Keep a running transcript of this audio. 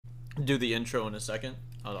do the intro in a second.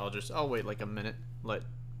 I'll wait like a minute. Let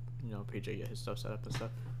PJ get his stuff set up and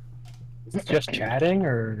stuff. Is it just chatting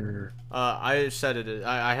or? I set it.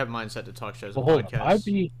 I have mine set to talk shows and Well, hold on.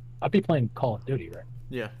 podcasts. I'd be playing Call of Duty, right?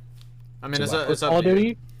 Yeah, I mean So it's Call up of to you.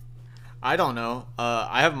 Duty. I don't know.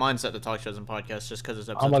 I have mine set to talk shows and podcasts just because it's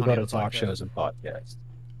episode I'm gonna 20 go of to the talk podcast. shows and podcasts.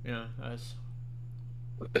 Yeah, that's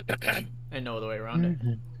ain't no other way around it.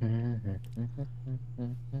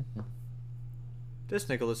 This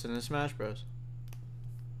nigga listening to Smash Bros.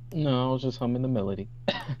 No, I was just humming the melody.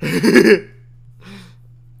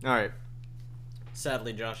 Alright.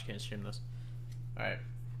 Sadly, Josh can't stream this. Alright.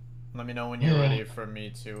 Let me know when you're ready for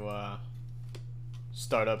me to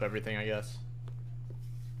start up everything, I guess.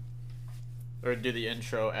 Or do the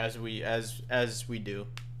intro as we do,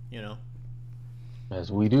 you know.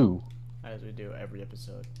 As we do. As we do every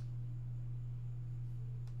episode.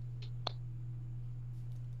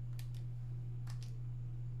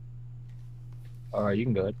 Alright, you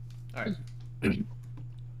can go ahead. Alright.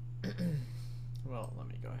 Well, let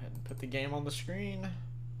me go ahead and put the game on the screen.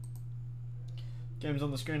 Game's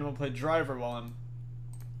on the screen. I'm gonna play Driver while I'm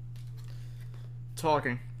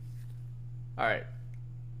talking. Alright.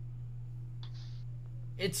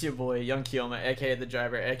 It's your boy, Young Kioma, aka The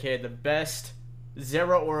Driver, aka the best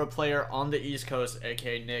Zero Aura player on the East Coast,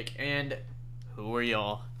 aka Nick. And who are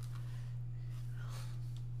y'all?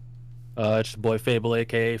 It's your boy Fable,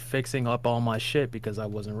 aka fixing up all my shit because I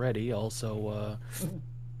wasn't ready. Also,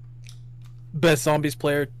 best zombies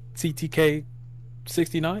player, CTK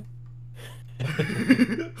 69.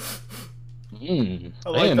 And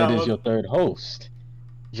that it is one. your third host,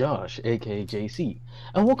 Josh, aka JC.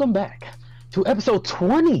 And welcome back to episode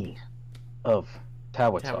 20 of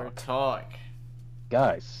Tower Talk. Talk.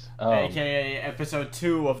 Guys, aka episode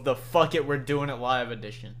 2 of the Fuck It, We're Doing It Live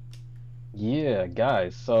edition. yeah,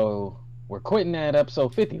 guys, so we're quitting at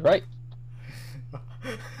episode 50, right?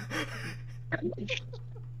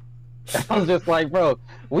 I was just like, bro,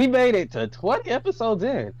 we made it to 20 episodes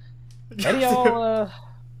in. Any y'all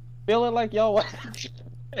feeling like y'all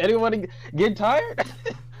anyone get tired?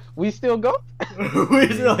 We still go?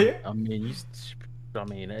 We still here?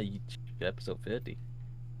 Episode 50.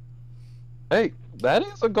 Hey, that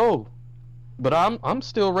is a goal. But I'm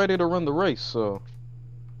still ready to run the race, so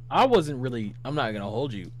I'm not gonna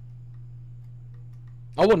hold you.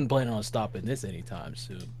 I wasn't planning on stopping this anytime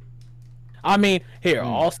soon. I mean, here,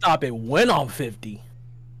 I'll stop it when I'm 50.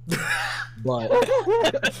 But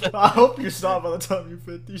I hope you stop by the time you're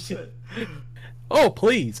 50 shit. oh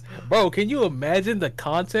please, bro, can you imagine the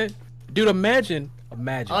content? Dude, imagine.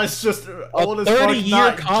 It's just old as 30-year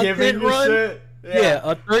fuck not content giving you run? shit. Yeah,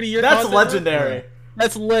 a 30-year. That's content run? legendary.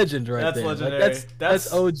 That's legend right That's there. Like, legendary.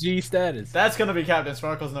 that's OG status. That's gonna be Captain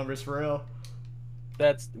Sparkle's numbers for real.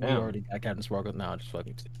 We already got Captain Sparkle now. Just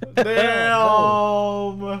fucking.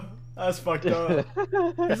 Damn. That's fucked up.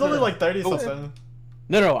 He's only like 30 something.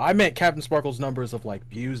 No, I meant Captain Sparkle's numbers of like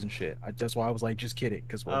views and shit. That's why I was like, just kidding,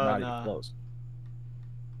 because we're not even close.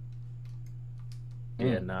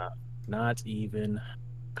 Yeah, not even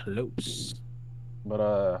close.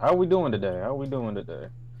 But how we doing today?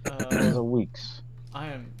 Those are weeks. I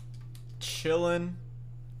am chilling.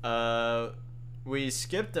 We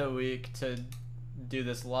skipped a week to do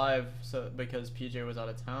this live because PJ was out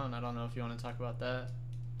of town. I don't know if you want to talk about that.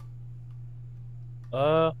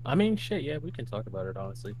 I mean, shit, yeah, we can talk about it,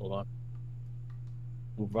 honestly. Hold on.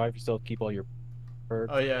 Revive yourself, keep all your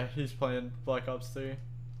perks. Oh yeah, he's playing Black Ops 3.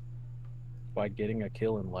 By getting a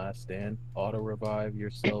kill in Last Stand, auto-revive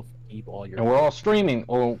yourself, keep all your And we're all streaming,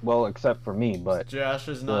 well, except for me, but Josh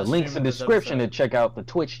is the not links in streaming the this description to episode. check out the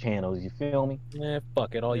Twitch channels, you feel me?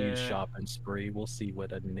 Fuck it, I'll Yeah. use shopping spree. We'll see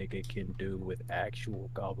what a nigga can do with actual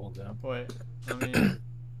gobble gum. Wait, I mean,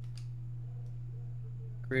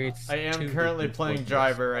 I am currently playing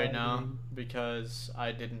Driver right now because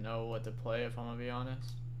I didn't know what to play, if I'm gonna be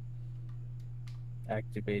honest.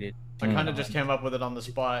 Activated. I kind of just came up with it on the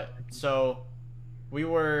spot. So,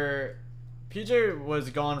 PJ was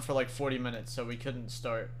gone for like 40 minutes, so we couldn't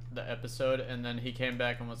start the episode, and then he came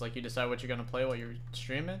back and was like, you decide what you're gonna play while you're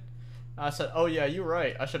streaming? I said, oh yeah, you're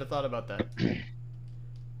right, I should have thought about that. And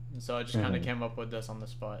so I just kind of came up with this on the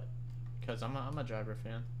spot, because I'm a Driver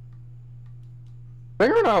fan.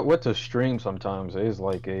 Figuring out what to stream sometimes is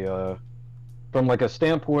like from like a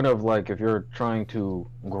standpoint of like if you're trying to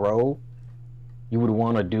grow, you would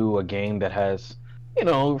want to do a game that has,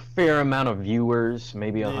 fair amount of viewers,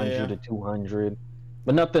 maybe 100 to 200,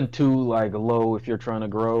 but nothing too like low if you're trying to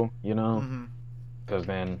grow, because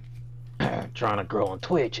then trying to grow on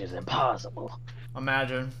Twitch is impossible.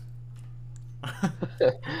 Imagine.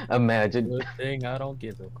 Imagine. Good thing I don't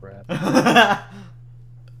give a crap.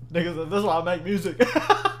 Nigga said, this is why I make music.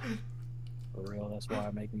 For real, that's why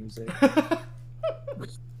I make music.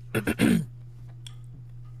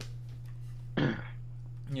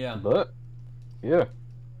 Yeah. But yeah.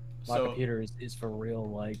 My So, computer is for real,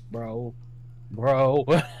 like, bro. Bro.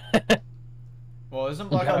 well, isn't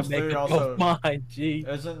Black Gotta Ops make 3 up also... your mind, G.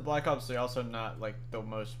 Isn't Black Ops 3 also not, like, the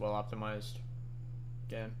most well-optimized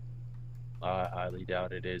game? I highly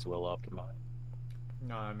doubt it is well optimized.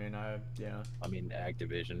 No, I mean, yeah. I mean,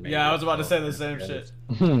 Activision. Maybe. Yeah, I was about to say the same Yeah. shit.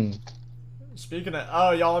 Speaking of...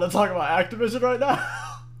 Oh, y'all want to talk about Activision right now?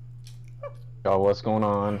 Yo, what's going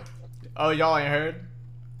on? Oh, y'all ain't heard?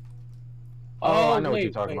 Oh, I know what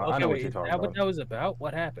you're talking about. I know what wait, you're is talking that about. what that was about?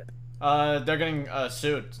 What happened? They're getting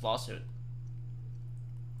sued. It's a lawsuit.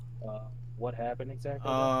 What happened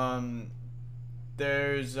exactly?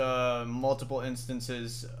 There's multiple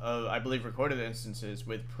instances of, I believe, recorded instances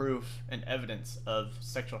with proof and evidence of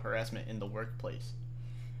sexual harassment in the workplace.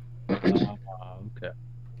 Okay.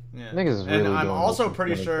 Yeah. Niggas is And really I'm doing also this in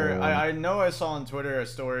pretty sure 2021. I know I saw on Twitter a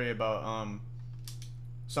story about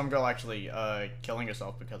some girl actually killing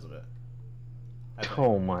herself because of it. I think.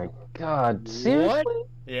 Oh my god, seriously?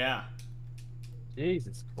 Yeah.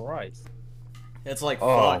 Jesus Christ. It's like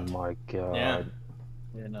Oh fucked. my god. Yeah.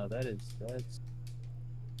 Yeah, no, that's.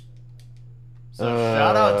 So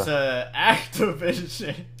shout out to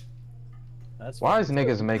Activision. That's Why is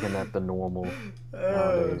niggas making that the normal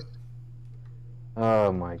nowadays?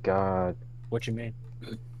 Oh my god. what you mean?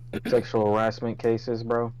 Sexual harassment cases,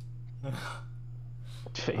 bro.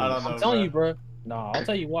 Jeez. I don't know. I'm telling bro. you, bro. No, I'll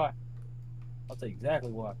tell you why. I'll tell you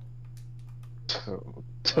exactly why. Oh,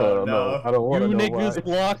 no, no. I don't want to You know niggas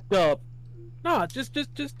why. locked up. No, just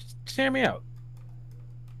hear me out.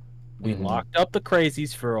 We Mhm. locked up the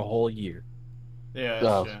crazies for a whole year. Yeah,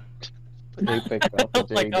 Oh. that's Apex Alpha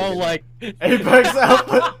J, like, oh, like. true. Apex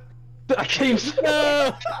Alpha. I keep saying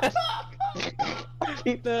No. I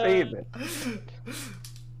keep saying it.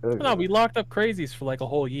 No, we locked up crazies for like a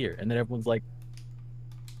whole year, and then everyone's like,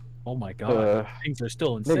 "Oh my god, things are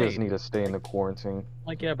still Niggas insane." need to stay in the quarantine.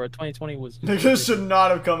 Like, yeah, bro, 2020 was. Niggas should not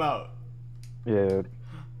have come out. Yeah.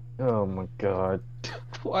 Oh my god.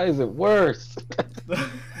 Why is it worse?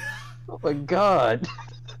 Oh my god.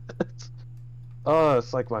 Oh,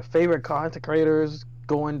 it's like my favorite content creators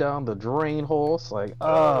going down the drain hole. It's like,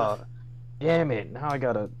 damn it. Now I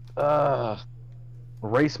gotta,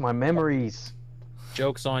 erase my memories.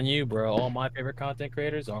 Joke's on you, bro. All my favorite content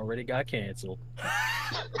creators already got canceled.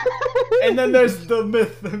 And then there's the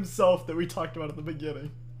myth himself that we talked about at the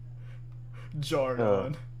beginning.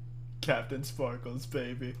 Jargon. Captain Sparkles,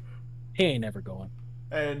 baby. He ain't never going.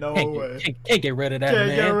 Hey, no Can't, way. can't get rid of that Can't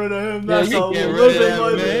man. get rid of him. Yeah, That's you a can't get rid of living that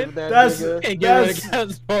legend. man. That's Can't get rid of that's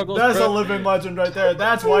Captain Sparkles, that's a bro. living legend right there.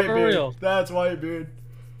 That's For Whitebeard. real. That's Whitebeard.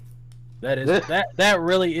 That is that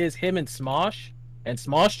really is him and Smosh, and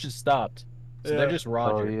Smosh just stopped. So they're just Oh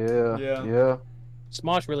Roger. yeah. Yeah. Yeah.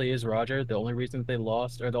 Smosh really is Roger. The only reason they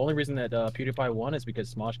lost, or the only reason that PewDiePie won, is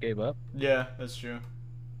because Smosh gave up. Yeah, that's true.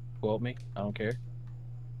 Quote me. I don't care.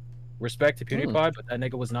 Respect to PewDiePie, but that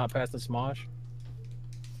nigga was not passing Smosh.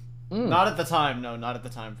 Not at the time. No, not at the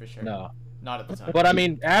time for sure. No. Not at the time. But I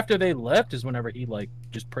mean, after they left is whenever he like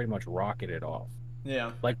just pretty much rocketed off.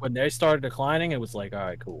 Yeah. Like when they started declining, it was like, all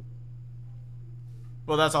right, cool.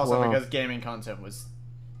 Well, that's also Well- because gaming content was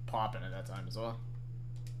popping at that time as well.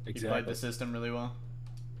 He played the system really well.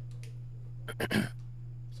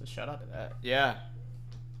 So shout out to that. Yeah.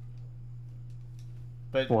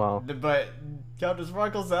 But Wow. but Captain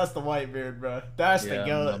Sparkles, that's the Whitebeard, bro. That's the Yeah,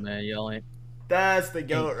 goat. no, man, y'all ain't That's the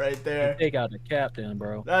goat right there. take out the captain,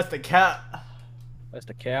 bro. That's the cap. That's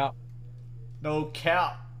the cap. No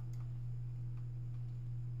cap.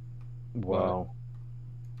 Wow.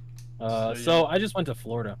 So, So yeah. I just went to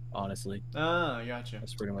Florida, honestly. Oh, I got you.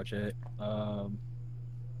 That's pretty much it.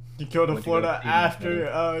 You go to Went to go Florida see my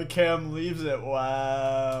after Cam leaves it.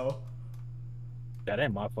 Wow. That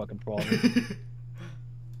ain't my fucking problem.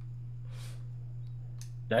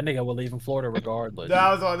 That nigga will leave in Florida regardless.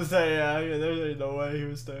 I was about to say, yeah, there ain't no way he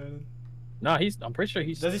was staying. No, I'm pretty sure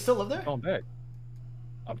he's Does he still live there? going back.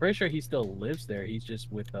 I'm pretty sure he still lives there. He's just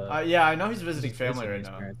with Yeah, I know he's visiting he's family right his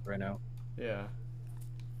now. parents right now. Yeah.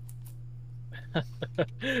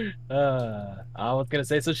 I was gonna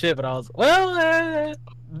say some shit, but I was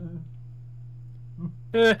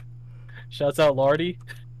shouts out Lardy.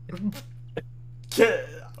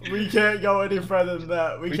 We can't go any further than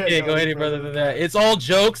that. We can't go any further than that. It's all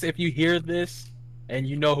jokes. If you hear this and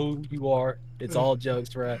you know who you are, it's all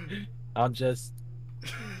jokes, right? I'm just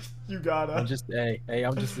You gotta. I'm just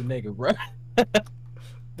I'm just a nigga, bro.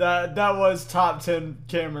 That was top 10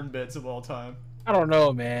 Cameron bits of all time. I don't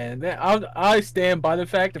know, man. I stand by the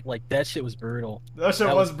fact of like that shit was brutal. That shit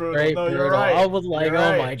That was was brutal. straight No, you're brutal. right. I was like, You're oh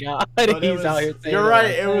right. my god, But it he's out was. here saying You're it right.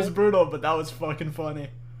 like It was that. brutal, but that was fucking funny.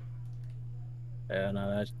 Yeah,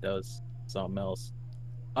 no, that was something else.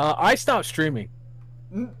 I stopped streaming.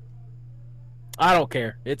 Mm. I don't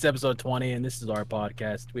care. It's episode 20, and this is our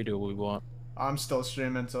podcast. We do what we want. I'm still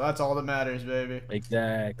streaming, so that's all that matters, baby.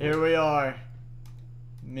 Exactly. Here we are.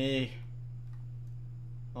 Me.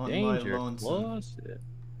 On Danger my lonesome. closest.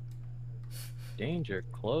 Danger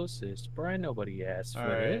closest. Brian, nobody asked for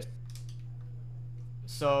Alright. this.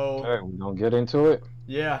 So Alright, we gonna get into it.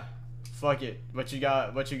 yeah. Fuck it. What you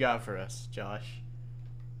got for us, Josh?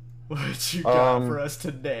 What you got for us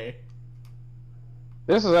today?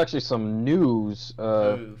 This is actually some news.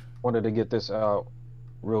 Ooh. Wanted to get this out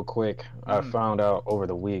real quick. I found out over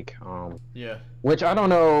the week. Yeah. Which I don't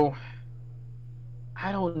know.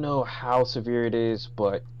 I don't know how severe it is,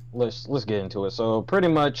 but let's get into it. So pretty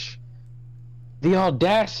much, the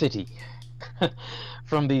audacity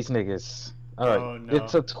from these niggas. All right, Oh, no.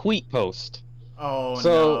 it's a tweet post. Oh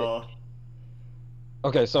So-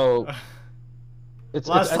 Okay, so no. it's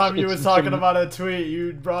Last time you it's was talking some- about a tweet,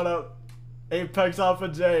 you brought up Apex Alpha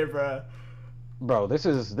J, bruh. Bro, this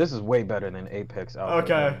is way better than Apex Alpha.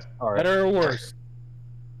 Okay. All right. Better or worse?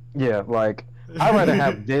 Yeah, like I'd rather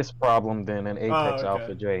have this problem than an Apex okay.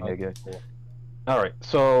 Alpha J, nigga. Okay, cool. Alright,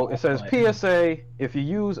 so it says Alright. PSA, if you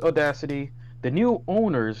use Audacity, the new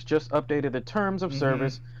owners just updated the terms of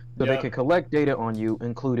service so they Yep. can collect data on you,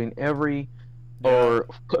 including Yeah.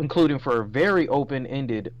 including for very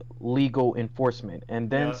open-ended legal enforcement, and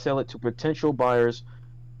then Yeah. sell it to potential buyers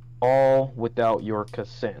all without your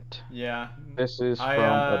consent. Yeah. This is I, from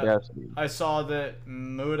Audacity. I saw that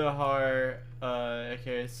Mudahar,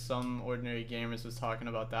 aka Some Ordinary Gamers, was talking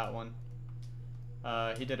about that one.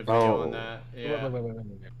 He did a video on Oh. that. Wait, Yeah.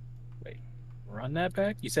 wait. Run that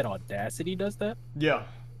back? You said Audacity does that? Yeah.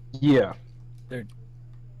 Yeah.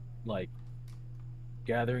 Like,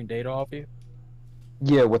 gathering data off you?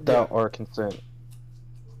 Yeah, without our consent.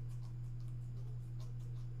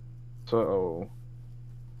 So,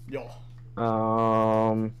 Yo.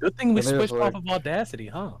 Good thing we It is switched like- off of Audacity,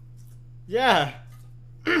 huh? Yeah.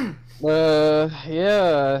 yeah.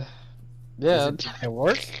 Yeah. Does it get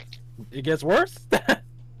worse? It gets worse?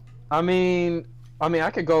 I mean,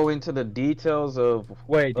 I could go into the details of.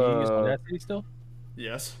 Wait, do you use Uh, Audacity still?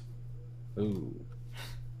 Yes. Ooh.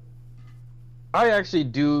 I actually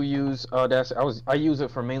do use Audacity. I use it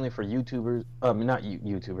for mainly for YouTubers. Not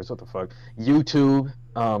YouTubers. What the fuck? YouTube.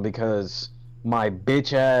 Because my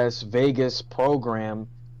bitch ass Vegas program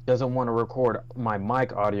doesn't want to record my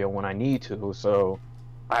mic audio when I need to, so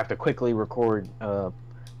I have to quickly record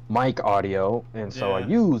mic audio, and so I Yeah.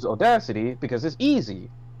 use Audacity because it's easy.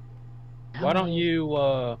 Why don't you,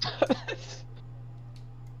 What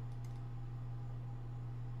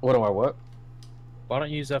do I what? why don't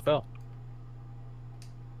you use FL?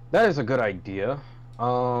 That is a good idea.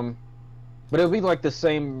 But it would be like the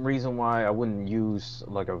same reason why I wouldn't use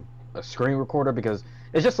like a screen recorder, because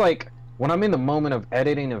it's just like when I'm in the moment of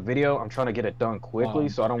editing a video, I'm trying to get it done quickly,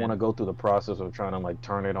 so I don't want to go through the process of trying to like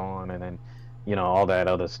turn it on and then, all that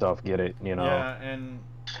other stuff, get it, Yeah, and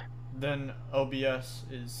then OBS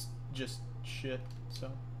is just shit, so.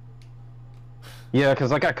 Yeah,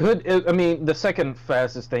 because like I mean, the second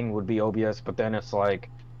fastest thing would be OBS, but then it's like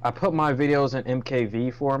I put my videos in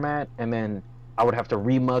MKV format, and then I would have to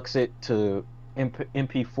remux it to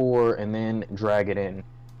MP4 and then drag it in,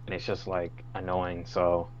 and it's just like annoying.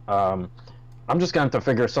 So I'm just going to have to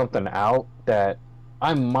figure something out that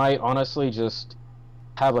I might honestly just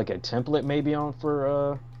have like a template maybe on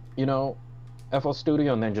for FL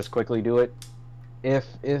Studio, and then just quickly do it if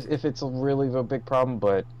it's a really a big problem.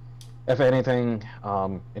 But if anything,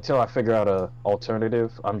 until I figure out a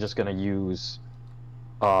alternative, I'm just gonna use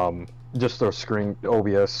just a screen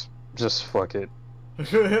OBS. Just fuck it,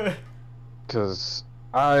 cause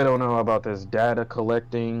I don't know about this data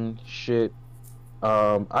collecting shit.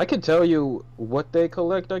 I can tell you what they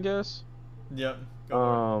collect, I guess. Yep. Go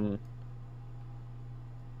for it.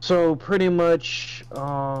 So pretty much,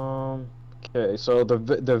 okay. So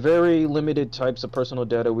the very limited types of personal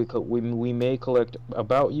data we may collect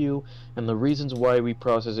about you, and the reasons why we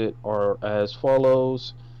process it are as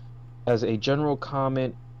follows. As a general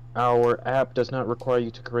comment, our app does not require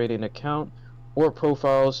you to create an account or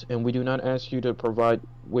profiles, and we do not ask you to provide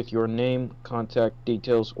with your name, contact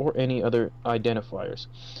details, or any other identifiers.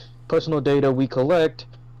 Personal data we collect: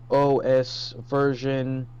 OS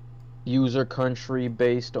version, user country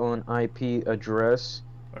based on IP address,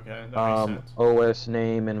 Okay, that makes sense. OS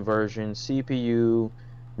name and version, CPU,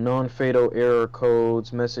 non-fatal error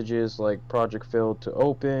codes, messages like project failed to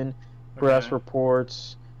open, press Okay.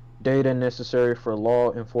 reports, data necessary for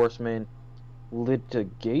law enforcement,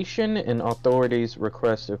 litigation, and authorities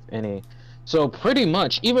request if any. So pretty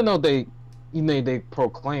much, even though they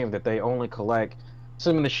proclaim that they only collect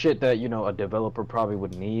some of the shit that a developer probably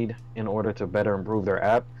would need in order to better improve their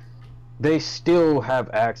app, they still have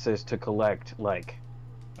access to collect like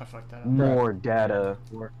I fucked that up. more data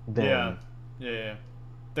Yeah. than Yeah.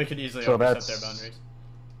 They could easily so overstep their that's boundaries.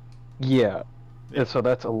 yeah. Yeah. And so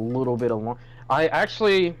that's a little bit along. I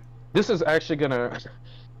actually, this is actually gonna,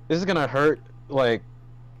 this is gonna hurt. Like,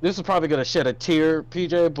 this is probably gonna shed a tear,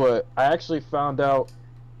 PJ. But I actually found out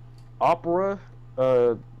Opera,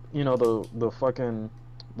 uh, the fucking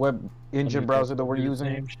web engine browser that we're Do the using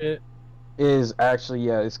same shit. is actually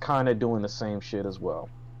it's kind of doing the same shit as well.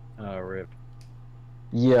 Oh, rip.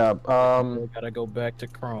 Yeah. Gotta go back to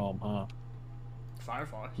Chrome, huh?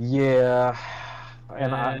 Firefox. Yeah.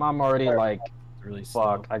 And Man, I'm already like, it's really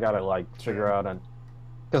fuck. slow. I gotta like figure True. out an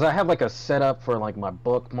because I have like a setup for like my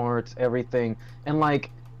bookmarks, everything, and like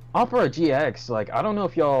Opera GX. Like I don't know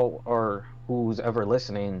if y'all or who's ever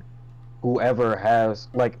listening, whoever has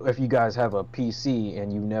like if you guys have a PC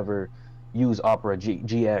and you never use Opera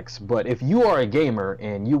GX, but if you are a gamer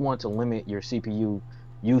and you want to limit your CPU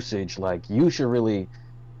usage, like you should really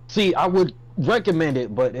see. I would recommend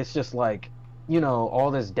it, but it's just like all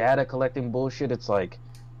this data collecting bullshit. It's like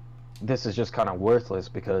this is just kind of worthless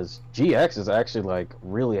because GX is actually like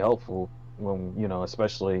really helpful when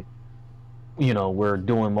especially we're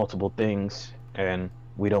doing multiple things and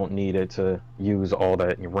we don't need it to use all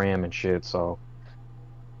that RAM and shit. So,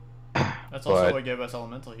 That's also but what gave us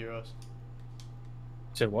Elemental Heroes.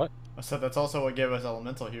 Said what? I said that's also what gave us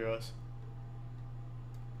Elemental Heroes.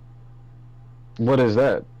 what is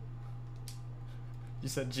that? You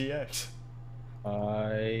said GX.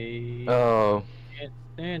 I Oh, can't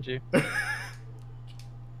stand you. I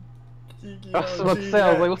was about to say,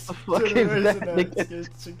 I was like, what the fuck is that, nigga?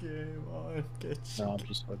 Get your game on. Get your No, I'm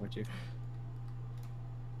just fucking with you.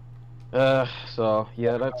 so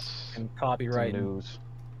yeah, that's And some copyrighting news.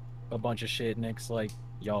 a bunch of shit. Nick's like,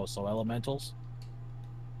 yo, so elementals,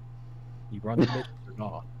 you run the bitch or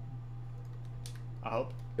not? I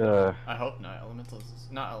hope. Uh, I hope not. Elementals is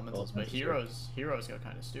not elementals, but Elementals, heroes got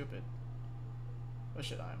kind of stupid. What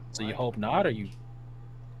should I? So you hope not, or you?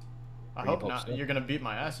 I or you hope hope not. so? You're gonna beat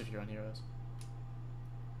my ass if you run heroes.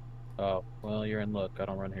 Oh, well, you're in luck. I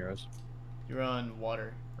don't run heroes. You run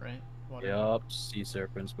water, right? Water. Yup, sea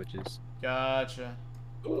serpents, which is. Gotcha.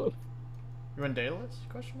 Ugh. You run Daedalus?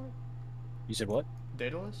 Question mark. You said what?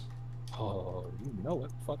 Daedalus. Oh, you know what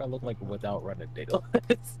the fuck I look like without running data.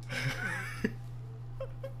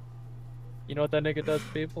 You know what that nigga does to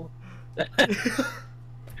people?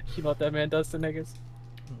 You know what that man does to niggas?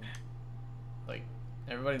 Like,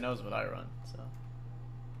 everybody knows what I run, so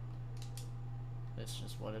it's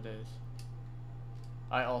just what it is.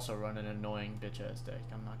 I also run an annoying bitch ass deck.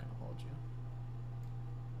 I'm not gonna hold you.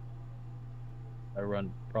 I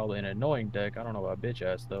run probably an annoying deck. I don't know about bitch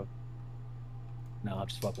ass though. No, I'm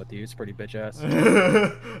just fucking with you. It's pretty bitch ass.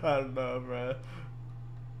 I don't know, bro.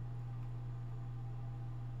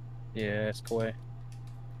 Yeah, it's Koi.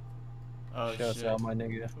 Oh Shouts shit. out my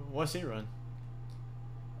nigga. What's he run?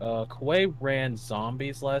 Koi ran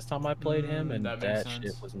zombies last time I played him, and that that, makes shit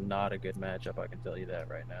sense. was not a good matchup. I can tell you that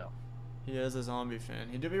right now. He is a zombie fan.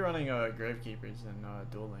 He did be running Gravekeepers and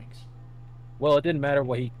Duel Links. Well, it didn't matter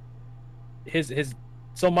what his.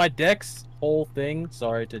 So my deck's whole thing.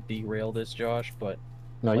 Sorry to derail this, Josh, but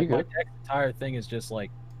no, you like, my good. deck's entire thing is just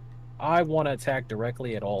like, I want to attack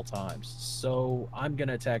directly at all times, so I'm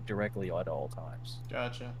gonna attack directly at all times.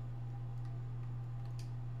 Gotcha.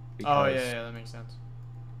 Oh Because yeah, that makes sense.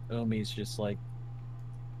 Umi's just like,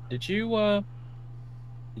 did you have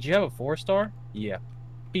a 4-star? Yeah,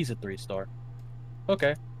 he's a 3-star.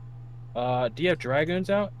 Okay. Do you have dragoons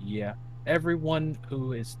out? Yeah. Everyone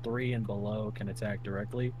who is 3 and below can attack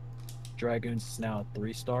directly. Dragoons is now a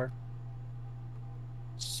 3-star,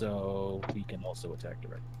 so he can also attack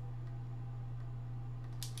directly.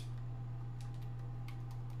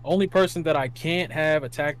 Only person that I can't have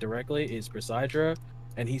attack directly is Brisidra,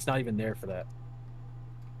 and he's not even there for that.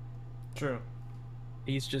 True.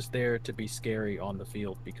 He's just there to be scary on the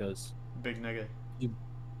field because Big nigga. you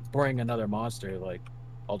bring another monster, like,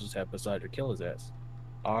 I'll just have Brisidra kill his ass.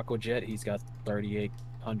 Aqua Jet, he's got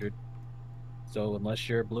 3,800. So unless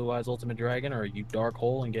you're Blue Eyes Ultimate Dragon or you Dark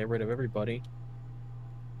Hole and get rid of everybody,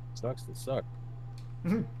 sucks to suck.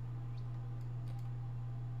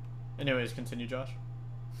 Anyways, continue, Josh.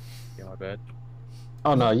 Yeah, my bad.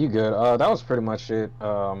 Oh no, you good. That was pretty much it.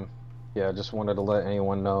 yeah, just wanted to let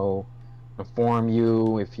anyone know, inform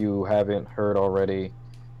you if you haven't heard already.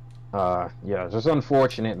 Yeah, it's just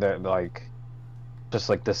unfortunate that like just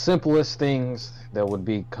like the simplest things that would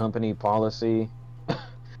be company policy,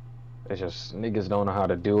 it's just niggas don't know how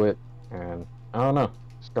to do it, and I don't know.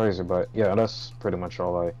 It's crazy, but yeah, that's pretty much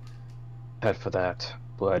all I had for that.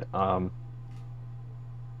 But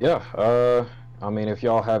yeah, I mean, if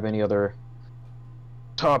y'all have any other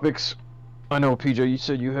topics, I know PJ, you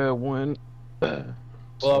said you had one. Well,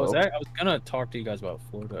 I was gonna talk to you guys about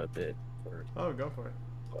Florida a bit first, Oh, go for it.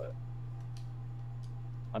 but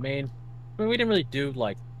we didn't really do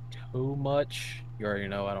like too much. You already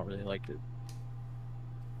know I don't really like it.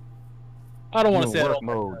 I don't want to say I work don't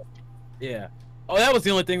like mode. that. Yeah. Oh, that was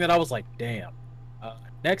the only thing that I was like, damn.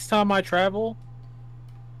 Next time I travel,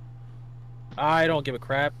 I don't give a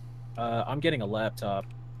crap. I'm getting a laptop.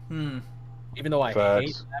 Hmm. Even though I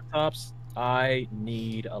hate Facts. laptops, I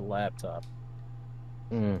need a laptop.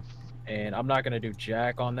 Mm, And I'm not gonna do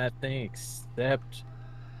jack on that thing except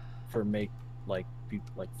for like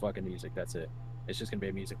fucking music. That's it. It's just gonna be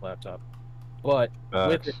a music laptop. But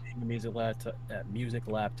with it facts. being a music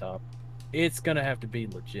laptop, it's gonna have to be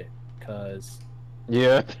legit. Cause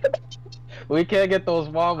Yeah. We can't get those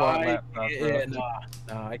Walmart I laptops, yeah, bro.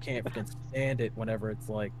 nah, I can't fucking stand it whenever it's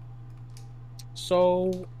like,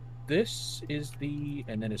 so this is the,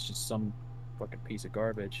 and then it's just some fucking piece of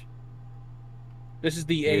garbage. This is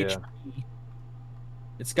the Yeah. HP.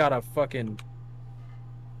 It's got a fucking,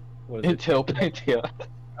 what is it? Intel Pentium.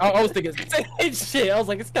 I was thinking same shit. I was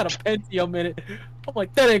like, it's got a Pentium in it. I'm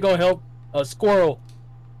like, that ain't gonna help a squirrel.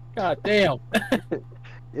 God damn.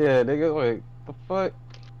 Yeah, nigga, like, the fuck?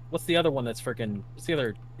 What's the other one that's freaking? What's the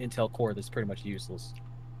other Intel core that's pretty much useless?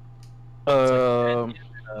 Um,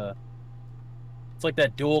 It's like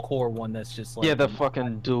that dual core one that's just like yeah, the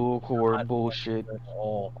fucking dual core not bullshit. at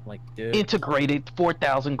all. I'm like, dude. Integrated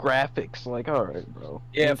 4000 graphics. Like, alright, bro.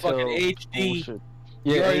 Yeah, fucking Intel HD. bullshit.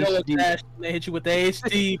 You Yeah, already know what HD. that they hit you with the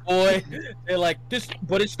HD, boy. They're like this,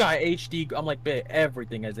 but it's got HD. I'm like, man,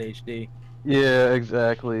 everything has HD. Yeah,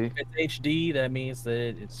 exactly. If it's HD, that means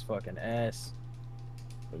that it's fucking ass.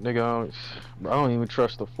 Nigga, I don't even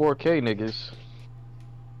trust the 4K niggas.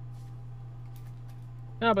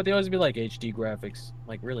 No, but they always be like HD graphics.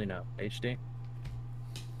 Like, really, no HD.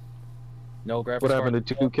 No graphics What happened card.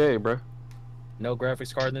 to 2K, bro? No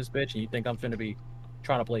graphics card in this bitch, and you think I'm finna be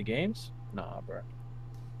trying to play games? Nah, bro.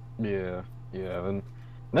 Yeah, yeah. And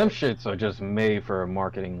them shits are just made for a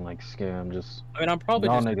marketing like scam. Just I mean, I'm probably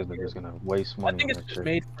y'all just. niggas are just gonna waste I money think on it's that just shit.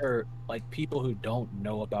 made for like people who don't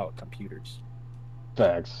know about computers.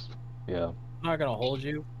 Facts. Yeah. I'm not gonna hold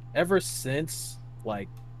you. Ever since like,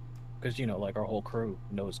 because you know, like our whole crew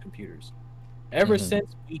knows computers. Ever Mhm.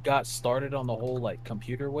 since we got started on the whole like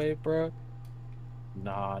computer wave, bro.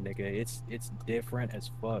 Nah, nigga, it's different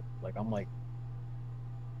as fuck. Like I'm like,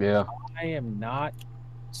 Yeah. I am not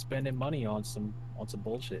spending money on some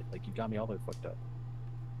bullshit. Like you got me all the way fucked up.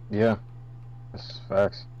 Yeah. That's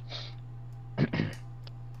facts.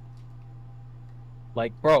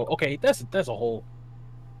 Like, bro, okay, that's a whole.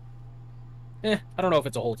 I don't know if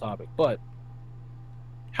it's a whole topic, but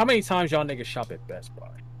how many times y'all niggas shop at Best Buy?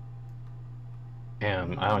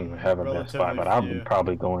 Damn, I don't even have a Best Buy, Relatively but I've few. been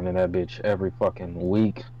probably going in that bitch every fucking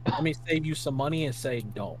week. Let me save you some money and say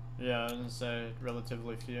don't. Yeah, I was gonna say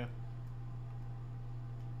relatively few.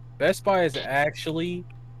 Best Buy is actually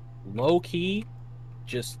low key,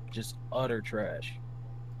 just utter trash.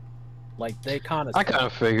 Like they kind of. I kind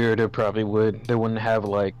of figured it probably would. They wouldn't have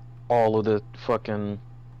like all of the fucking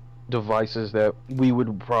devices that we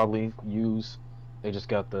would probably use. They just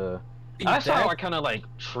got the. That's how I kind of like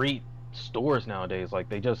treat stores nowadays. Like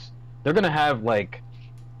they're gonna have like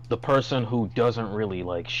the person who doesn't really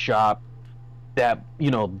like shop that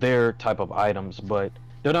their type of items, but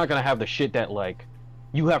they're not gonna have the shit that like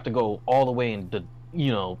you have to go all the way into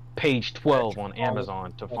page 12 on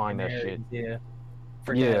Amazon to find that shit. Yeah.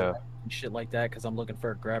 Yeah. Shit like that because I'm looking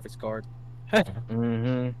for a graphics card.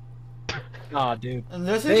 Mm-hmm. Nah, dude. In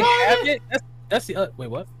this They have economy? it. That's the wait,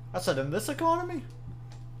 what? I said in this economy?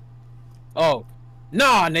 Oh,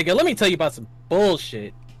 nah, nigga. Let me tell you about some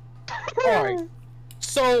bullshit. All right.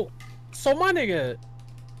 So my nigga,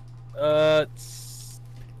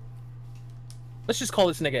 let's just call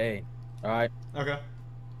this nigga A. All right. Okay.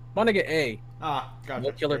 My nigga A. Ah, gotcha.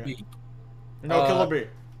 No Killer Okay. B. No Killer B.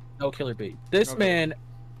 No Killer B. This Okay. man,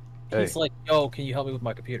 he's Hey. like, yo, can you help me with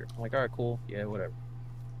my computer? I'm like, all right, cool. Yeah, whatever.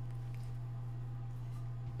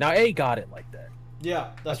 Now A got it like that. Yeah,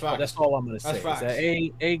 that's right. That's all I'm gonna say. That's Is that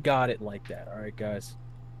facts. A got it like that. All right, guys.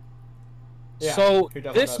 Yeah, So he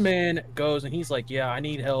definitely this does. man goes and he's like, "Yeah, I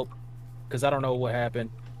need help because I don't know what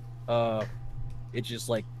happened. it's just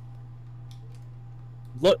like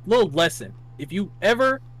little lesson. If you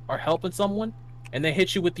ever are helping someone and they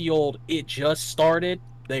hit you with the old "it just started,"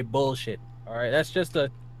 they bullshit. All right, that's just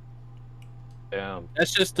a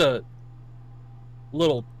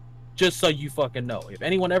little, just so you fucking know. If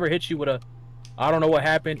anyone ever hits you with a, I don't know what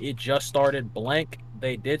happened, it just started blank,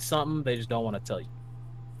 they did something, they just don't want to tell you.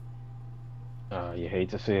 You hate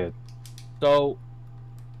to see it. So,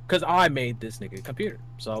 because I made this nigga a computer,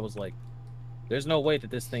 so I was like, there's no way that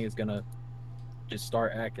this thing is gonna just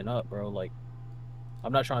start acting up, bro. Like,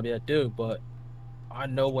 I'm not trying to be that dude, but I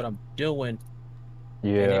know what I'm doing.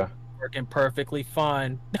 Yeah. Working perfectly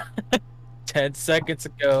fine 10 seconds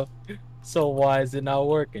ago. So why is it not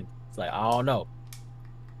working? It's like, I don't know.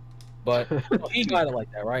 But he got it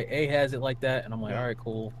like that, right? A has it like that, and I'm like, all right,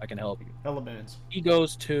 cool, I can help you. Elements. He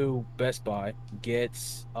goes to Best Buy,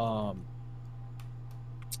 gets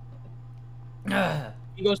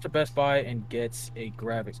he goes to Best Buy and gets a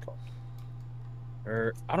graphics card.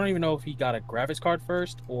 Or I don't even know if he got a graphics card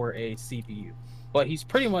first or a CPU. But he's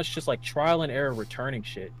pretty much just like trial and error returning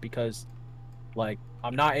shit because like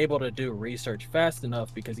I'm not able to do research fast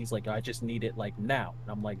enough because he's like, I just need it like now.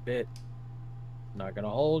 And I'm like, bit, not gonna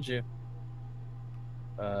hold you.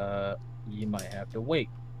 You might have to wait.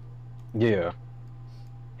 Yeah.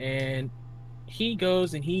 And he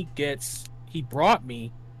goes and he brought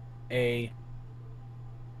me a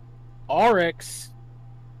RX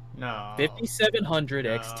No. 5700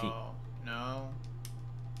 XT. No.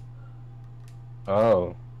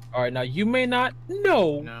 Oh. All right, now you may not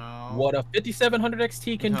know No. what a 5700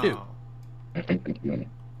 XT can do.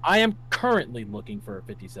 I am currently looking for a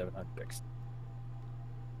 5700 XT.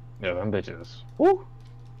 Yeah, them bitches. Woo.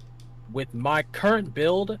 With my current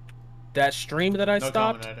build, that stream that I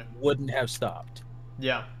stopped wouldn't have stopped.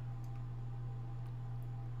 Yeah.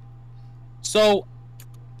 So,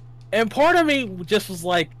 and part of me just was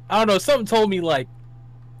like, I don't know, something told me like,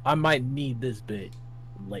 I might need this bit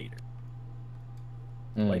later.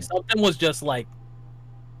 Like something was just like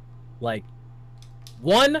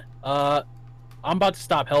one, I'm about to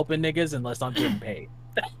stop helping niggas unless I'm getting paid.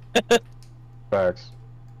 Facts.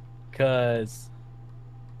 Cause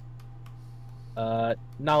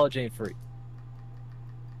knowledge ain't free.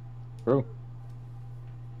 True.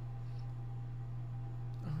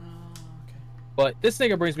 Okay. But this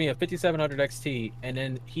nigga brings me a 5700 XT, and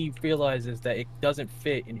then he realizes that it doesn't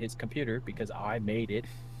fit in his computer because I made it,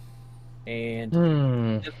 and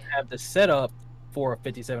he doesn't have the setup for a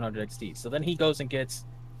 5700 XT. So then he goes and gets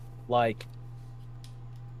like,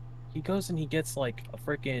 a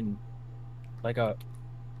freaking, like a,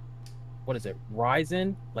 what is it,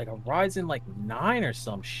 Ryzen? Like a Ryzen like 9 or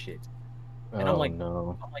some shit. And I'm like,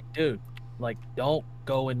 no. I'm like, dude, like don't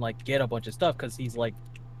go and like get a bunch of stuff because he's one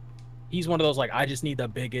of those like, I just need the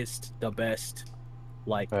biggest, the best,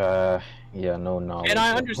 like. Yeah, no knowledge. And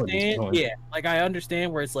I understand, yeah, like I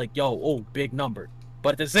understand where it's like, yo, oh, big number,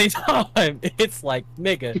 but at the same time, it's like,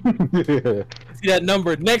 nigga, see that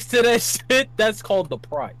number next to that shit? That's called the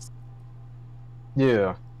price.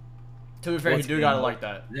 Yeah. To be fair, he do got it like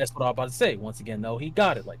that. That's what I was about to say. Once again, though, he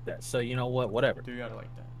got it like that. So you know what? Whatever. Do got it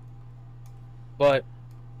like that. But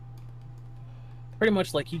pretty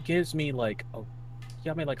much, like he gives me like he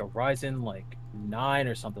got me like a Ryzen like 9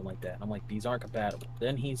 or something like that. And I'm like, these aren't compatible.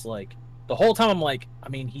 Then he's like, the whole time I'm like, I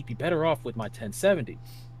mean, he'd be better off with my 1070.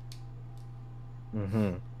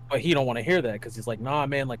 But he don't want to hear that because he's like, nah,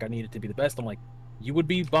 man, like I need it to be the best. I'm like, you would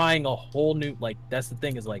be buying a whole new, like that's the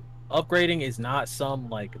thing is like upgrading is not some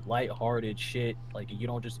like lighthearted shit. Like you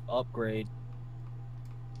don't just upgrade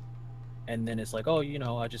and then it's like, oh, you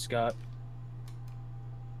know, I just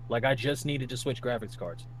needed to switch graphics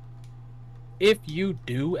cards. If you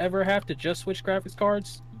do ever have to just switch graphics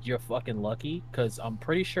cards, you're fucking lucky because I'm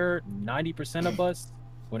pretty sure 90% of us,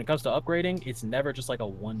 when it comes to upgrading, it's never just like a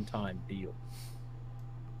one-time deal.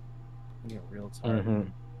 You're real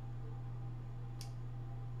tired.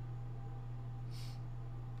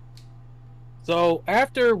 So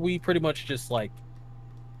after we pretty much just like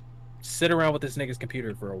sit around with this nigga's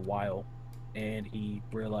computer for a while, and he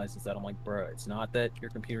realizes that I'm like, bruh, it's not that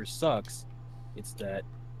your computer sucks, it's that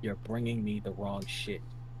you're bringing me the wrong shit.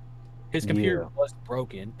 His computer was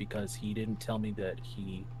broken because he didn't tell me that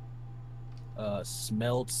he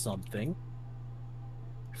smelled something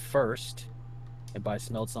first, and by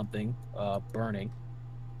smelled something, burning,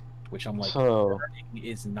 which I'm like, burning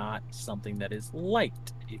is not something that is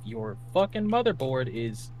light. If your fucking motherboard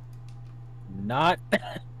is not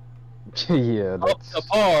yeah, up to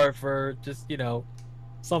par for just, you know,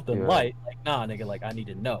 something light, like, nah, nigga, like, I need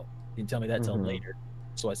to know. He didn't tell me that till later.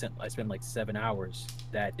 So I spent like 7 hours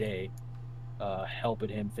that day helping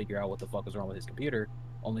him figure out what the fuck was wrong with his computer,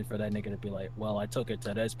 only for that nigga to be like, well, I took it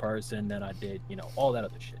to this person, then I did, you know, all that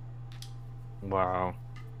other shit. Wow.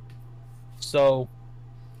 So,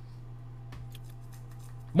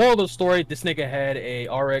 moral of the story, this nigga had a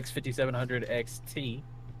RX 5700 XT.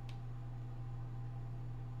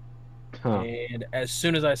 Huh. And as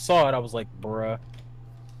soon as I saw it, I was like, bruh,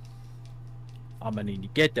 I'm gonna need to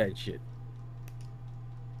get that shit.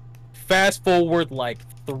 Fast forward like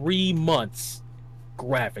 3 months,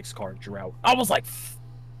 graphics card drought. I was like,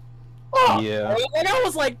 fuck, Yeah. bro. And I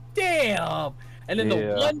was like, damn. And then the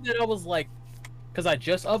Yeah. one that I was like, because I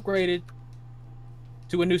just upgraded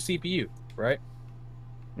to a new CPU, right?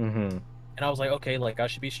 Mm-hmm. And I was like, okay, like I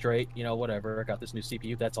should be straight, you know, whatever. I got this new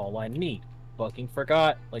CPU. That's all I need. Fucking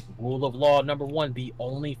forgot, like rule of law number 1, the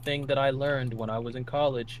only thing that I learned when I was in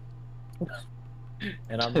college.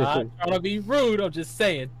 And I'm not trying to be rude. I'm just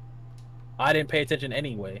saying, I didn't pay attention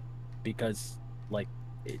anyway, because like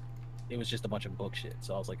it was just a bunch of book shit.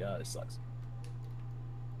 So I was like, this sucks.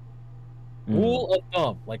 Rule of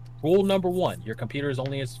thumb, like rule number 1, your computer is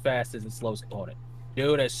only as fast as its slowest component.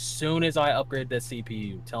 Dude, as soon as I upgraded that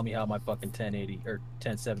CPU, tell me how my fucking 1080 or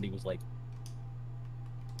 1070 was like,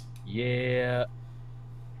 yeah,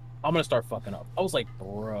 I'm gonna start fucking up. I was like,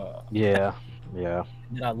 bruh. Yeah. Yeah.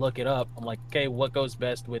 And then I look it up. I'm like, okay, what goes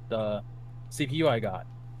best with the CPU I got?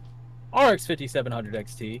 RX 5700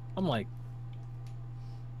 XT. I'm like,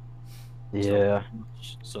 Yeah.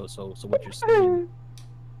 so what you're saying?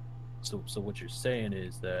 So what you're saying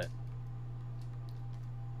is that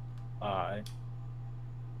I've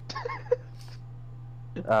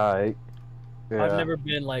Yeah. never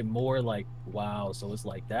been like more like, wow, so it's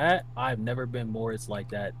like that. I've never been more it's like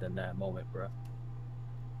that than that moment, bro.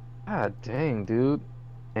 God dang, dude.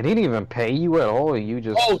 And he didn't even pay you at all. You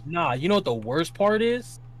just Oh nah, you know what the worst part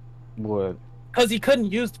is? what? Because he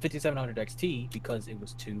couldn't use the 5700 XT because it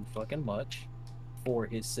was too fucking much for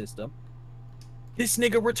his system. This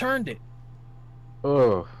nigga returned it.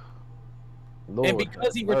 Ugh. Lord And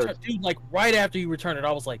because he have returned, mercy. dude, like right after he returned it,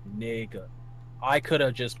 I was like, nigga, I could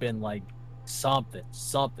have just been like something.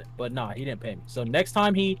 But nah, he didn't pay me. So next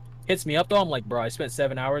time he hits me up though, I'm like, bro, I spent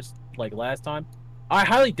 7 hours like last time. I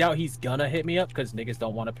highly doubt he's gonna hit me up because niggas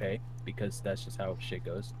don't want to pay, because that's just how shit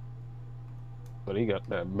goes. But he got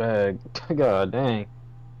that bag. God dang.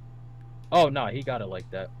 Oh no, he got it like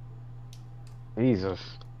that. Jesus.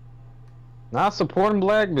 Not supporting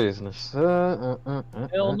black business. Hell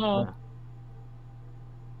no.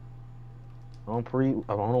 I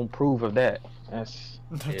don't approve of that. That's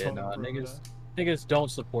Yeah, nah, niggas don't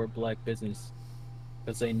support black business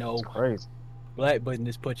because they know crazy. black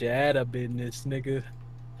business put you out of business, nigga.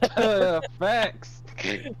 Facts.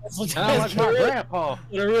 That's what Sound like my grandpa.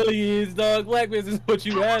 What it really is, dog. Black business put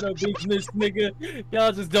you out of business, nigga.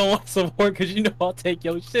 Y'all just don't want support because you know I'll take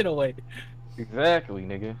your shit away. Exactly,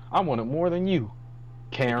 nigga. I want it more than you,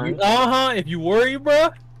 Karen. If you worry,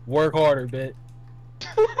 bruh, work harder, bitch.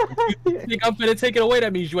 You think I'm finna take it away?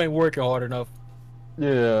 That means you ain't working hard enough.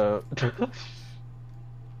 Yeah.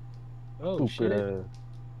 Oh Stupid shit. ass.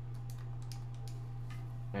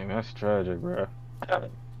 Man, that's tragic, bro.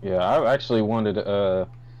 Yeah, I actually wanted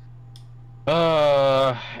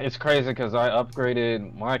it's crazy because I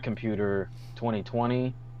upgraded my computer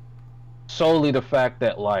 2020 solely the fact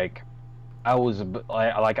that like I was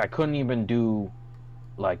like I couldn't even do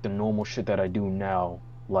like the normal shit that I do now,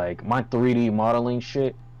 like my 3D modeling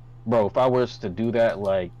shit, bro. If I was to do that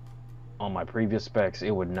like on my previous specs,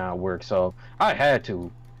 it would not work. So I had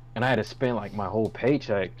to, and I had to spend like my whole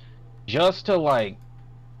paycheck just to like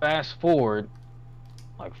fast forward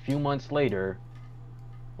like a few months later.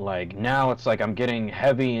 Like now it's like I'm getting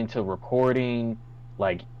heavy into recording.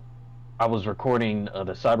 Like I was recording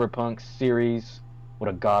the Cyberpunk series, what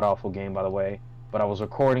a god awful game by the way, but I was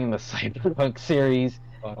recording the Cyberpunk series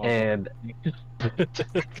and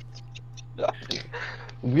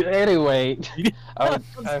anyway,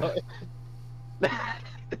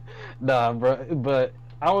 nah, bro, but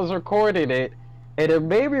I was recording it, and it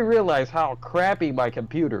made me realize how crappy my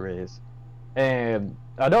computer is. And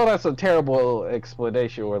I know that's a terrible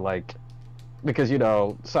explanation, or like, because you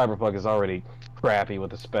know Cyberpunk is already crappy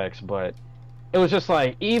with the specs, but it was just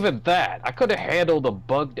like even that I could have handled a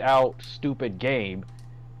bugged out stupid game,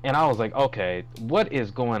 and I was like, okay, what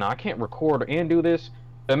is going on? I can't record and do this.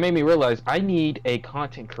 That made me realize I need a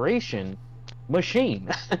content creation machine.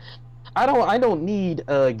 I don't need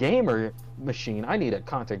a gamer machine. I need a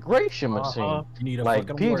content creation machine. You need a Like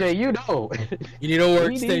fucking PJ, you know. You need a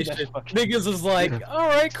We need that workstation. fucking- Niggas is like, all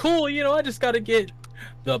right, cool. You know, I just gotta get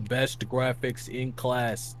the best graphics in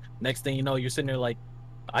class. Next thing you know, you're sitting there like,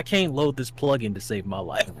 I can't load this plugin to save my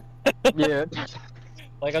life. Yeah,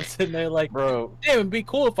 Like I'm sitting there like, bro. damn, it'd be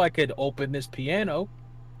cool if I could open this piano.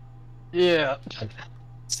 Yeah,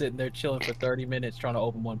 Sitting there chilling for 30 minutes trying to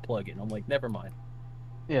open one plugin. I'm like, never mind.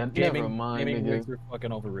 yeah. Never mind, Gaming nigga. rigs are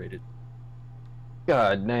fucking overrated.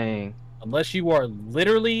 God dang. Unless you are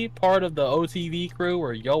literally part of the OTV crew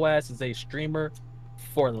or yo ass is a streamer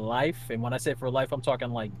for life. And when I say for life, I'm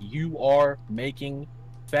talking like you are making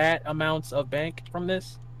fat amounts of bank from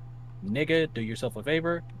this. Nigga, do yourself a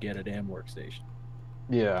favor, get a damn workstation.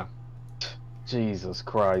 Yeah. Jesus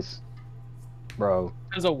Christ, bro.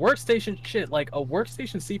 Because a workstation shit, like a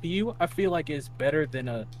workstation CPU, I feel like is better than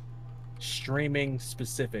a streaming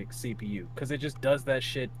specific CPU. Because it just does that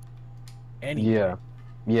shit anyway. Yeah,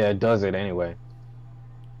 yeah. It does it anyway.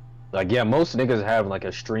 Like, yeah, most niggas have like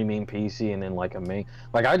a streaming PC and then like a main.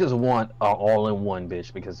 Like, I just want a all-in-one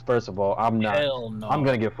bitch because first of all, I'm not. Hell no. I'm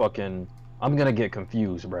gonna get fucking. I'm gonna get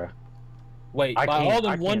confused, bruh. Wait, I by can't- all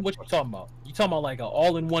I in one, can't what you fuck- talking about? You talking about like an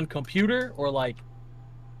all in one computer or like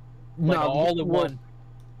an all in well, one?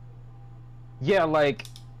 Yeah, like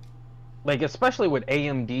especially with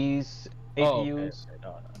AMD's APUs, Oh, okay.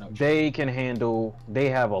 No, no, no. they can handle. They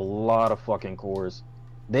have a lot of fucking cores.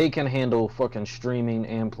 They can handle fucking streaming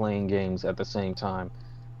and playing games at the same time.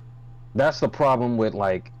 That's the problem with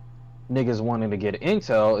like niggas wanting to get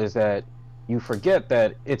Intel is that you forget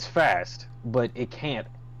that it's fast, but it can't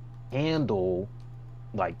handle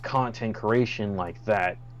like content creation like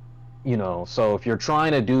that, you know. So if you're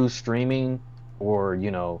trying to do streaming or, you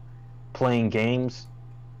know, playing games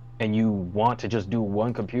and you want to just do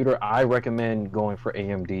one computer, I recommend going for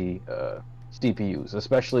AMD CPUs,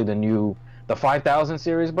 especially the 5000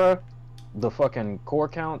 series, bro. The fucking core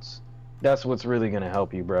counts, that's what's really gonna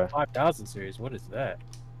help you, bro. 5000 series. What is that?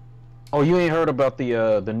 Oh, you ain't heard about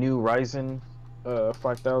the new Ryzen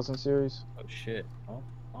 5000 series? Oh shit. Oh,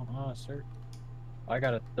 sir. I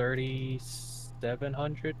got a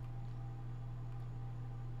 3700.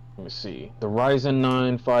 Let me see. The Ryzen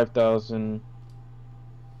 9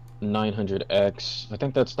 5900X. I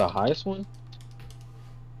think that's the highest one.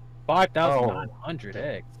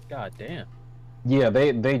 5900X. God damn. Yeah,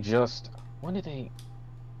 they just when did they?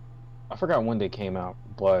 I forgot when they came out,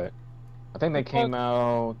 but I think they came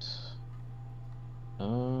out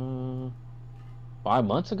 5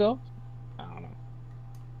 months ago. I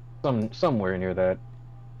don't know. Somewhere near that.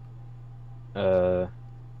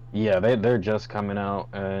 Yeah, they're just coming out,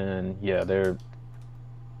 and yeah, they're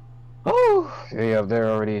they're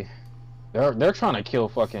already they're trying to kill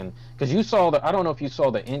fucking because you saw I don't know if you saw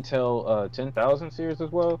the Intel 10000 series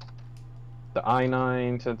as well, the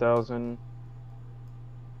i9 10000.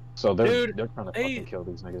 So they're trying to fucking kill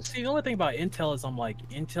these niggas. See, the only thing about Intel is I'm like,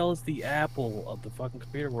 Intel is the Apple of the fucking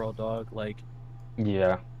computer world, dog. Like,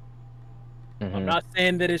 Yeah. I'm not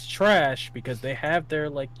saying that it's trash because they have their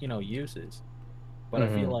like, you know, uses. But I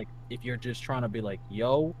feel like if you're just trying to be like,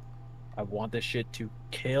 yo, I want this shit to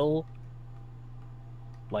kill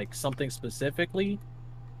like something specifically,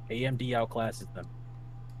 AMD outclasses them.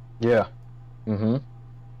 Yeah.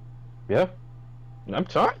 Yeah. I'm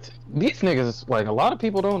sorry. These niggas, like, a lot of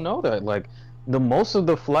people don't know that. Like, most of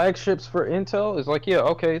the flagships for Intel is like, yeah,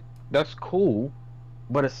 okay, that's cool.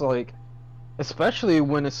 But it's like, especially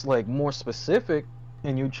when it's like more specific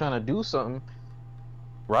and you trying to do something,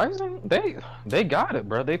 Ryzen, they got it,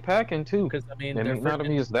 bro. They packing too. Because I mean, They may not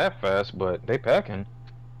be as that fast, but they packing.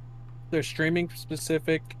 They're streaming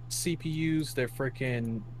specific CPUs, their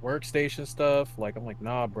freaking workstation stuff. Like, I'm like,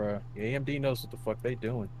 nah, bro. AMD knows what the fuck they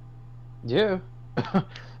doing. Yeah.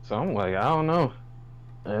 So I'm like, I don't know.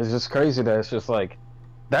 It's just crazy that it's just like,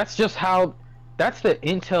 that's just how, that's the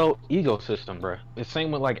Intel ecosystem, bro. It's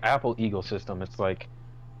same with like Apple ecosystem. It's like,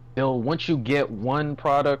 once you get one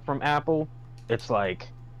product from Apple, it's like,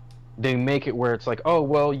 they make it where it's like, oh,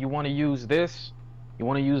 well, you want to use this? You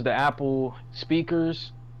want to use the Apple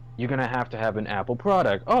speakers? You're going to have an Apple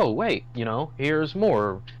product. Oh, wait, you know, here's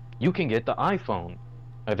more. You can get the iPhone.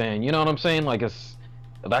 And then, you know what I'm saying? Like,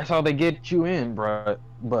 that's how they get you in, bro.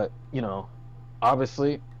 But, you know,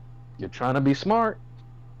 obviously, you're trying to be smart.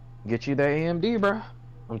 Get you the AMD, bro.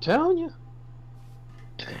 I'm telling you.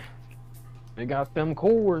 They got them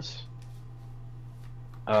cores.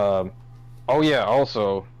 Oh, yeah,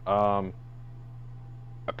 also,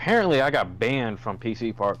 apparently I got banned from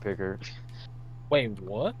PC Part Picker. Wait,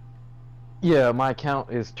 what? Yeah, my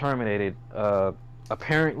account is terminated.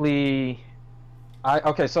 Apparently,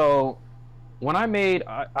 okay, so when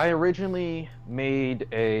I originally made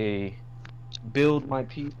a build my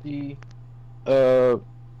PC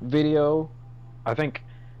video, I think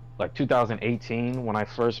like 2018 when I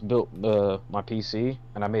first built my PC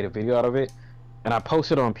and I made a video out of it. and I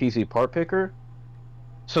posted on PC Part Picker.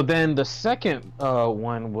 So then the second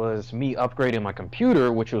one was me upgrading my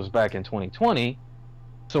computer, which was back in 2020.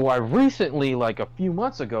 So I recently, like a few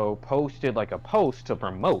months ago, posted like a post to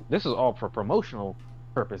promote. This is all for promotional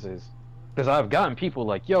purposes, because I've gotten people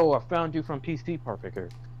like, "Yo, I found you from PC Part Picker."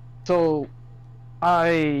 So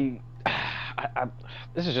I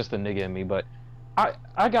this is just the nigga in me, but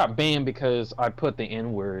I got banned because I put the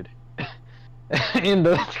N word in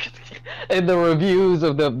the in the reviews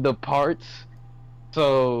of the parts.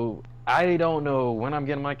 So I don't know when I'm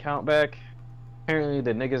getting my account back. Apparently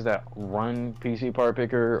the niggas that run PC Part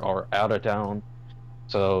Picker are out of town,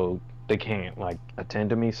 so they can't like attend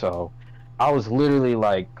to me. So I was literally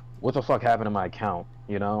like, what the fuck happened to my account,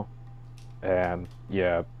 you know? And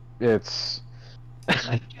yeah, it's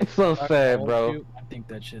it's so sad, bro. I think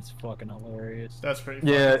that shit's fucking hilarious. That's pretty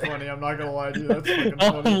fucking funny. I'm not gonna lie to you. That's fucking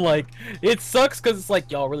funny. I'm like, it sucks because it's like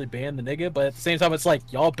y'all really banned the nigga, but at the same time it's like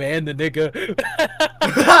y'all banned the nigga.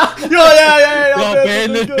 Y'all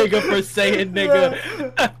banned the nigga for saying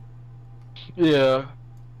nigga. Yeah,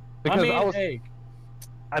 because I mean, hey.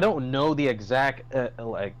 I don't know the exact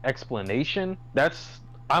like explanation.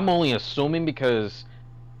 I'm only assuming because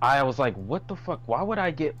I was like, what the fuck? Why would I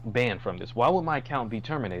get banned from this? Why would my account be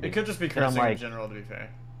terminated? It could just be cursing in general, to be fair,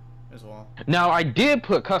 as well. Now, I did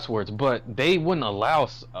put cuss words, but they wouldn't allow,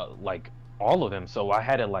 like, all of them, so I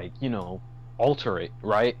had to, like, you know, alter it,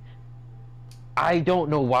 right? I don't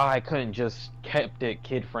know why I couldn't just kept it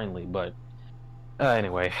kid-friendly, but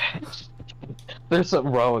anyway. There's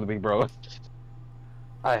something wrong with me, bro.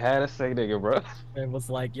 I had to say nigga, bro. It was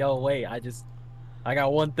like, yo, wait, I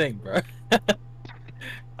got one thing, bro.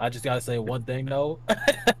 I just gotta say one thing, though.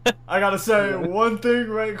 I gotta say one thing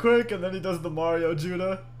right quick, and then he does the Mario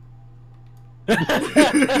Judah.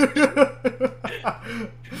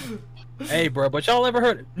 Hey, bro, but y'all ever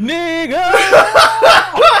heard nigga?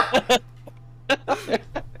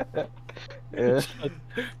 Yeah.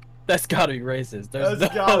 That's gotta be racist.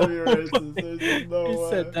 That's gotta be racist. There's just no way. He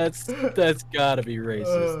said that's gotta be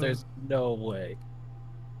racist. There's no way.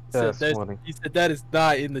 That's funny. He said that is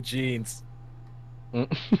not in the genes.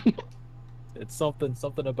 It's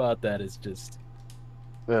something about that is just.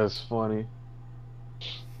 That's funny.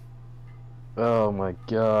 Oh my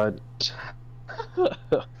god.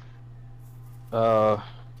 But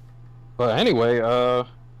anyway,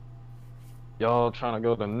 y'all trying to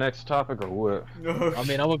go to the next topic or what? I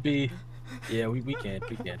mean, I'm gonna be. Yeah, we can.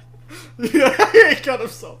 Yeah, he cut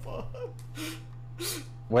himself off.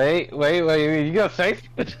 Wait, you gotta say?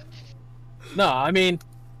 No, I mean.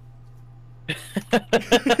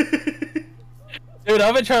 Dude,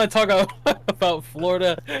 I've been trying to talk about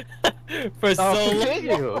Florida for so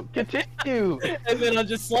long. Continue. And then I'm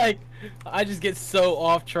just like, I just get so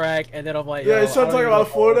off track, and then I'm like, yeah, he's trying to talk about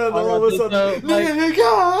Florida, and then all of a sudden,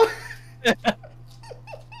 like,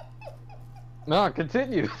 no,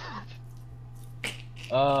 continue.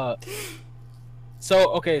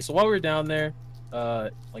 So while we were down there,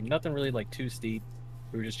 like nothing really like too steep.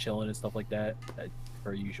 We were just chilling and stuff like that,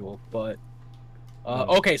 per usual. But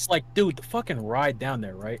okay, so like, dude, the fucking ride down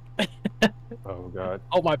there, right? Oh god.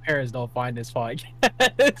 Hope my parents don't find this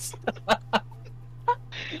podcast.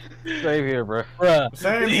 Same here, bro. Bruh,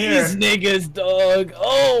 Same these here. niggas, dog.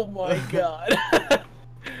 Oh my god.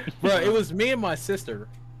 Bruh, it was me and my sister.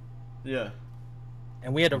 Yeah.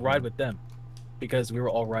 And we had to ride with them because we were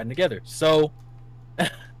all riding together. So,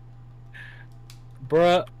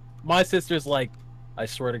 bruh, my sister's like, I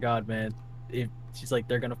swear to God, man, if she's like,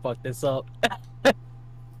 they're gonna fuck this up.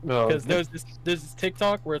 Because there's this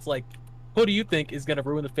TikTok where it's like, who do you think is gonna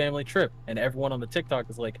ruin the family trip? And everyone on the TikTok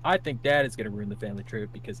is like, I think Dad is gonna ruin the family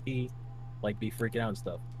trip because he like be freaking out and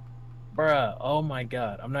stuff. Bruh, oh my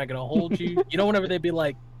god, I'm not gonna hold you. You know, whenever they be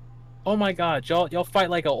like, oh my god, y'all fight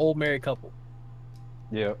like an old married couple.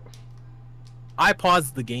 Yep. I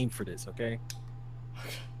paused the game for this, okay?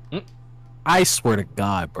 I swear to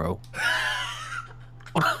God, bro.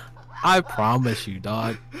 I promise you,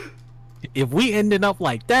 dog. If we ended up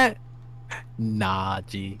like that, nah,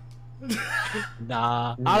 G.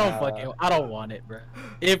 Nah, I don't want it, bro.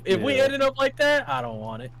 If we ended up like that, I don't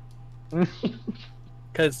want it.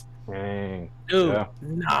 Cause, dang. dude, Yeah.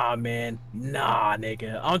 nah, man, nah,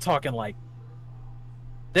 nigga. I'm talking like,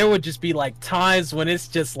 there would just be like times when it's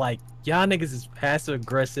just like, y'all niggas is passive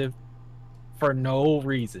aggressive for no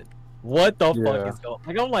reason. What the fuck is going?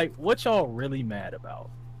 Like, I'm like, what y'all really mad about?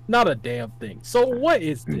 Not a damn thing. So what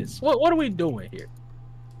is this? What are we doing here?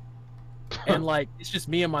 And like, it's just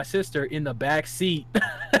me and my sister in the back seat,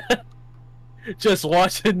 just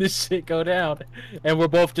watching this shit go down, and we're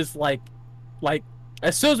both just like,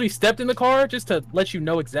 as soon as we stepped in the car, just to let you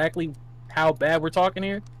know exactly how bad we're talking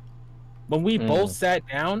here? When we both sat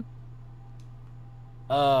down,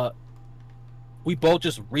 we both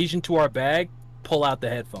just reach into our bag, pull out the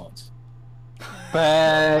headphones.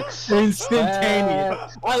 Facts. Instantaneous.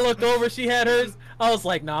 Facts. I looked over, she had hers. I was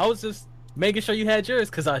like, nah, I was just making sure you had yours,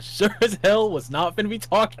 because I sure as hell was not finna be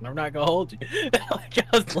talking. I'm not gonna hold you. I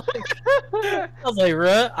was like,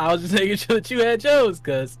 bruh, I was just making sure that you had yours,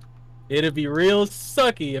 because it'd be real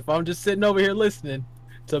sucky if I'm just sitting over here listening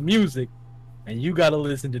to music and you gotta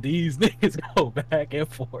listen to these niggas go back and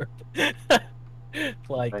forth.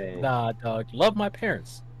 Like, Man. nah, dog. Love my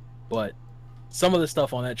parents, but some of the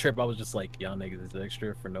stuff on that trip, I was just like, y'all niggas is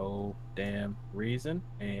extra for no damn reason,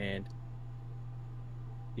 and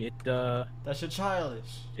it That shit childish.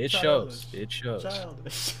 it Childish. shows. It shows.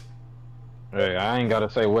 Childish. Hey, I ain't gotta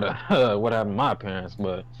say what what happened to my parents,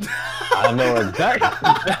 but I know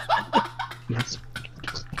exactly.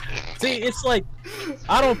 See, it's like,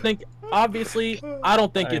 I don't think. Obviously, I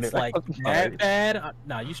don't think I ain't it's even- like Sorry. that bad.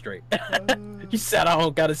 Nah, you straight. You said I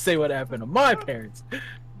don't gotta say what happened to my parents.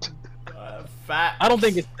 Fat. I don't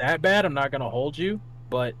think it's that bad. I'm not gonna hold you,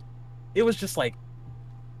 but it was just like,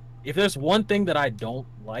 if there's one thing that I don't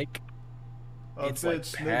like, it's like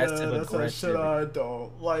passive That's that shit aggressive. I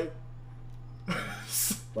don't like.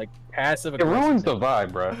 like passive It aggressive. ruins the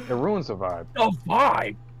vibe, bro. It ruins the vibe. The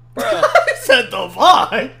vibe, bruh, I said the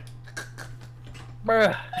vibe.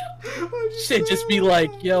 bruh. Shit, just be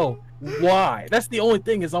like, yo, why? That's the only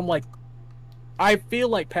thing is I'm like, I feel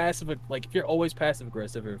like like if you're always passive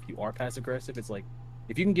aggressive, or if you are passive aggressive, it's like,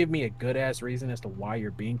 if you can give me a good ass reason as to why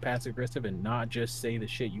you're being passive aggressive and not just say the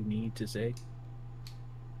shit you need to say,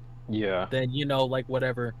 Yeah. then like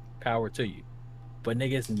whatever, power to you. But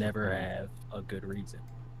niggas never have a good reason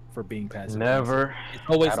for being passive. Never. It's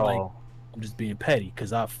always At like, all. I'm just being petty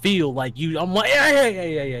because I feel like you. I'm like, yeah.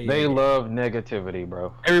 They love negativity,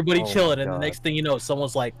 bro. Everybody Oh chilling, my and the God. next thing you know,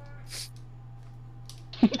 someone's like,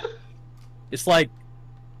 it's like,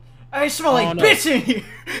 I smell Oh, like no. bitch in here.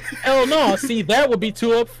 hell no. See, that would be too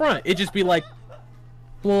upfront. It'd just be like,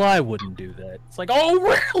 well, I wouldn't do that. It's like, oh,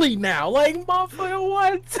 really now? Like,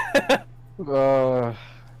 motherfucker, what?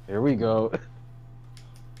 Here we go.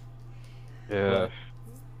 Yeah.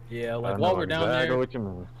 Yeah, I like know while we're down exactly there, what you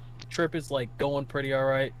mean. trip is like going pretty all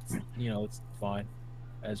right. It's fine,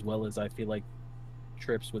 as well as I feel like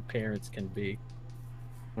trips with parents can be.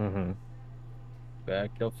 Mm-hmm.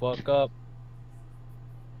 Back the fuck up.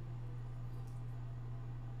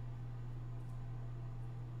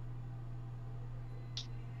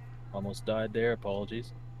 Almost died there.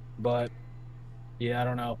 Apologies, but yeah, I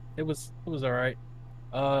don't know. It was all right.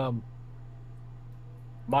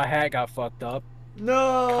 My hat got fucked up.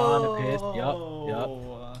 No. Kinda pissed. Yup.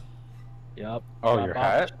 Oh, Got your Bobby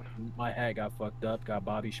hat? My hat got fucked up. Got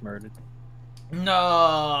Bobby schmurdered.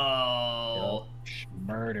 No.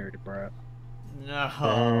 Murdered, bro.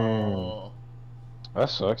 No. That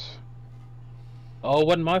sucks. Oh, it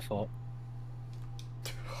wasn't my fault.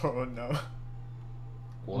 Oh no.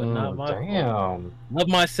 Was not my fault. Damn. Love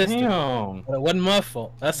my sister, Damn. but it wasn't my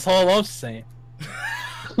fault. That's all I'm saying.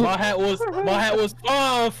 My hat was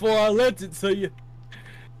fine before I lent it to you.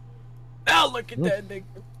 Now look at that nigga.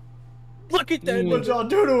 Look at that What nigga. y'all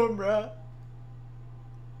do to him, bruh?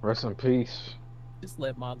 Rest in peace. Just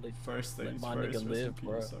let my live. First Let things my first. nigga Rest in live, peace,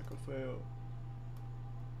 bruh. Uncle Phil.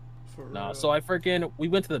 For Nah, real. so we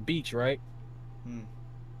went to the beach, right? Hmm.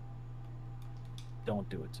 Don't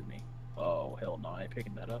do it to me. Oh hell no, I ain't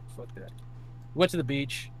picking that up. Fuck that. We went to the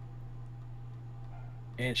beach,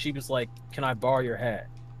 and she was like, "Can I borrow your hat?"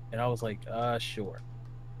 And I was like, sure."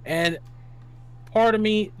 And part of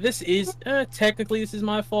me, this is technically this is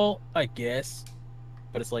my fault, I guess,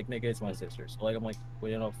 but it's like, nigga, it's my sister. So like, I'm like,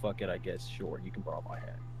 well, fuck it, I guess, sure, you can borrow my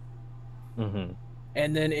hat. Mm-hmm.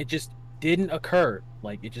 And then it just didn't occur.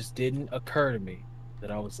 Like, it just didn't occur to me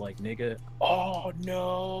that I was like, nigga, oh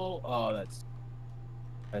no, oh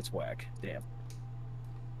that's whack. Damn.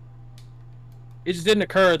 It just didn't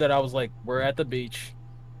occur that I was like, we're at the beach,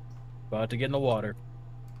 about to get in the water,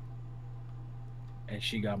 and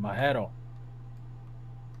she got my hat on.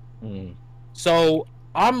 Mm. So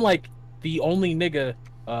I'm like the only nigga.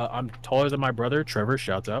 I'm taller than my brother, Trevor.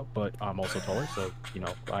 Shouts out, but I'm also taller, so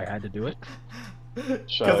I had to do it.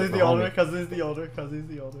 Shout out Cause he's to the older. homie. Cause he's the older. Cause he's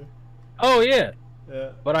the older. Oh yeah, Yeah.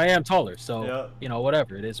 but I am taller, so Yeah.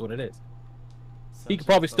 whatever. It is what it is. He could Such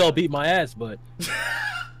probably a still thought. beat my ass, but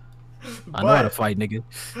I know how to fight, nigga.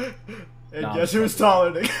 And Nah, guess I'm who's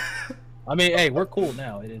taller, nigga? I mean, hey, we're cool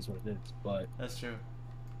now. It is what it is. But That's true.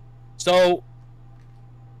 so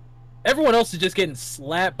everyone else is just getting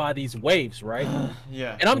slapped by these waves, right?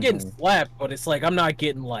 Yeah. And I'm getting Mhm. slapped, but it's like I'm not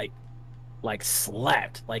getting like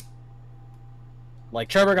slapped. Like Like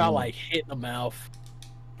Trevor got Mm. like hit in the mouth.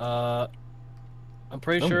 I'm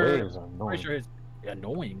pretty Them sure. waves are annoying. Pretty sure it's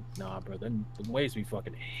annoying. Nah, bro. Them waves be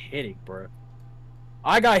fucking hitting, bro.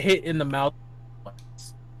 I got hit in the mouth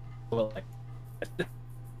once. But, like,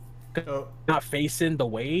 Oh, not facing the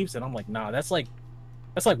waves, and I'm like, nah, that's like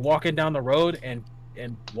walking down the road and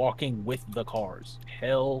walking with the cars.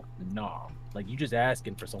 Hell nah. Like you just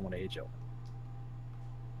asking for someone to hit you.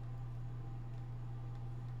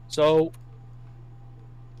 So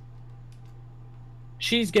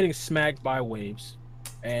she's getting smacked by waves,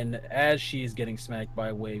 and as she's getting smacked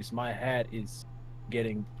by waves, my hat is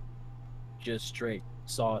getting just straight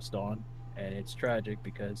sauced on, and it's tragic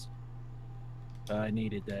because I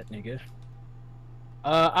needed that nigga.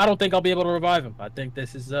 I don't think I'll be able to revive him. I think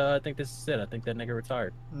this is it. I think that nigga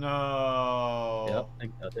retired. no. Yep,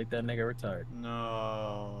 I think that nigga retired.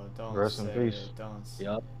 No, don't Rest in say peace. it. Don't say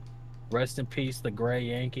Yep. it. Rest in peace, the Gray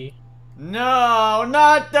Yankee. No,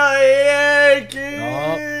 not the Yankee.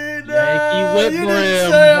 Yup. No, Yankee whip you didn't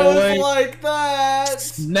brim, say it boy. was like that.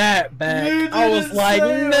 Snap back. You I was didn't like,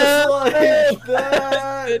 say it no. was like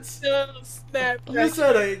that. Snap You back.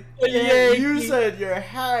 said A you Yankee. said your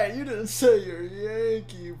hat. You didn't say your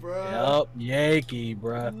Yankee, bro. Yup, Yankee,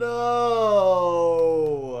 bruh.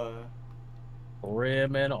 No.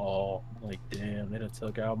 Rim and all. I'm like, damn, they done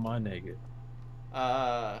took out my nigga.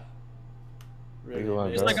 Really You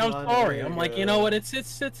want It's to like, That's I'm sorry. I'm like, you know what? It's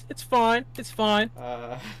fine. It's fine.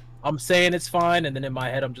 I'm saying it's fine, and then in my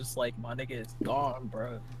head, I'm just like, my nigga is gone,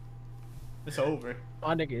 bro. It's over.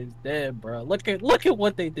 My nigga is dead, bro. Look at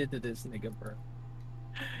what they did to this nigga, bro.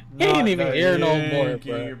 He ain't Not even the here no more,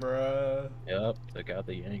 Yankee, bro. bruh. Yep, took out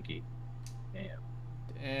the Yankee. Damn.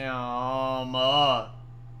 Damn.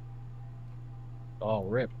 Oh,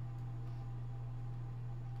 rip.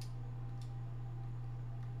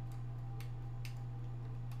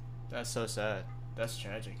 That's so sad. That's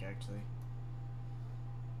tragic, actually.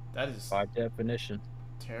 That is By definition.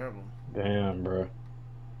 terrible. Damn, bro.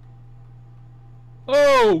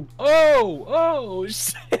 Oh,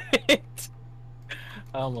 shit.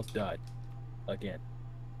 I almost died. Again.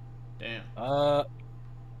 Damn.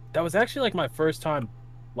 That was actually like my first time,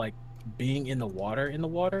 like, being in the water.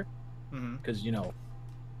 Mm-hmm. Because, you know,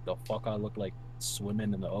 the fuck I look like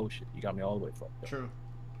swimming in the ocean. You got me all the way fucked up. True.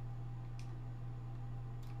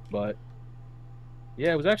 But,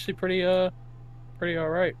 yeah, it was actually pretty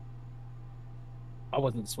alright. I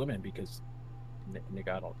wasn't swimming because, nigga,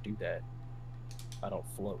 I don't do that. I don't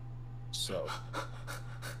float. So,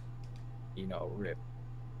 you know, rip.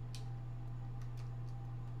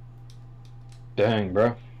 Dang,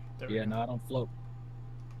 bro. There we Yeah, go. no, I don't float.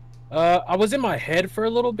 I was in my head for a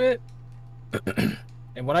little bit.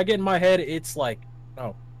 And when I get in my head, it's like,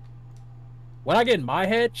 oh. When I get in my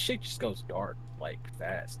head, shit just goes dark, like,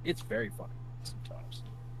 fast. It's very funny sometimes.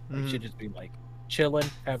 Like, Mhm. shit just be, like, chilling,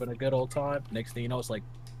 having a good old time. Next thing you know, it's like,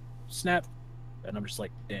 snap. And I'm just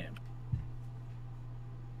like, damn.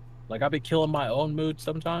 Like, I've been killing my own mood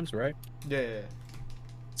sometimes, right? Yeah.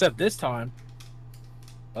 Except this time,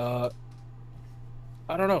 I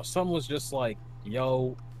don't know. Someone was just like,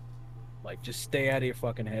 yo, like, just stay out of your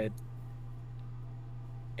fucking head.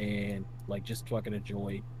 And, like, just fucking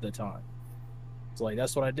enjoy the time. So, like,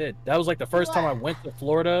 that's what I did. That was, like, the first time I went to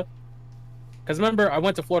Florida. Because remember, I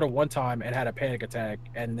went to Florida one time and had a panic attack.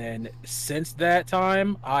 And then since that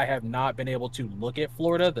time, I have not been able to look at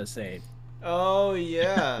Florida the same. Oh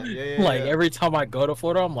yeah. Yeah. Like, yeah. every time I go to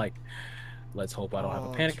Florida, I'm like, let's hope I don't have a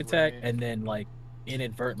Oh, panic it's attack. right. And then, like,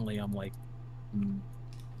 inadvertently, I'm like,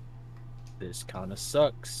 this kind of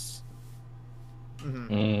sucks. Mhm.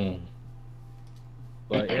 Mm.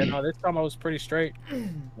 But yeah, no, this time I was pretty straight.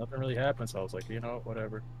 Nothing really happened, so I was like, you know,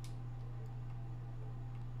 whatever.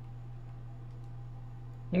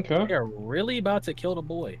 Okay. They're really about to kill the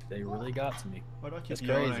boy. They really got to me. Why do I keep That's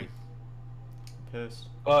yawning? crazy. I'm pissed.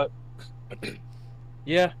 But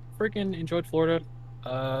yeah, freaking enjoyed Florida.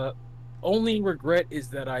 Only regret is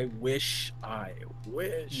that I wish. You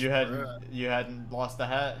bruh. hadn't lost the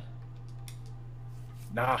hat.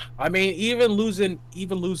 Nah, I mean, even losing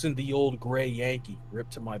the old gray Yankee, rip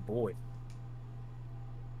to my boy.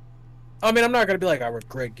 I mean, I'm not gonna be like I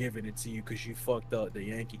regret giving it to you because you fucked up the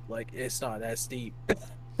Yankee. Like, it's not that steep.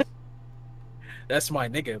 That's my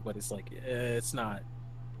nigga, but it's like it's not.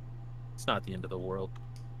 It's not the end of the world.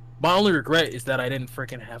 My only regret is that I didn't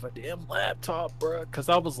freaking have a damn laptop, bro. Because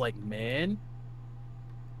I was like, man,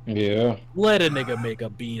 Yeah. let a nigga make a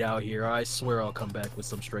beat out here. I swear I'll come back with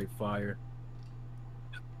some straight fire.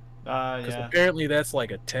 Because Yeah. apparently that's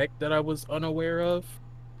like a tech that I was unaware of.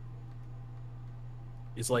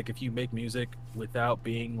 It's like if you make music without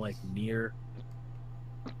being like near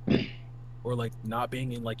or like not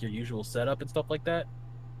being in like your usual setup and stuff like that.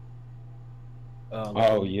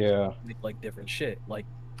 Oh yeah. Like different shit. Like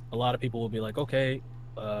a lot of people will be like, okay,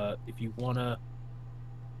 if you wanna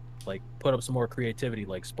like put up some more creativity,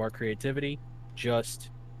 like spark creativity, just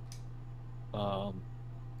um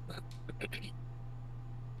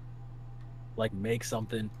like make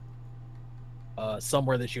something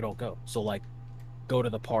somewhere that you don't go. So like go to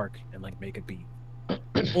the park and like make a beat.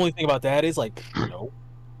 Only thing about that is like no,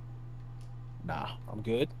 nah, I'm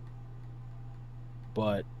good.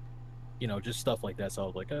 But you know, just stuff like that. So I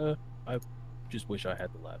was like, I just wish I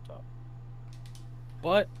had the laptop.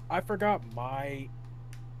 But I forgot my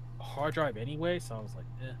hard drive anyway, so I was like,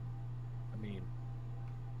 I mean,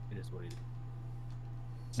 it is what it is.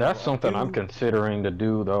 That's So I something I'm do. considering to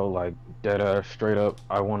do though, like dead ass straight up.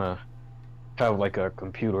 I wanna have like a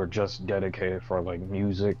computer just dedicated for like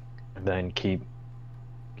music, and then keep,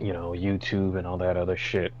 YouTube and all that other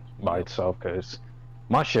shit by Yep. itself, because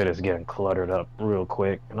my shit is getting cluttered up real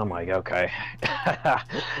quick, and I'm like, okay,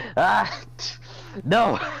 ah,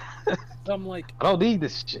 no, So I'm like, I don't need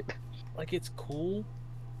this shit. it's cool.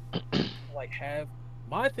 To, like have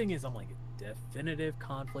my thing is I'm like a definitive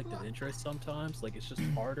conflict of interest sometimes. Like it's just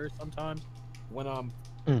harder sometimes when I'm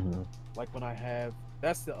Hmm. like when I have.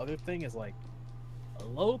 That's the other thing is like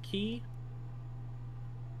low key.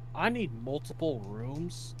 I need multiple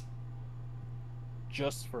rooms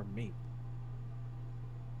just for me.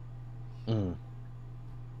 Mm.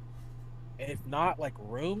 And if not like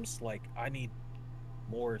rooms, like I need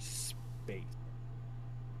more space,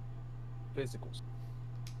 physical space.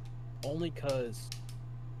 Only because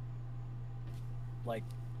like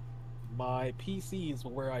my PC is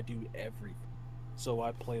where I do everything. So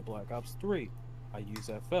I play Black Ops 3. I use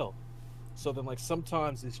FL. So then like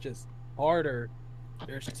sometimes it's just harder.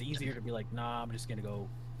 It's just easier to be like, nah, I'm just gonna go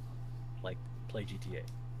like play GTA.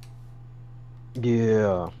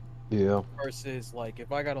 Yeah, yeah. Versus like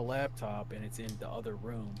if I got a laptop and it's in the other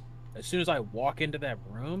room, as soon as I walk into that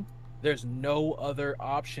room, there's no other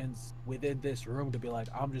options within this room to be like,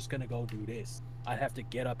 I'm just gonna go do this. I'd have to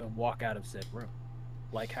get up and walk out of said room.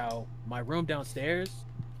 Like how my room downstairs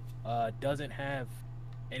doesn't have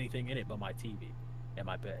anything in it but my TV and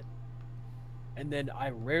my bed. And then I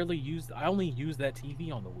only use that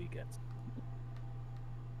TV on the weekends.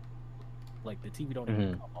 Like the TV don't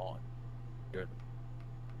even Hmm. come on during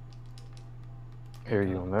Hear you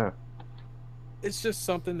because on that. it's just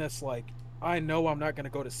something that's like I know I'm not gonna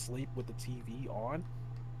go to sleep with the TV on,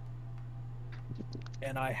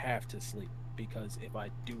 and I have to sleep because if I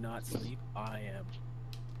do not sleep, I am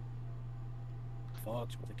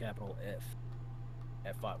fucked with a capital F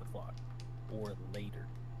at 5 o'clock or later,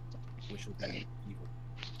 which would be evil.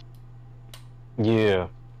 Yeah.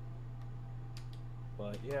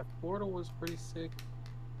 But yeah, Portal was pretty sick.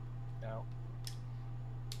 Now,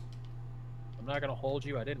 I'm not gonna hold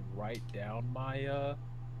you. I didn't write down my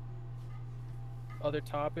other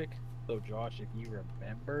topic. So Josh, if you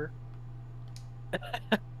remember,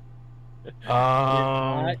 if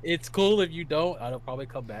not, Um, it's cool if you don't. It'll probably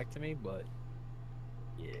come back to me, but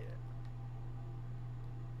yeah.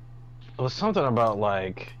 it was something about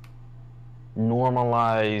like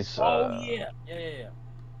normalize. Oh yeah, yeah. Okay,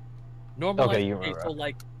 Normalize. you Okay, so remember.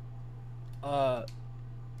 like, uh,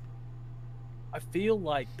 I feel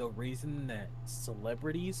like the reason that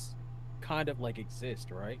celebrities kind of like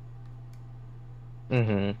exist, right,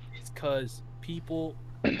 Mm-hmm. is because people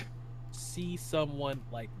see someone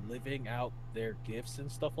like living out their gifts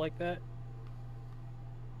and stuff like that,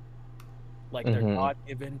 like their Mm-hmm.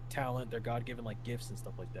 God-given talent, their God-given like gifts and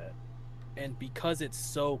stuff like that. And because it's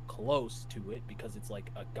so close to it, because it's like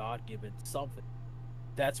a God-given something,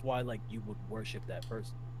 that's why like you would worship that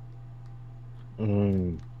person.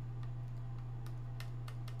 Mm.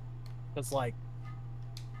 Because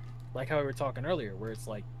like how we were talking earlier, where it's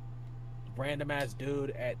like random ass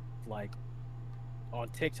dude at like on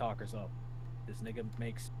TikTok or something. This nigga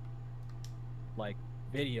makes like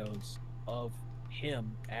videos of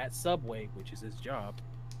him at Subway, which is his job,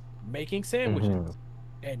 making sandwiches. Mm-hmm.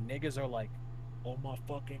 And niggas are like, oh my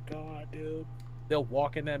fucking god, dude. They'll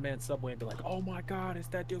walk in that man's Subway and be like, oh my god, it's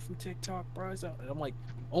that dude from TikTok, bro. And I'm like,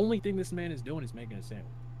 only thing this man is doing is making a sandwich.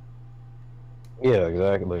 Yeah,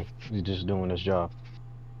 exactly. He's just doing his job.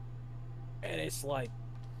 And it's like,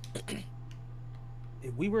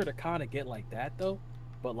 if we were to kind of get like that though,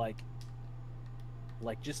 but like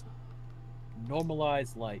just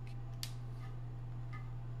normalize like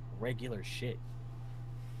regular shit.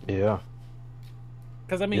 Yeah.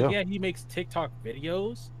 Because I mean, Yeah. yeah, he makes TikTok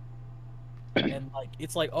videos, and like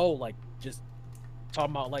it's like, oh, like just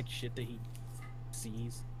talking about like shit that he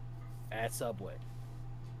sees at Subway.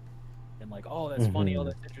 and like, oh, that's funny, oh,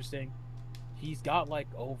 that's interesting. He's got like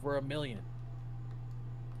over 1 million.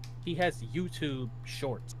 He has YouTube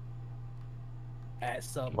shorts at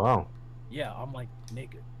Subway. Wow. Yeah, I'm like,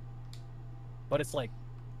 nigga. But it's like,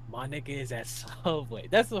 my nigga is at Subway.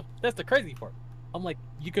 That's the crazy part. I'm like,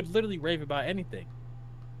 you could literally rave about anything.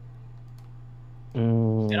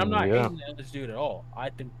 And I'm not hating on this dude at all. I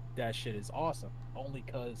think that shit is awesome. Only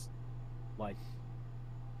cause, like,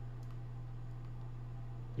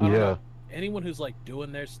 I don't know. Anyone who's like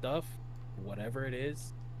doing their stuff, whatever it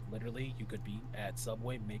is, literally, you could be at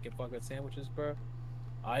Subway making fucking sandwiches, bro.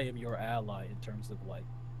 I am your ally in terms of like,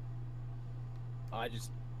 I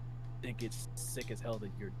just think it's sick as hell that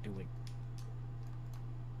you're doing.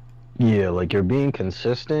 Yeah, like you're being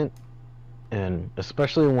consistent, and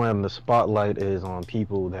especially when the spotlight is on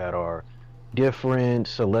people that are different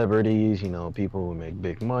celebrities, you know, people who make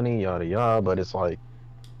big money, yada yada, but it's like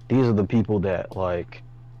these are the people that, like,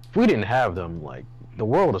 if we didn't have them, like, the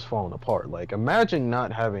world is falling apart. Like, imagine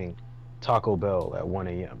not having Taco Bell at 1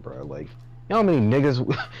 a.m., bro. Like, you know how many niggas,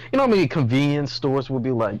 you know how many convenience stores would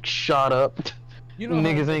be like shot up? You know,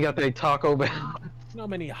 niggas ain't got their Taco Bell. You know how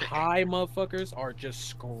many high motherfuckers are just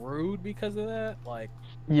screwed because of that? Like,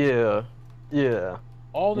 yeah.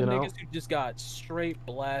 all the You know? niggas who just got straight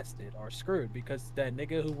blasted are screwed because that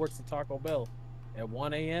nigga who works at Taco Bell at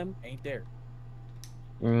 1 a.m. ain't there.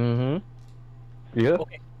 Yeah.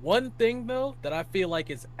 Okay, one thing though that I feel like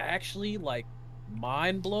is actually like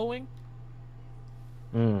mind blowing.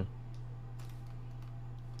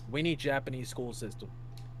 We need Japanese school system.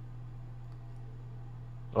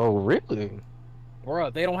 Oh, really?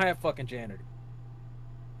 Bruh, they don't have fucking janitor.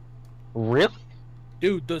 Really?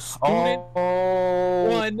 Dude, the student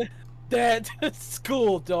won that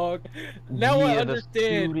school, dog. Now I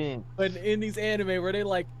understand when in these anime where they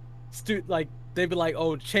like, they'd be like,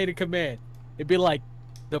 oh, chain of command. It'd be like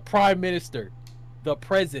the prime minister, the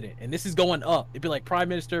president, and this is going up. It'd be like prime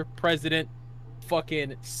minister, president,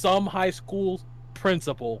 fucking some high school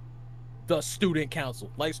principal, the student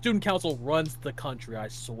council. Like, student council runs the country, I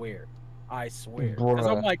swear. Because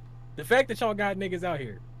I'm like, the fact that y'all got niggas out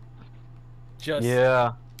here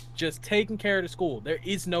just taking care of the school. There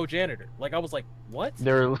is no janitor. Like, I was like, what?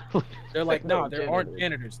 They're like, no, there aren't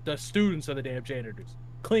janitors. The students are the damn janitors.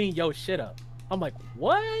 Clean your shit up. I'm like,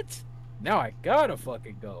 what? Now I gotta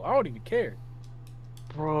fucking go. I don't even care.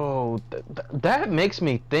 Bro, that makes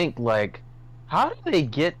me think, like, how do they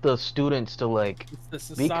get the students to, like, It's the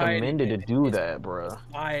society, be commended to do that, bro?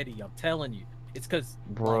 Society, I'm telling you. It's because,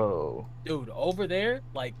 Bro. like, dude, over there,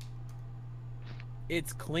 like,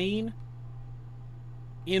 it's clean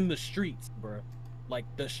in the streets, bro. Like,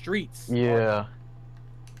 the streets. Yeah.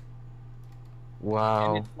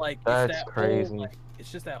 Wow. And it's like, that's it's that crazy. Whole, like,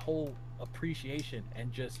 it's just that whole appreciation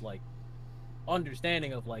and just, like,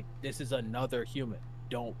 understanding of, like, this is another human.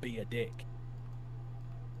 Don't be a dick.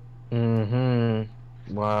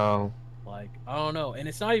 Wow. Like, I don't know. And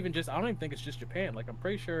it's not even just, I don't even think it's just Japan. Like, I'm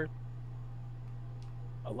pretty sure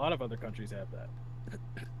a lot of other countries have that.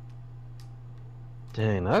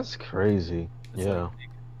 Dang, that's crazy. It's yeah. like,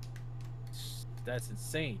 that's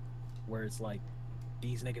insane. Where it's like,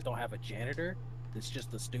 these niggas don't have a janitor. It's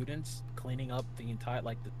just the students cleaning up the entire,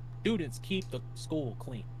 like, the students keep the school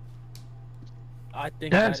clean. I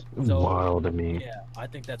think That's that is so wild to me. Yeah, I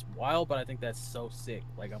think that's wild, but I think that's so sick.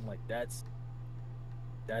 Like, I'm like, that's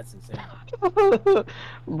insane.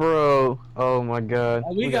 Bro, oh my god.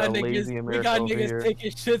 We got a niggas, lazy we America got over niggas here.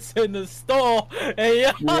 taking shits in the stall,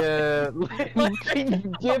 and Yeah,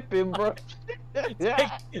 dipping, bro.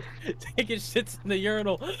 taking shits in the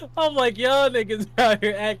urinal. I'm like, y'all niggas out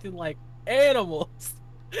here acting like animals.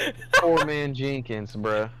 Poor man Jenkins,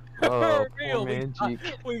 bro. Oh, For real, poor man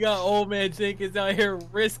Jenkins. we got old man Jenkins out here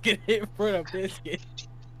risking it for the biscuit.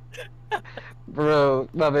 Bro,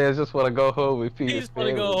 my man just want to go home and feed He his just want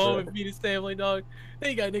to family, go home bro. and feed his family, dog.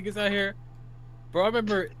 They got niggas out here. Bro, I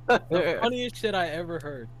remember the funniest shit I ever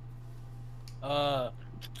heard. I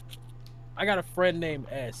got a friend named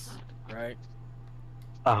S, right?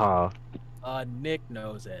 Nick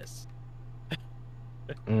knows S.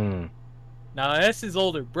 Mm. Now S is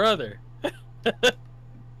older brother.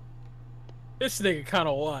 This nigga kind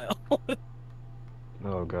of wild.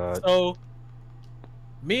 Oh god. So,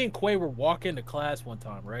 me and Quay were walking to class one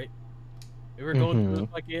time, right? We were going through the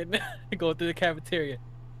fucking, going through the cafeteria,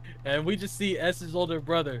 and we just see S's older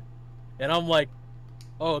brother, and I'm like,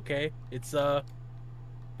 oh, okay, it's there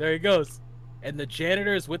he goes, and the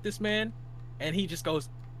janitor is with this man, and he just goes,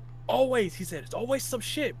 always, he said, it's always some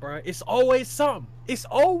shit, bro. It's always something. It's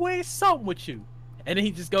always something with you, and then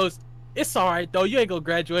he just goes, it's all right though. You ain't gonna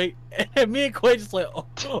graduate. And me and Quay just like,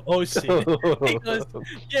 oh shit. He goes,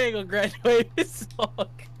 you ain't gonna graduate. It's all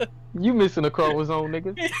good. You missing a chromosome,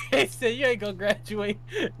 nigga. He said, you ain't gonna graduate.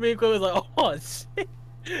 Me and Quay was like, oh shit.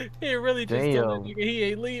 He really just told that nigga he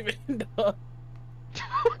ain't leaving. Dog.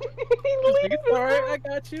 It's all right. I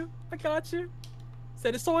got you. I got you.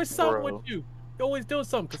 Said it's always something with you. You're always doing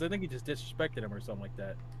something because I think he just disrespected him or something like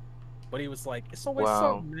that. But he was like, it's always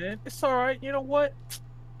something, man. It's all right. You know what?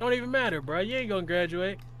 Don't even matter, bro. You ain't gonna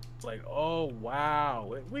graduate. It's like, oh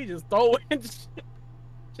wow, we just throwing shit.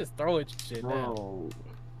 Just throwing shit now. Bro.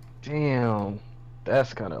 Damn,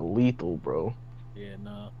 that's kind of lethal, bro. Yeah,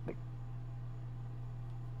 nah.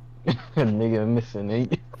 Nigga missing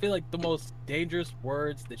it. I feel like the most dangerous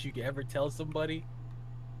words that you can ever tell somebody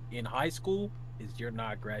in high school is you're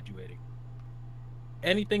not graduating.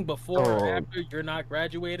 Anything before or after you're not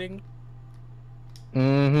graduating,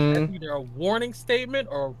 that's either a warning statement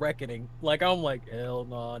or a reckoning. Like, I'm like, hell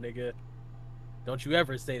nah, nigga. Don't you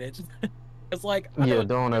ever say that. It's like, yeah,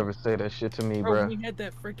 don't ever say that shit to me, bro. We had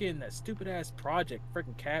that stupid ass project,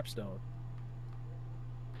 freaking capstone.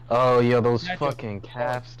 Oh yeah, those fucking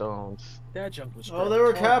capstones. That junk was. Oh, they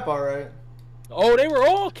were cap, all right. Oh, they were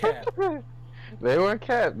all cap. They were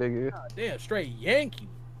cap, nigga. God damn, straight Yankee.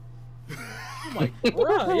 I'm like,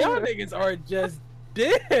 bro, y'all niggas are just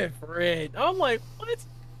different. I'm like, what?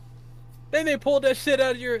 Then they pulled that shit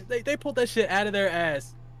out of they pulled that shit out of their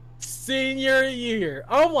ass. Senior year.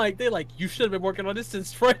 I'm like, you should have been working on this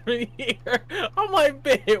since freshman year. I'm like,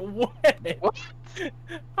 bitch, when? What?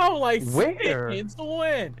 I'm like, where? Since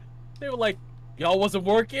when? They were like, y'all wasn't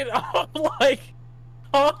working? I'm like,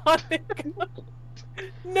 oh,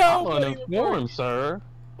 no. I'm uninformed, sir.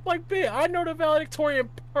 I'm like, bitch, I know the valedictorian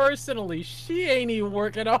personally. She ain't even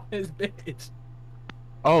working on this bitch.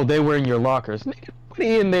 Oh, they were in your lockers. Nigga, what are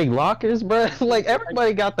you in their lockers, bro? Like,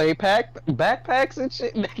 everybody got their backpacks and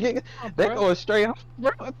shit, nigga. They going straight off,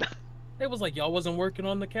 bro. It was like, y'all wasn't working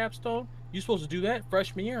on the capstone? You supposed to do that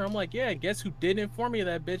freshman year? I'm like, yeah, guess who didn't inform me of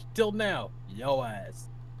that bitch till now? Yo ass.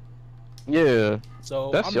 Yeah.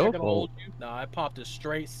 So, that's I'm your not gonna fault. hold you. Nah, I popped a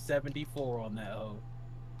straight 74 on that hoe.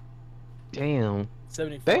 Damn.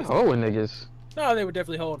 74. They hoeing niggas. No, they were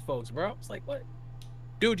definitely hoeing folks, bro. It's like, what?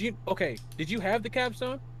 Dude, did you have the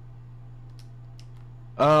capstone?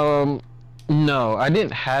 No, I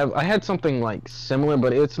didn't have, I had something like similar,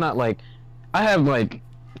 but it's not like, I have like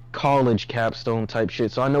college capstone type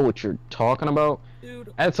shit, so I know what you're talking about.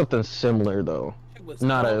 Dude, I had something similar though.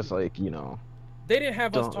 Not fun. As like, you know. They didn't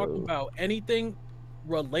have us talking about anything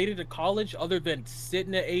related to college other than sit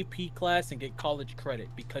in the AP class and get college credit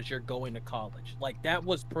because you're going to college. Like, that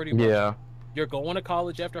was pretty much. Yeah. You're going to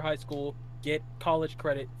college after high school, get college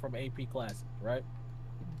credit from AP classes, right?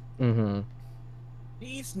 Mm-hmm.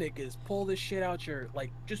 These niggas pull this shit out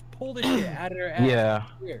just pull this shit out of their ass. Yeah.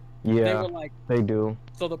 Here. Yeah. They were like, they do.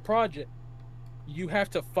 So the project, you have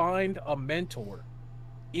to find a mentor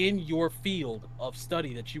in your field of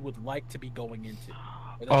study that you would like to be going into.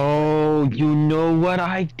 Oh, you know what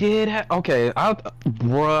I did have? Okay,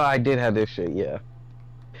 bruh, I did have this shit, yeah.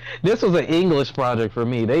 This was an English project for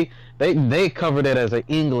me. They covered it as an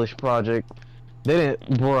English project. They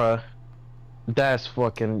didn't, bruh. That's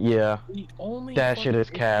fucking, yeah. The only that shit is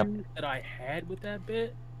cap. that I had with that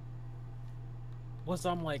bit was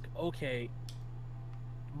I'm like, okay,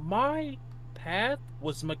 my path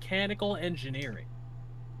was mechanical engineering.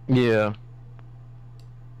 Yeah.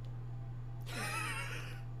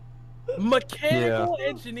 Mechanical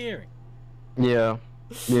engineering. Yeah.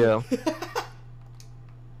 Yeah.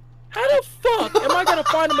 How the fuck am I gonna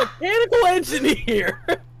find a mechanical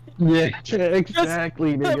engineer? Yeah,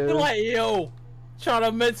 exactly, nigga. Like, yo, trying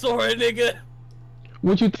to mentor a nigga.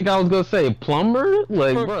 What you think I was gonna say? Plumber?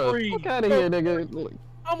 Like, For bro, free. fuck out of here, nigga.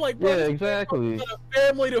 I'm like, bro, yeah, exactly. Got a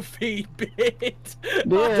family to feed, bitch.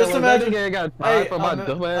 Yeah, just imagine. Hey,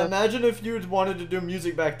 imagine if you wanted to do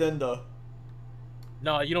music back then, though.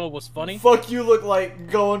 No, you know what was funny? Fuck, you look like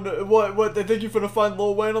going. What? They think you're gonna find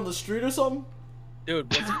Lil Wayne on the street or something? Dude,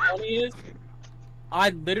 what's funny is, I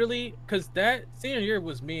literally, cause that senior year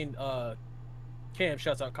was me and Cam.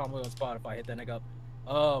 Shouts out Conway on Spotify. Hit that nigga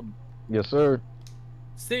up. Yes, sir.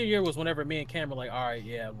 Senior year was whenever me and Cam were like, all right,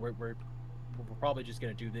 yeah, we're probably just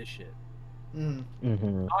gonna do this shit.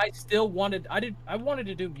 Mm-hmm. I still wanted, I wanted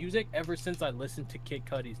to do music ever since I listened to Kid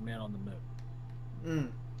Cudi's Man on the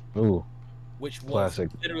Moon. Ooh. Which was Classic.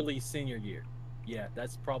 literally senior year. Yeah,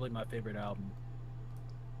 that's probably my favorite album.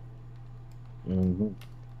 Mm-hmm.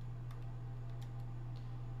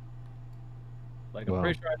 Like, I'm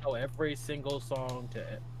pretty sure I know every single song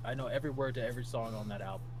I know every word to every song on that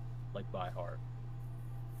album, like, by heart.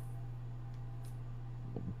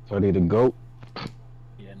 Ready to go.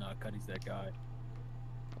 Yeah, nah, Cuddy's that guy.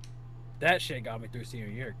 That shit got me through senior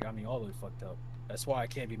year. Got me all the way fucked up. That's why I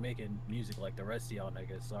can't be making music like the rest of y'all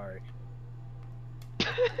niggas. Sorry.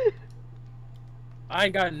 I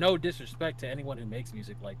ain't got no disrespect to anyone who makes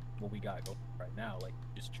music like what we got going right now. Like,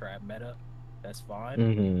 just trap meta. That's fine.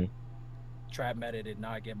 Mm-hmm. Trap meta did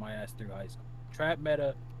not get my ass through high school. Trap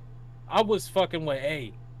meta, I was fucking with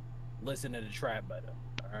A. Listen to the trap meta.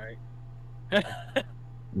 Alright?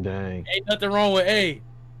 Dang. Ain't nothing wrong with A.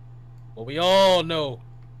 But we all know.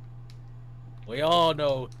 We all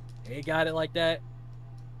know. A got it like that.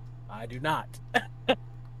 I do not.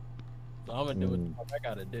 So I'm gonna do what I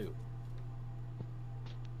gotta do.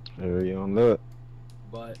 There you on that.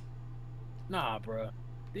 But nah, bruh.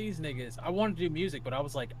 These niggas, I wanted to do music, but I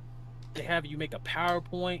was like, they have you make a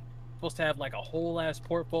PowerPoint, supposed to have like a whole ass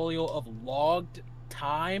portfolio of logged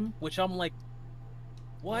time, which I'm like,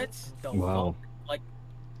 what the Wow. fuck? Like,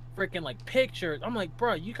 freaking like pictures. I'm like,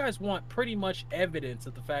 bro, you guys want pretty much evidence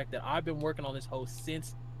of the fact that I've been working on this host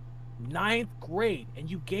since 9th grade, and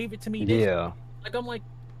you gave it to me. Yeah. Like, I'm like,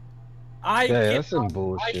 That's some I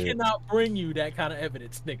bullshit. cannot bring you that kind of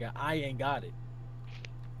evidence, nigga. I ain't got it.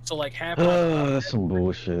 So like half my That's some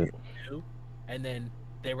bullshit. and then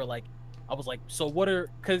they were like, I was like, so what are,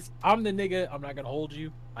 cause I'm the nigga, I'm not gonna hold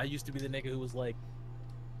you. I used to be the nigga who was like,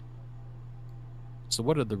 so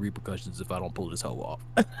what are the repercussions if I don't pull this hoe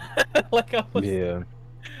off? Like I was, Yeah.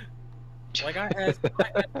 like I ask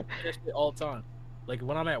that shit all the time. Like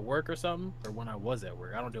when I'm at work or something, or when I was at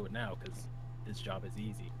work. I don't do it now because this job is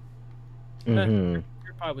easy. Mm-hmm.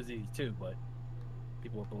 Your probably was easy too, but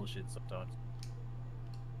people are bullshit sometimes.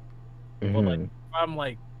 Mm-hmm. But like, if I'm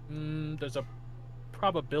like, there's a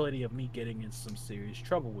probability of me getting in some serious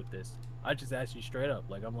trouble with this. I just ask you straight up.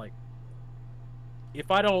 Like, I'm like, if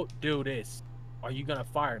I don't do this, are you gonna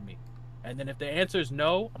fire me? And then if the answer is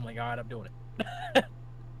no, I'm like, all right, I'm doing it.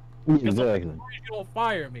 Because Exactly. if you don't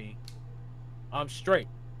fire me, I'm straight.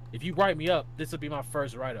 If you write me up, this will be my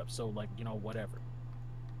first write up. So like, you know, whatever.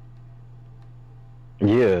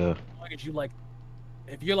 Yeah. As long as you like,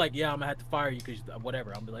 if you're like, yeah, I'm gonna have to fire you because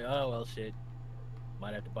whatever, I'll be like, oh well, shit,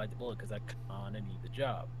 might have to bite the bullet because I kind of need the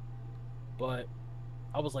job. But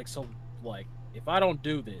I was like, so like, if I don't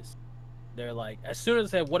do this, they're like, as soon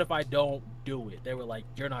as I said, what if I don't do it? They were like,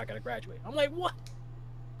 you're not gonna graduate. I'm like, what?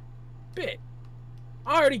 Bit.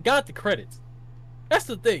 I already got the credits. That's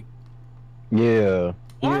the thing. Yeah.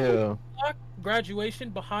 Why would Yeah. you lock graduation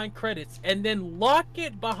behind credits and then lock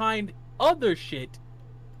it behind other shit,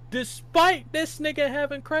 despite this nigga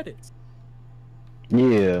having credits?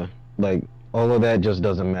 Yeah. Like all of that just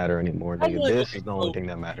doesn't matter anymore, I'm nigga. like, This okay, is the only so- thing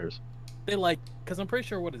that matters. They like, because I'm pretty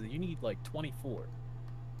sure, what is it? You need like 24.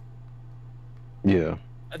 Yeah.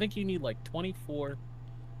 I think you need like 24. You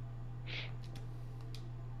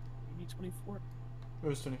need 24? It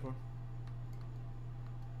was 24.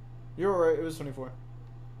 You're right. It was 24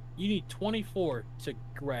 You need 24 to to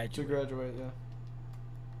graduate. graduate. Yeah.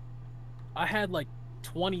 I had like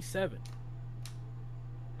 27.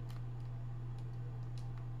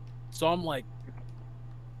 So I'm like,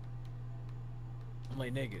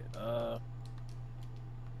 nigga,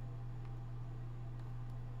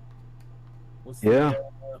 what's Yeah.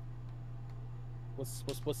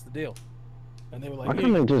 what's the deal? And they were Why like,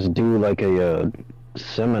 can't they just do like a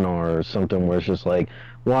seminar or something where it's just like,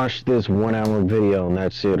 watch this 1 hour video and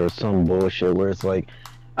that's it, or some bullshit where it's like,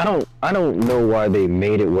 I don't know why they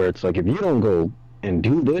made it where it's like, if you don't go and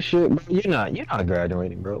do this shit, bro, you're not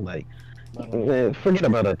graduating, bro. Like, man, forget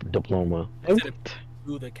about a diploma.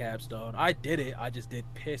 do the capstone. I did it. I just did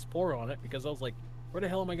piss poor on it because I was like, where the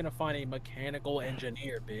hell am I gonna find a mechanical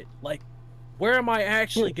engineer bit? Like, where am I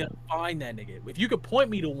actually gonna find that nigga? If you could point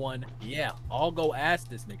me to one, yeah, I'll go ask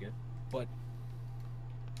this nigga. But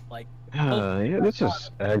like, Yeah, this is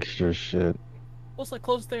extra shit. what's the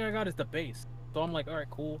closest thing I got is the base. So I'm like, all right,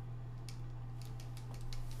 cool.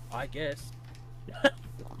 I guess.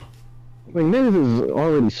 Like, niggas is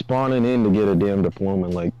already spawning in to get a damn diploma.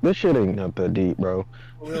 Like, this shit ain't up that deep, bro.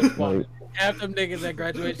 Real spawn. Half them niggas at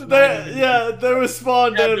graduation. They were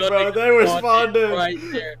spawned in, bro. They were spawned in. Right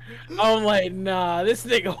there. I'm like, nah, this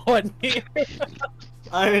nigga wasn't here.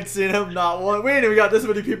 I ain't seen him not one. We ain't even got this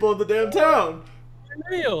many people in the damn town.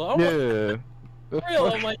 Real. I'm Yeah. like, real.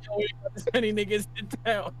 I'm like, yo, we got this many niggas in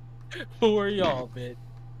town. Who are y'all, bitch?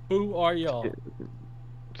 Who are y'all?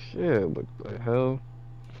 Shit, what the hell?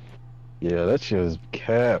 Yeah, that shit is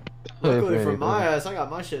cap. Luckily If for my anything. ass, I got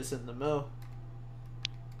my shit sitting in the mail.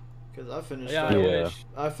 Cause I finished. Yeah, up, I Yeah. wish.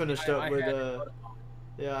 I finished I up with had-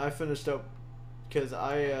 Yeah, I finished up because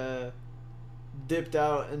I dipped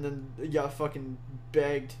out and then got fucking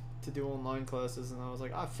begged to do online classes, and I was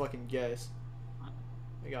like, I fucking guess.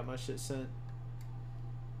 I got my shit sent.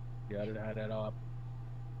 Yeah, I didn't have that up.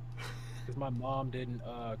 Because my mom didn't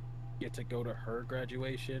get to go to her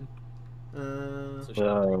graduation. So she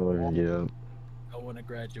yeah. going to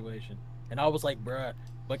graduation. And I was like, bruh,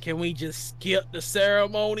 but can we just skip the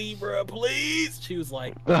ceremony, bruh, please? She was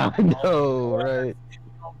like, I know, right?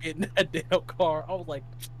 Don't get in that damn car. I was like,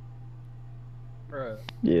 bruh.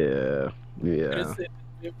 Yeah, yeah. Just sitting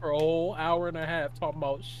there for a whole hour and a half talking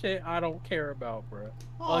about shit I don't care about, bruh.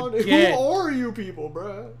 Oh, Again. who are you people,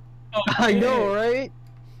 bruh? I know, right?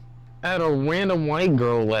 At a random white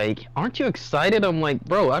girl, like, aren't you excited? I'm like,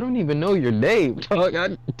 bro, I don't even know your name, dog.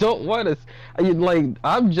 I don't want to. Like,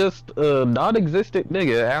 I'm just a non-existent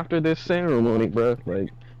nigga after this ceremony, bro. Like,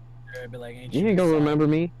 Be like, ain't you ain't gonna excited? remember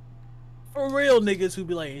me. For real, niggas who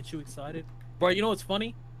be like, ain't you excited? Bro, you know what's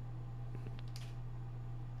funny?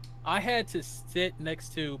 I had to sit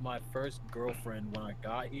next to my first girlfriend when I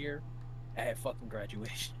got here at fucking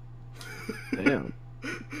graduation. Damn.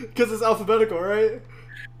 Because it's alphabetical, right?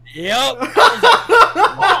 Yep.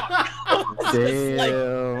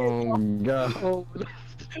 Damn, God.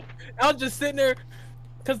 I was just sitting there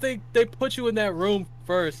because they put you in that room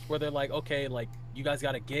first where they're like, okay, like you guys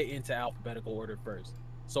got to get into alphabetical order first.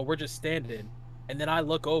 So we're just standing, and then I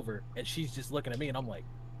look over and she's just looking at me, and I'm like,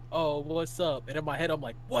 oh, what's up? And in my head, I'm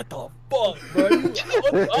like, what the fuck, bro?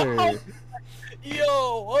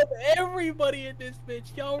 Yo, of everybody in this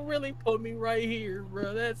bitch, y'all really put me right here,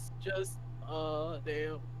 bro. That's just,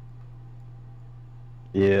 damn.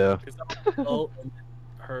 Yeah. Oh, and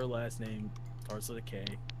her last name starts with a K.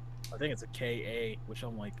 I think it's a K-A, which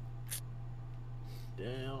I'm like,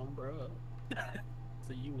 damn, bro.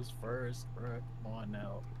 So you was first, bro. Come on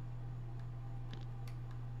now.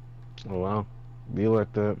 Oh, wow. Be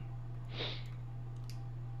like that.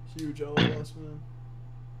 Huge LOS,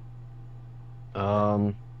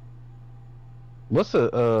 man. What's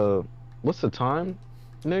the time,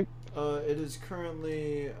 Nick? It is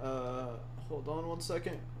currently, hold on one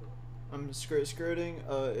second. I'm skirting.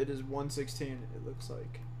 It is 1:16, it looks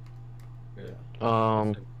like.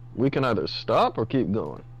 Yeah. We can either stop or keep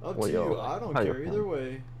going. Up What to you. y'all- I don't how you care either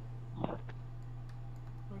way. I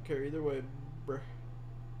don't care either way, bruh.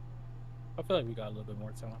 I feel like we got a little bit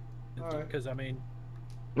more time. Alright. Because, I mean,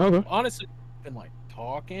 Okay. honestly, we've been, like,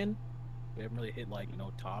 talking. We haven't really hit, like,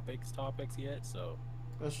 no topics yet, so.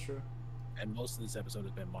 That's true. And most of this episode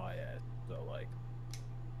has been my ad, so, like,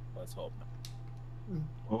 let's hope.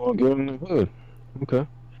 All good in the hood. Okay.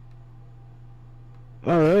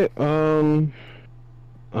 Alright,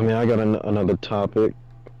 I mean, I got another topic,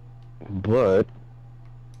 but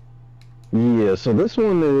yeah, so this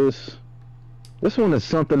one is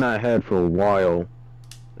something I had for a while,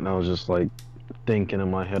 and I was just like thinking in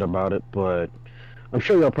my head about it, but I'm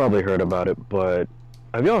sure y'all probably heard about it, but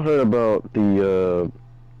have y'all heard about the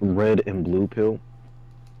red and blue pill?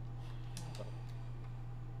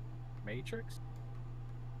 Matrix?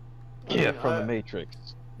 Yeah, mean, from the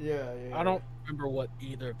Matrix. Yeah. I don't remember what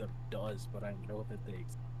either of them does, but I know that they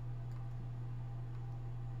exist.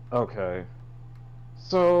 Okay.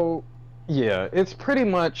 So, yeah, it's pretty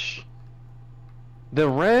much the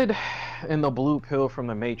red and the blue pill from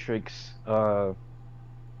the Matrix.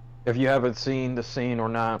 If you haven't seen the scene or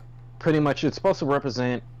not, pretty much it's supposed to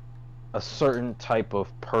represent a certain type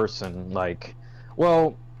of person. Like,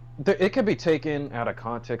 well, it could be taken out of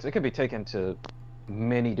context. It could be taken to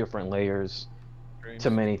many different layers, to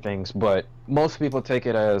many things, but most people take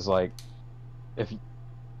it as like,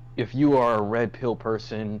 if you are a red pill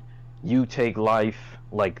person, you take life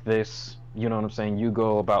like this, you know what I'm saying? You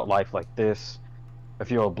go about life like this.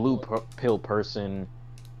 If you're a blue pill person,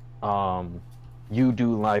 you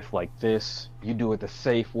do life like this. You do it the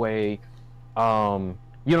safe way. You know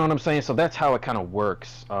what I'm saying? So that's how it kind of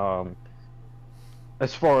works.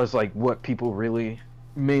 As far as like what people really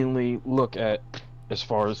mainly look at as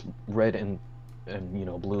far as red and you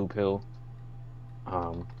know, blue pill.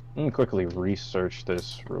 Let me quickly research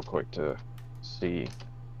this real quick to see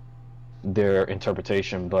their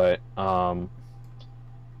interpretation, but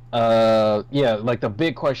yeah, like the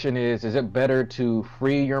big question is it better to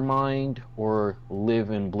free your mind or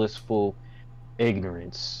live in blissful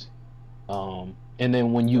ignorance? And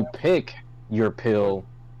then when you pick your pill,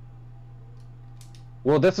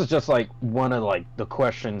 well, this is just like one of like the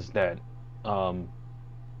questions that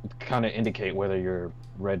kind of indicate whether you're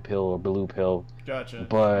red pill or blue pill. Gotcha.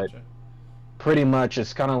 But pretty much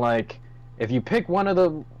it's kind of like if you pick one of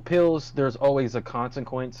the pills, there's always a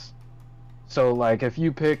consequence. So like if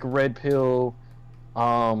you pick red pill,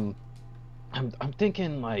 I'm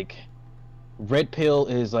thinking like red pill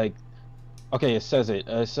is like Okay, it says it.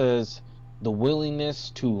 It says the willingness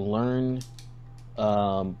to learn,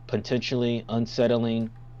 potentially unsettling,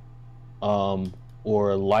 um,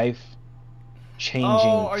 or Oh,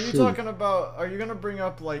 life-changing are you truth. talking about? Are you gonna bring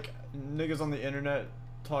up like niggas on the internet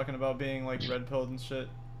talking about being like red pilled and shit?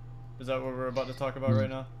 Is that what we're about to talk about right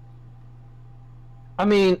now? I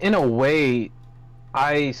mean, in a way,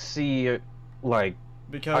 I see it like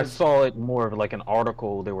I Because saw it more of like an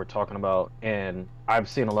article they were talking about, and I've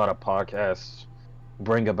seen a lot of podcasts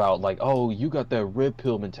bring about like, oh, you got that red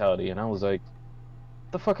pill mentality, and I was like,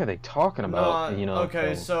 the fuck are they talking about? no, You know,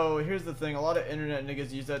 okay. so So here's the thing: a lot of internet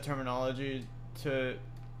niggas use that terminology to.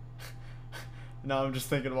 Now I'm just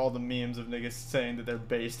thinking of all the memes of niggas saying that they're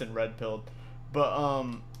based and red pilled, but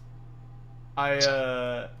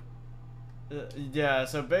I yeah.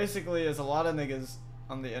 So basically, there's a lot of niggas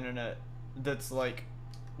on the internet that's like,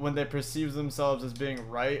 when they perceive themselves as being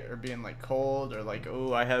right or being like cold or like,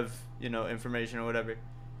 oh, I have information or whatever.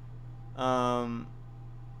 Um,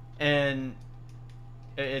 and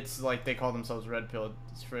it's like they call themselves red pilled.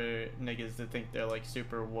 It's for niggas that think they're like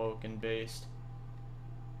super woke and based.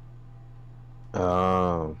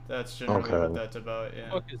 um, That's generally what okay. that's about.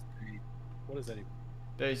 Yeah, Fuck is based? What is that even?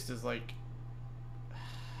 based is like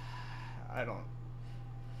I don't.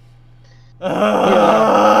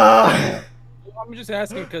 Yeah, Well, I'm just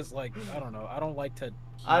asking because, like, I don't know. I don't like to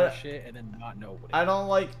hear I shit and then not know what it I is. don't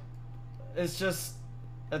like. It's just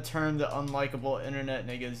a term that unlikable internet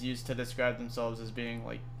niggas use to describe themselves as being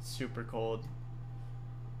like super cold.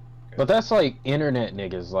 but that's like internet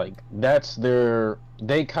niggas. Like that's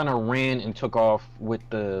they kind of ran and took off with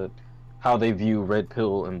the how they view red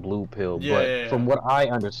pill and blue pill. Yeah, But yeah, yeah. from what I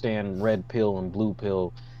understand, red pill and blue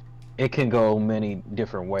pill, it can go many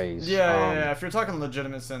different ways. Yeah, yeah, yeah. If you're talking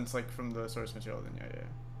legitimate sense, like from the source material, then yeah, yeah.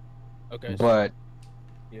 Okay, so But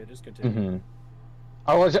yeah, just continue. mhm.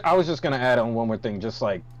 I was just gonna add on one more thing, just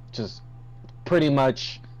pretty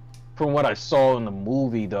much from what I saw in the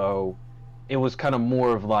movie though, it was kind of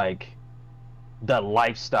more of like the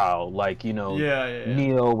lifestyle, like Yeah, yeah, yeah.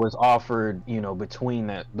 Neo was offered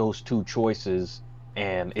between those two choices,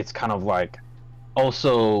 and it's kind of like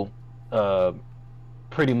also uh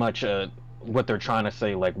pretty much what they're trying to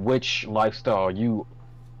say, like which lifestyle you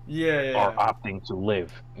Yeah, yeah, are yeah. opting to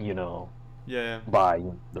live, Yeah, yeah. by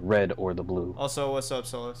the red or the blue. Also, what's up,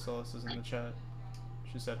 Solis? Solis is in the chat.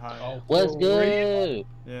 She said hi. Oh, What's for real? good?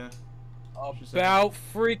 Yeah. She said About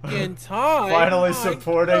freaking time. finally My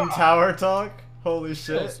supporting God. Tower Talk. Holy Yo,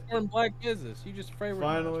 shit. supporting black business. You just favorite.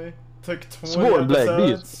 Finally. Took 20 Support black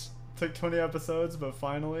episodes. Took 20 episodes, but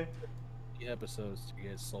finally. The episodes to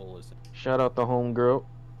get soulless Shout out the homegirl.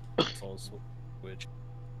 and soul switch.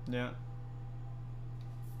 Yeah.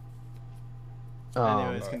 Um,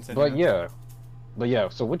 Anyways, continue. but yeah.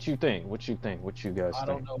 So what you think? What you think? What you guys I think?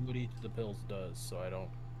 don't know what each of the pills does, so I don't.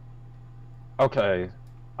 Okay.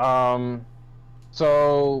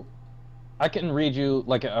 So I can read you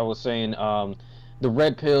like I was saying. The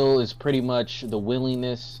red pill is pretty much the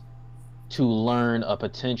willingness to learn a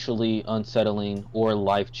potentially unsettling or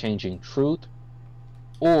life-changing truth,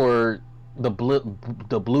 or the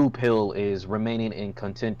blue pill is remaining in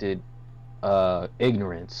contented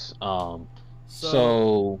ignorance. So,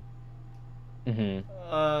 So. Mhm.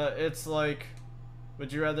 it's like,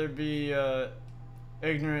 would you rather be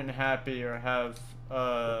ignorant and happy, or have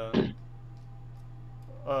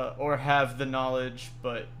the knowledge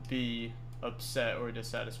but be upset or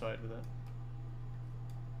dissatisfied with it?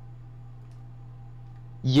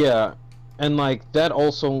 Yeah, and like that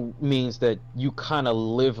also means that you kind of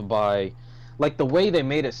live by, like the way they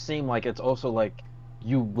made it seem like it's also like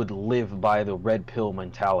you would live by the red pill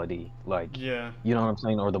mentality, like Yeah. you know what I'm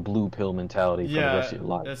saying, or the blue pill mentality for the rest Yeah, of your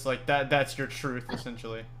life. it's like that's your truth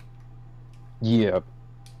essentially. Yeah.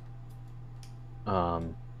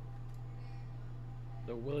 Um.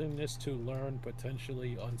 The willingness to learn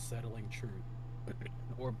potentially unsettling truth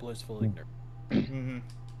or blissful ignorance. Hmm.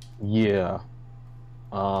 Yeah.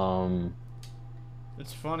 Um.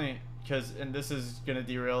 It's funny because, and this is gonna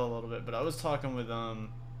derail a little bit, but I was talking with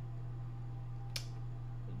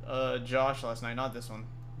Josh last night, not this one,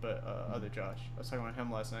 but other Josh. I was talking with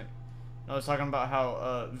him last night. And I was talking about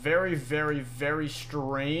how very, very, very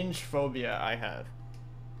strange phobia I have,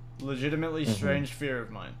 legitimately strange fear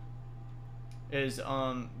of mine, is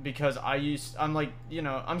because I'm like,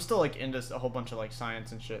 I'm still like into a whole bunch of like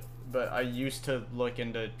science and shit, but I used to look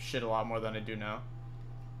into shit a lot more than I do now.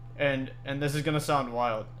 And this is gonna sound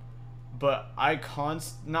wild, but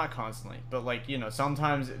not constantly, but like,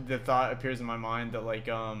 sometimes the thought appears in my mind that, like,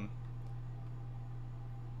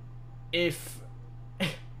 if,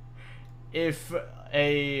 if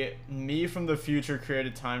a me from the future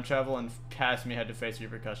created time travel and past me had to face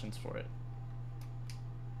repercussions for it.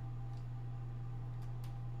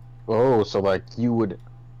 Oh, so like you would,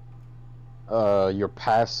 your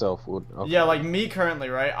past self would. Okay. Yeah, like me currently,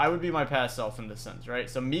 right? I would be my past self in this sense, right?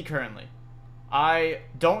 So me currently, I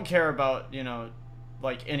don't care about,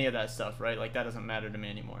 like any of that stuff, right? Like that doesn't matter to me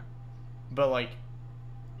anymore. But like,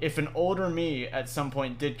 if an older me at some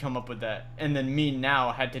point did come up with that, and then me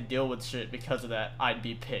now had to deal with shit because of that, I'd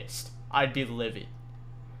be pissed. I'd be livid.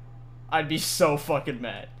 I'd be so fucking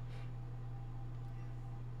mad.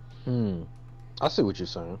 I see what you're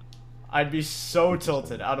saying. I'd be so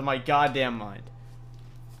tilted out of my goddamn mind.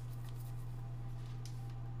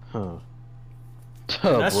 Huh.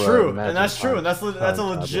 That's Bruh, true, imagine and that's true, and that's a travel.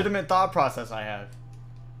 legitimate thought process I have.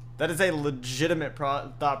 That is a legitimate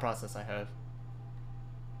thought process I have.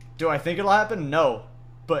 Do I think it'll happen? No,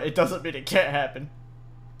 but it doesn't mean it can't happen.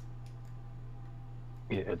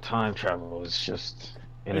 Yeah, time travel is just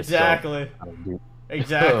in Exactly. itself kind of deep.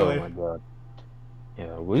 Exactly. Oh my god.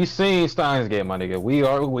 Yeah, we seen Steins Gate, my nigga. We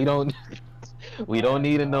don't we don't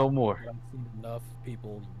need to know more. I've seen enough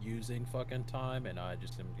people using fucking time, and I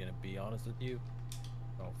just am gonna be honest with you.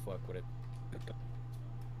 Don't fuck with it.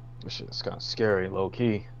 This shit's kind of scary, low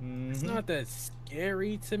key. It's not that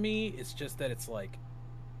scary to me. It's just that it's like,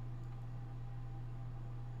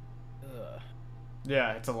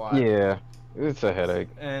 Yeah, it's a lot. Yeah, it's a headache.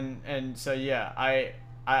 And so yeah, I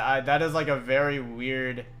that is like a very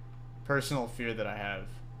weird personal fear that I have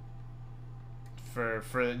for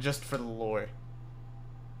the lore.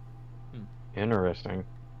 Interesting.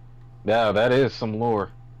 Yeah, that is some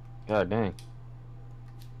lore. God dang.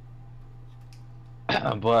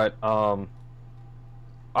 But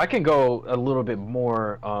I can go a little bit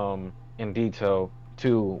more in detail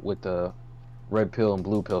too with the red pill and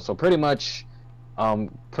blue pill. So pretty much,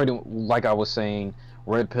 pretty like I was saying,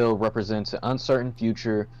 red pill represents an uncertain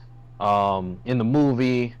future. In the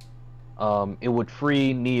movie, it would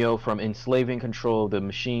free Neo from enslaving control of the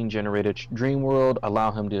machine-generated dream world,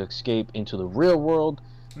 allow him to escape into the real world.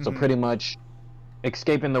 So pretty much,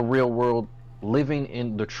 escaping the real world, living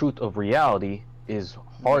in the truth of reality is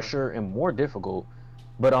harsher and more difficult.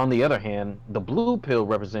 But on the other hand, the blue pill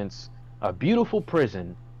represents a beautiful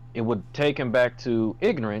prison. It would take him back to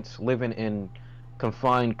ignorance, living in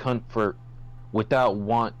confined comfort without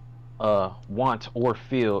want or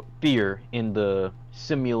fear in the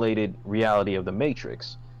simulated reality of the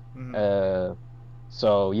Matrix.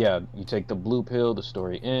 So yeah, you take the blue pill, the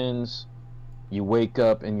story ends. You wake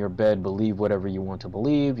up in your bed, believe whatever you want to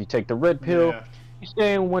believe. You take the red pill, you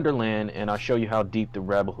stay in Wonderland, and I'll show you how deep the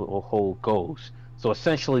rabbit hole goes. So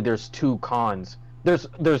essentially, there's two cons.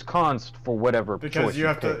 There's cons for whatever because choice you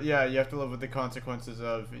have pick. to you have to live with the consequences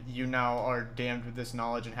of you now are damned with this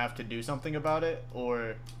knowledge and have to do something about it,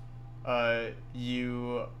 or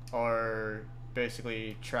you are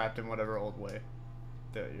basically trapped in whatever old way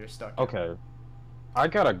that you're stuck in. Okay, I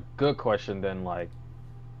got a good question then. Like,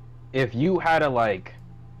 if you had to like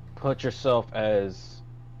put yourself as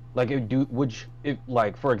like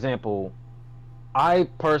like for example, I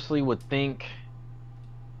personally would think.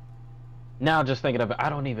 Now, just thinking of it, I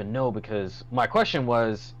don't even know because my question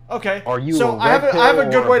was, okay. Are you so a I have red a, I have a pill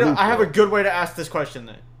good or way a to blue I have a pill? good way to ask this question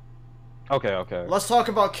then. Okay. Let's talk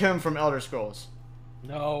about Kim from Elder Scrolls.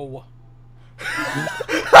 no.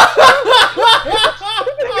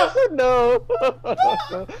 No.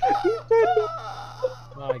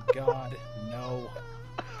 My God, no.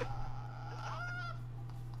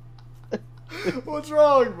 What's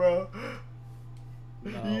wrong, bro?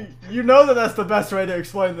 No. You know that's the best way to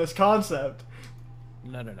explain this concept.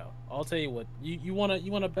 No. I'll tell you what. You want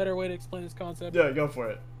a better way to explain this concept? Yeah, go for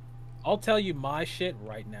it. I'll tell you my shit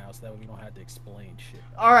right now, so that we don't have to explain shit.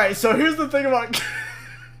 All right, so here's the thing about.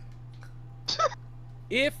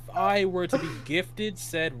 If I were to be gifted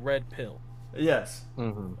said red pill, Yes.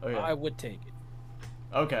 Mm-hmm. Okay. I would take it.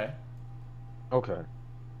 Okay. Okay.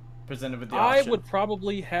 Presented with the I option. would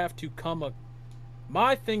probably have to come a.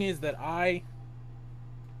 My thing is that I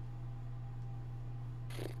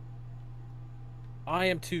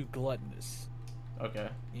am too gluttonous Okay.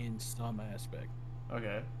 in some aspect.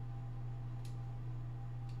 Okay.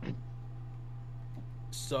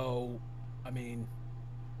 So, I mean,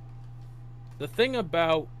 the thing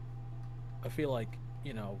about, I feel like,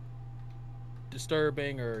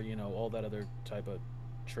 disturbing or, all that other type of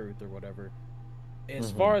truth or whatever,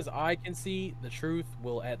 as far as I can see, the truth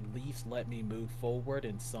will at least let me move forward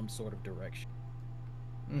in some sort of direction.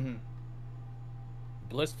 Mm-hmm.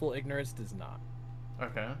 Blissful ignorance does not,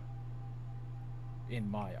 Okay. in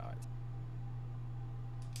my eyes.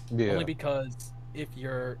 Yeah. Only because if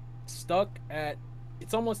you're stuck at.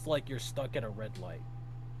 It's almost like you're stuck at a red light.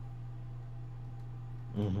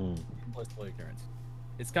 Mm-hmm. Blissful ignorance.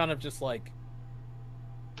 It's kind of just like.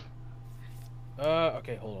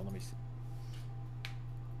 Okay, hold on. Let me see.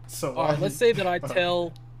 So All right, let's say that I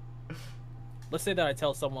tell. Let's say that I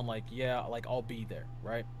tell someone like, yeah, like I'll be there,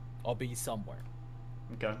 right? I'll be somewhere,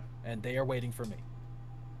 Okay. and they are waiting for me.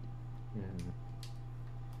 Mm-hmm.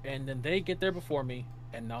 And then they get there before me,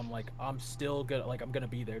 and I'm like, I'm still gonna like I'm gonna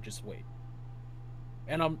be there. Just wait.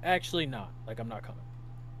 And I'm actually not. Like I'm not coming.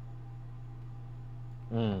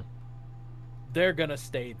 Mm. They're gonna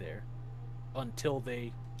stay there until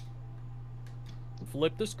they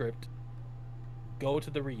flip the script, go to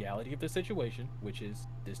the reality of the situation, which is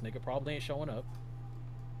this nigga probably ain't showing up.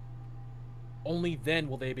 Only then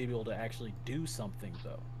will they be able to actually do something,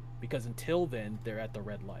 though, because until then they're at the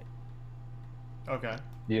red light. Okay.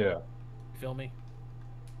 Yeah. You feel me?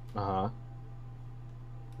 Uh-huh.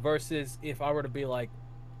 Versus if I were to be like,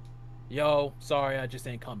 yo, sorry, I just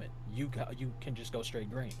ain't coming. You can just go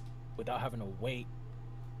straight green without having to wait.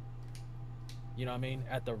 You know what I mean?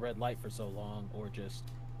 At the red light for so long, or just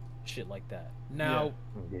shit like that. Now,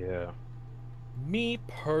 Yeah. me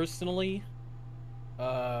personally,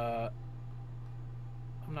 I'm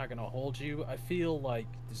not gonna hold you. I feel like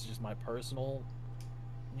this is just my personal,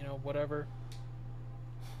 whatever.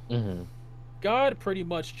 Mm-hmm. God pretty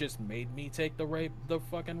much just made me take the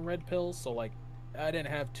fucking red pill, so like I didn't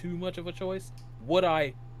have too much of a choice. Would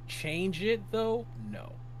I change it though?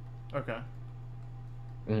 No. Okay.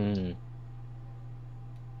 Mm.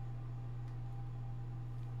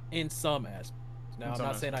 In some aspects. Now, In I'm some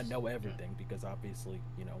not saying I aspects, know yeah. everything because obviously,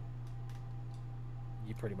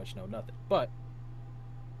 you pretty much know nothing. But,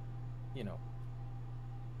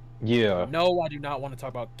 Yeah. no, I do not want to talk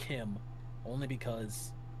about Kim, only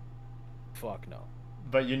because, fuck no.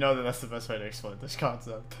 But you know that that's the best way to explain this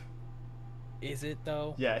concept. Is it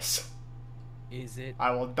though? Yes. Is it?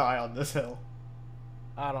 I will die on this hill.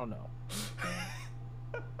 I don't know.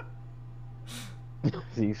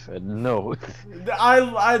 He said no.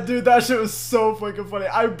 I dude, that shit was so fucking funny.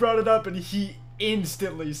 I brought it up and he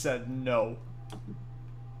instantly said no.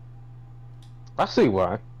 I see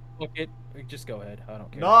why. Look it. Just go ahead. I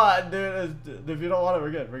don't care. Nah, dude, if you don't want it,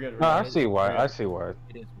 we're good. We're good. We're No, I good. see why. We're I good. see why.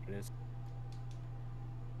 It is what it is.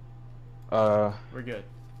 We're good.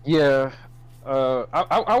 Yeah.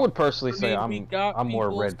 I would personally say I mean, we got I'm more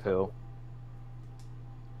people's- red pill.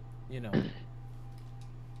 You know.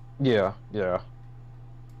 Yeah, yeah.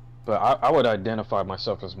 But I would identify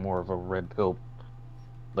myself as more of a red pill.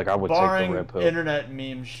 Like I would take Barring the red pill. internet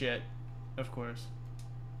meme shit, of course.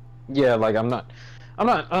 Yeah, like I'm not. You're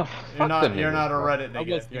fuck not. them You're niggas, not a bro. Reddit I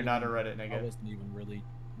nigga. wasn't You're not a even- Reddit I nigga. wasn't even really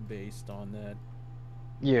based on that.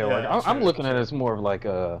 Yeah, like Yeah, I'm true, looking at true. it as more of like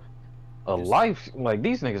a Just- life. Like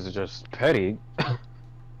these niggas are just petty.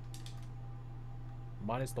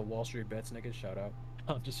 Minus the Wall Street Bets niggas. Shout out.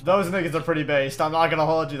 I'm just. Those niggas are pretty based. I'm not gonna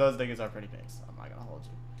hold you. Those niggas are pretty based. I'm not gonna hold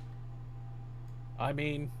you. I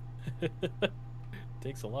mean,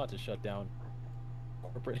 takes a lot to shut down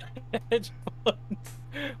corporate hedge funds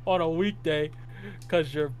on a weekday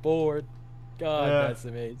because you're bored. God, Yeah. that's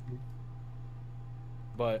amazing.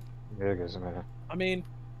 But Niggas, man. I mean,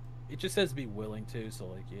 it just says be willing to. So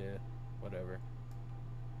like, yeah, whatever.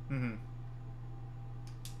 Mhm.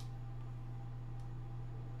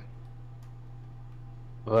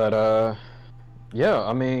 But yeah.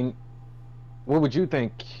 I mean, what would you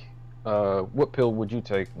think? What pill would you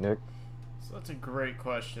take, Nick? So that's a great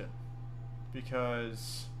question,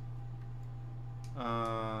 because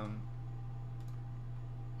I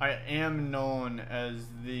am known as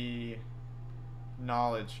the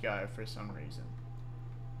knowledge guy for some reason.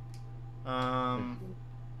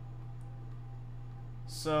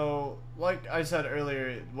 So, like I said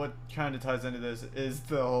earlier, what kind of ties into this is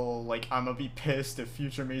the whole, like, I'm gonna be pissed if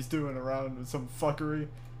future me's doing around with some fuckery,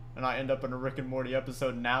 and I end up in a Rick and Morty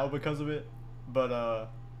episode now because of it. But,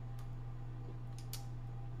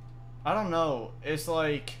 I don't know. It's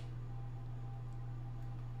like...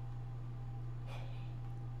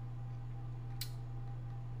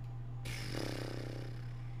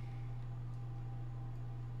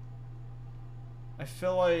 I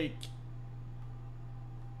feel like...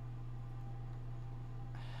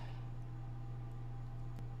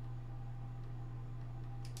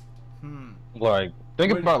 Like,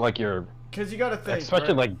 think Would- about like your, Because you gotta think, especially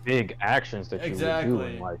right? like big actions that you would do, Exactly.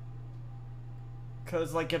 and like,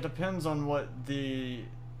 Because, like, it depends on what the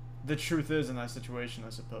truth is in that situation, I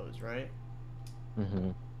suppose, right?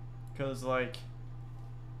 hmm Because, like,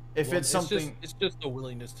 if Well, it's something... it's just the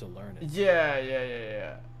willingness to learn it.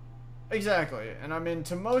 Yeah. Exactly. And I mean,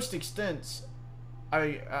 to most extents,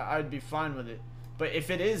 I'd be fine with it. But if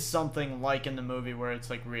it is something like in the movie where it's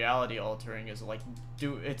like reality altering, is like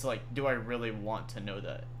do I really want to know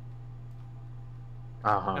that?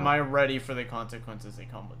 Uh-huh. Am I ready for the consequences that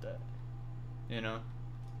come with that? You know?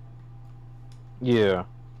 Yeah.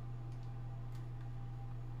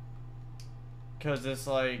 Because it's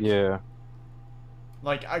like, Yeah.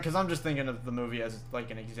 because I'm just thinking of the movie as like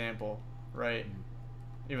an example, right?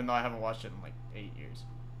 Even though I haven't watched it in like 8 years,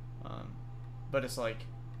 but it's like,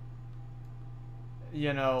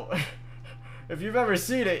 you know, if you've ever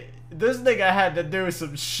seen it, this nigga had to do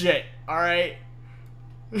some shit. All right.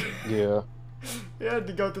 Yeah. He had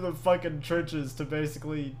to go through the fucking trenches to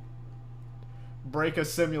basically break a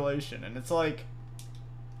simulation, and it's like,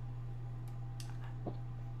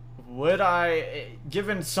 would I,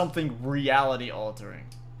 given something reality altering,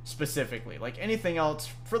 specifically, like anything else,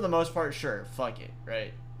 for the most part, sure, fuck it,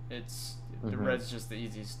 right? It's, the red's just the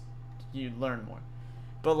easiest, you learn more.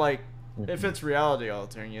 But like, if it's reality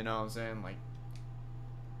altering, you know what I'm saying? Like,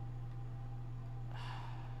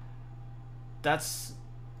 that's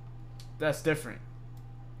different.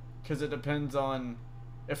 Because it depends on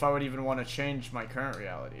if I would even want to change my current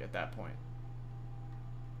reality at that point.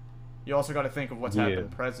 You also got to think of what's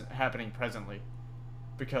happening presently.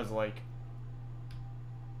 Because, like,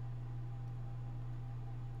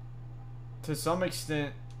 to some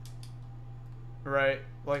extent, right,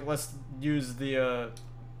 like, let's use the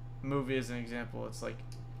movie as an example. It's like,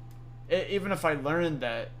 even if I learned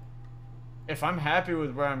that, if I'm happy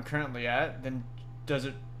with where I'm currently at, then does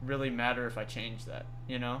it really matter if I change that,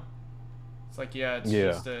 you know? It's like, yeah, it's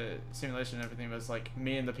just a simulation and everything, but it's like,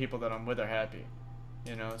 me and the people that I'm with are happy,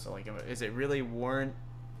 you know? So, like, is it really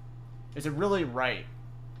is it really right,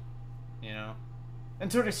 you know?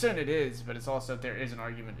 And to an extent it is, but it's also, there is an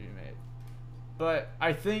argument to be made. But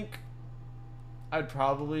I think I'd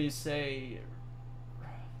probably say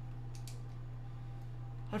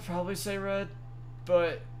red,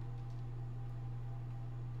 but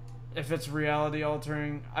if it's reality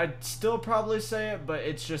altering, I'd still probably say it, but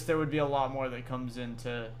it's just there would be a lot more that comes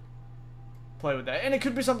into play with that. And it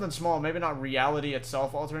could be something small, maybe not reality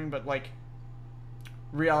itself altering, but like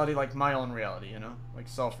reality, like my own reality, you know? Like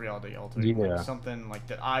self-reality altering. Yeah. Like something like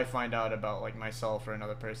that I find out about like myself or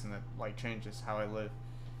another person that like changes how I live.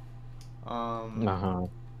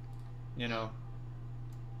 You know?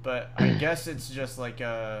 But I guess it's just like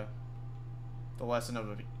the lesson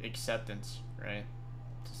of acceptance, right?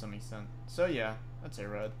 To some extent. So yeah, I'd say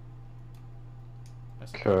red.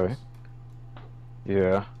 Okay.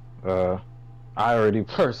 Yeah. I already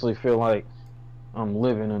personally feel like I'm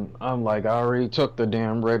living and I'm like, I already took the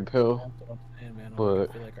damn red pill. That's what I'm saying, man. But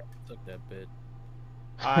I feel like I took that bit.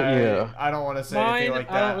 yeah. I don't want to say anything like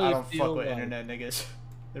that. I don't fuck with like, internet niggas.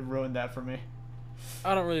 It ruined that for me.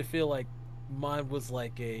 I don't really feel like mine was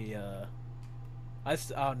like a.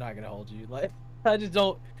 I'm not gonna hold you. Like, I just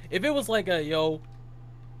don't. If it was like a yo,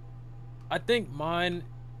 I think mine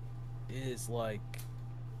is like.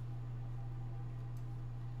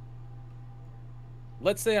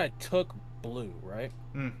 Let's say I took blue, right?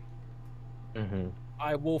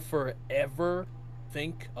 I will forever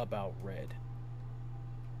think about red.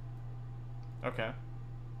 Okay.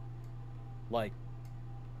 Like,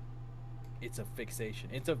 it's a fixation.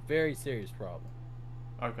 It's a very serious problem.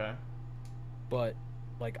 Okay. But,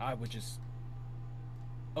 like, I would just...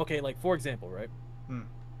 Okay, like, for example, right? And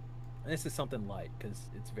this is something light, because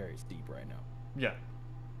it's very steep right now. Yeah.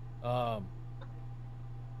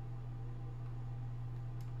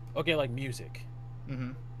 Okay, like, music.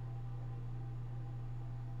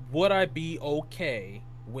 Would I be okay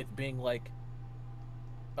with being like,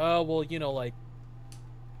 well, you know, like,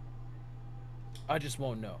 I just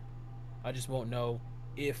won't know. I just won't know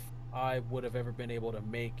if I would have ever been able to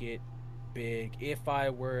make it big, if I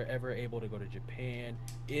were ever able to go to Japan,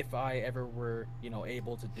 if I ever were, you know,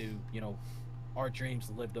 able to do, you know, our dreams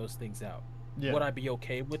to live those things out. Yeah. Would I be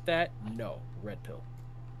okay with that? No. Red pill.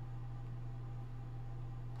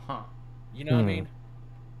 Huh. You know what I mean?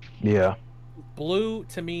 Yeah. Blue,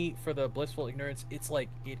 to me, for the blissful ignorance, it's like,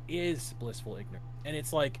 it is blissful ignorance. And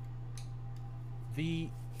it's like the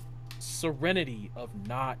serenity of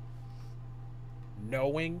not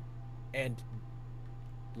knowing, and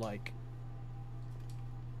like,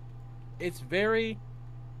 it's very,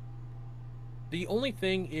 the only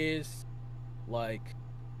thing is, like,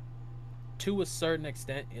 to a certain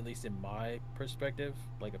extent, at least in my perspective,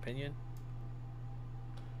 like, opinion,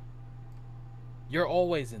 you're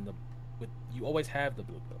always you always have the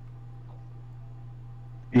blue pill.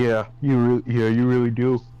 Yeah, you really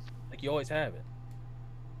do. Like, you always have it.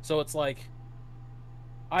 So it's like,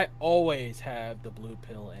 I always have the blue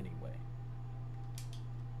pill anyway.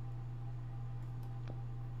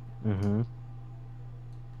 Mm-hmm.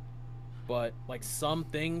 But like some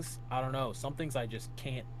things, I don't know. Some things I just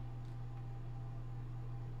can't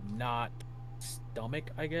not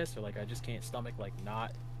stomach, I guess, or like I just can't stomach like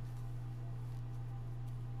not.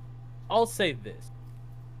 I'll say this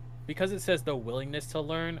because it says the willingness to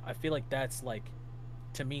learn. I feel like that's like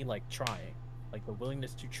to me like trying, like the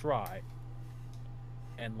willingness to try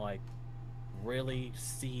and like really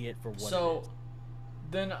see it for what it So is.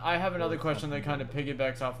 then I have another Or question that something kind of like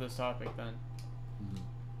piggybacks off this topic then. Mhm.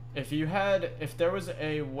 If there was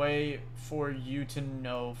a way for you to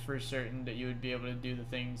know for certain that you would be able to do the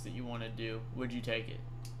things that you want to do, would you take it?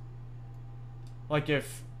 Like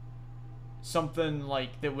if something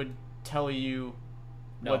like that would tell you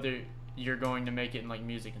No, whether you're going to make it in like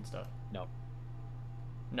music and stuff. no,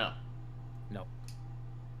 No. no.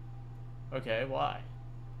 Okay, why?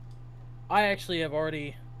 I actually have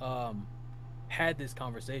already had this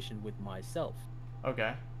conversation with myself.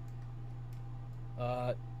 Okay.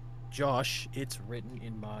 Uh, Josh, it's written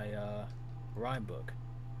in my rhyme book.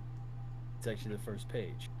 It's actually the first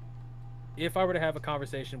page. If I were to have a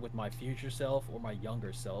conversation with my future self or my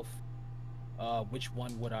younger self, which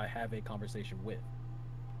one would I have a conversation with?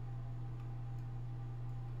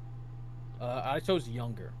 I chose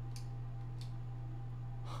younger.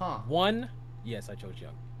 Huh. One, yes, I chose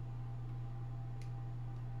young.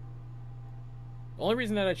 The only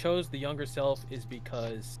reason that I chose the younger self is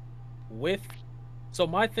because with so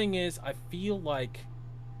my thing is I feel like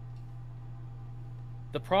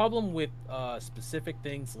the problem with specific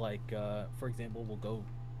things like for example, we'll go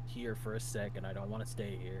here for a second. I don't want to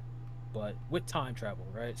stay here. But with time travel,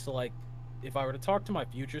 right? So like if I were to talk to my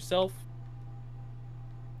future self,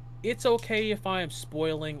 it's okay if I am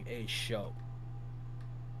spoiling a show.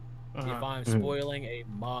 If Uh-huh. I'm spoiling a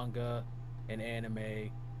manga, an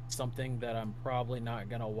anime, something that I'm probably not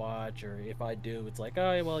gonna watch, or if I do, it's like,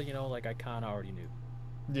 oh, well, you know, like I kind of already knew.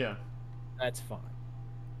 Yeah. That's fine.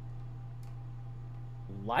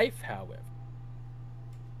 Life, however,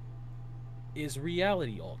 is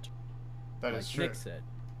reality altered. That Like is true. Nick said,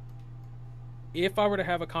 if I were to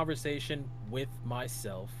have a conversation with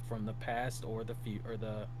myself from the past or the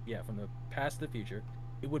from the past to the future,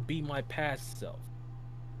 it would be my past self.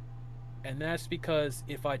 And that's because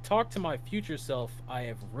if I talk to my future self, I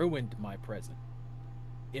have ruined my present.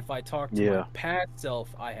 If I talk to my Yeah. past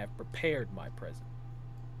self, I have prepared my present.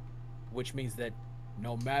 Which means that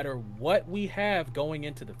no matter what we have going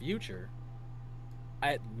into the future,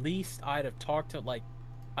 at least I'd have talked to, like,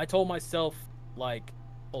 I told myself, like,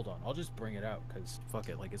 hold on, I'll just bring it out because fuck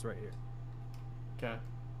it, like, it's right here. Okay.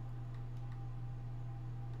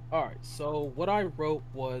 All right, so what I wrote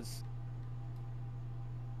was,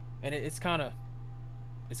 and it's kind of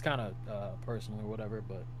personal or whatever,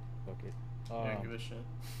 but fuck it. You don't give a shit.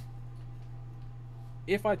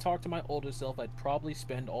 If I talked to my older self, I'd probably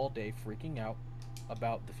spend all day freaking out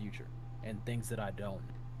about the future and things that I don't.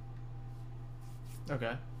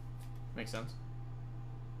 Okay. Makes sense.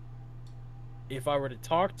 If I were to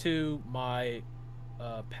talk to my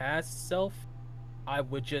past self, I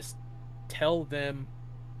would just tell them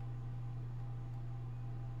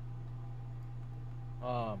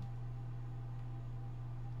oh,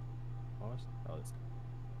 this,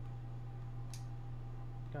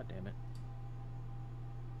 god damn it.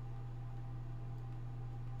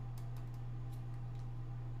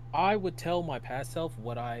 I would tell my past self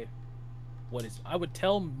I would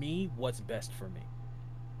tell me what's best for me.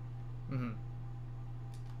 Mm-hmm.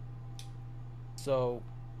 So,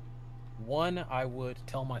 one, I would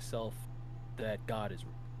tell myself that God is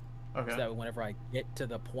real. Okay. So that whenever I get to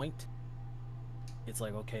the point, it's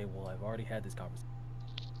like, okay, well, I've already had this conversation.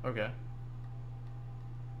 Okay.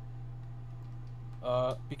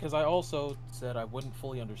 Because I also said I wouldn't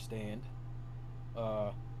fully understand,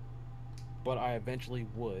 but I eventually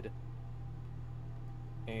would.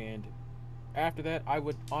 And after that, I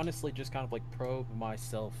would honestly just kind of like probe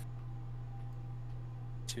myself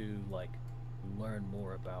to like learn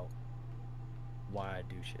more about why I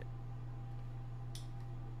do shit.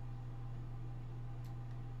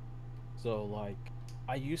 So like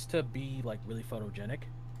I used to be like really photogenic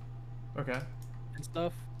Okay. and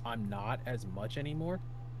stuff. I'm not as much anymore.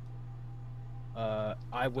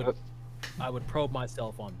 I would probe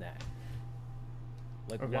myself on that.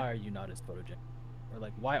 Like, Okay. why are you not as photogenic? Or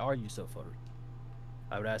like, why are you so photogenic?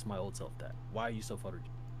 I would ask my old self that. Why are you so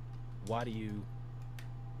photogenic? Why do you,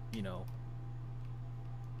 you know,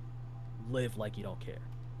 live like you don't care?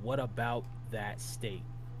 What about that state?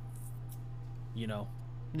 You know,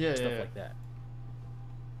 Yeah, stuff yeah. like that.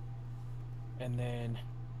 And then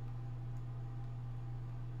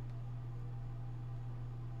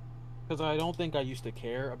because I don't think I used to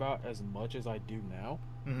care about as much as I do now.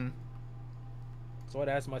 Mm-hmm. So I'd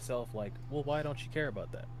ask myself, like, well, why don't you care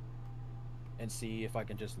about that? And see if I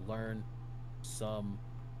can just learn some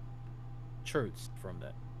truths from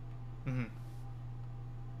that. Mm-hmm.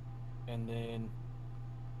 And then,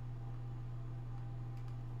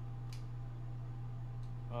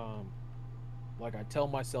 like, I tell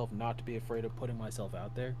myself not to be afraid of putting myself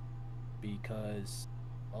out there, because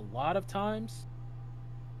a lot of times,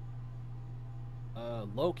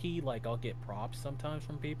 low key, like, I'll get props sometimes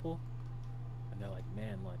from people, and they're like,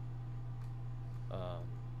 man, like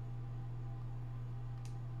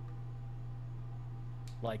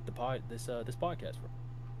this podcast,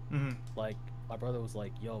 Mm-hmm. like, my brother was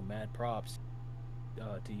like, yo, mad props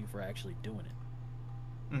to you for actually doing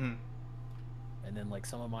it. Mm-hmm. And then, like,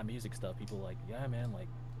 some of my music stuff, people like, yeah, man, like,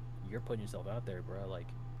 you're putting yourself out there, bro. Like,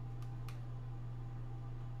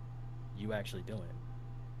 you actually doing it.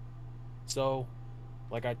 So,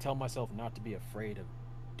 like, I tell myself not to be afraid of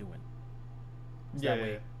doing it. So Yeah, that yeah,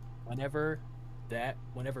 way, whenever past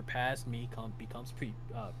me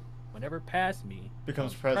whenever past me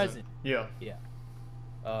becomes becomes present. Yeah. yeah,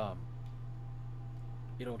 um,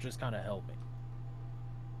 it'll just kind of help me.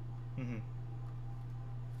 Mm-hmm.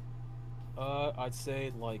 I'd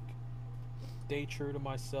say, like, stay true to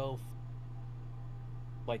myself.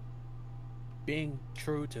 Like, being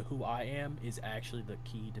true to who I am is actually the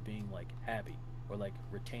key to being, like, happy, or, like,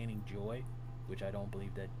 retaining joy, which I don't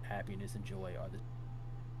believe that happiness and joy are the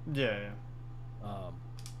Yeah, yeah.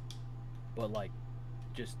 but, like,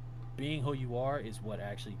 just being who you are is what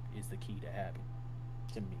actually is the key to happy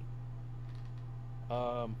to me.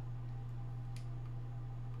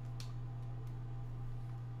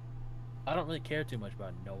 I don't really care too much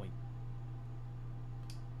about knowing.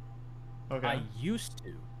 Okay. I used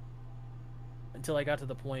to, until I got to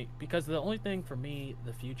the point, because the only thing for me,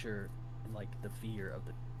 the future and, like, the fear of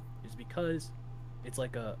the is because it's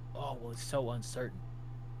like oh, well, it's so uncertain.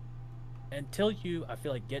 Until you, I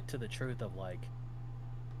feel like, get to the truth of, like,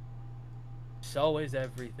 so is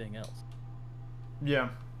everything else. Yeah.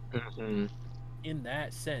 Mm-hmm. In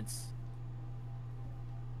that sense,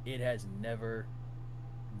 it has never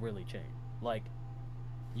really changed. Like,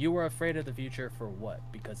 you were afraid of the future for what?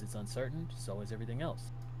 Because it's uncertain, so is everything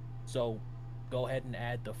else. So go ahead and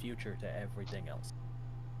add the future to everything else.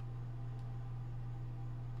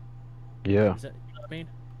 Yeah. Is that, you know what I mean?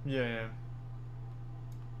 Yeah, yeah.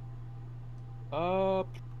 Oh,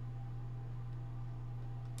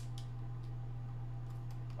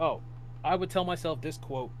 I would tell myself this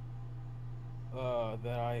quote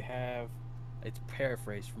that I have. It's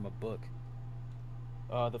paraphrased from a book.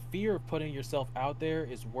 The fear of putting yourself out there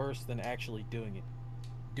is worse than actually doing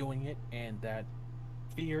it. And that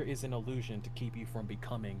fear is an illusion to keep you from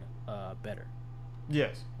becoming better.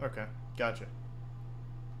 Yes. Okay. Gotcha.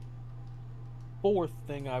 Fourth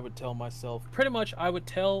thing I would tell myself, pretty much, I would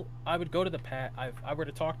go to the past. If I were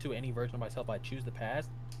to talk to any version of myself, I'd choose the past,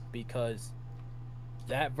 because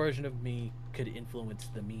that version of me could influence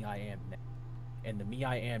the me I am now, and the me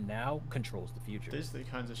I am now controls the future. These are the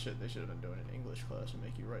kinds of shit they should have been doing in English class and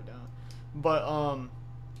make you write down. But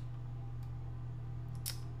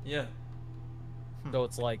yeah. So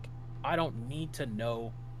it's like, I don't need to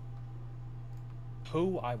know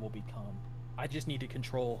who I will become. I just need to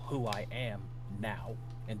control who I am now,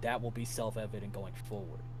 and that will be self-evident going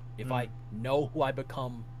forward. If I know who I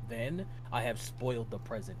become then, I have spoiled the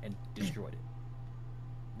present and destroyed it.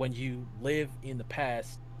 When you live in the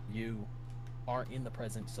past, you aren't in the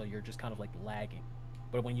present, so you're just kind of, like, lagging.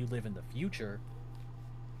 But when you live in the future,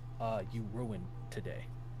 you ruin today.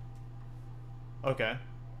 Okay.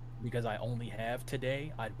 Because I only have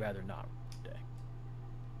today, I'd rather not today.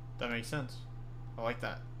 That makes sense. I like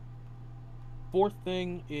that. Fourth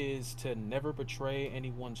thing is to never betray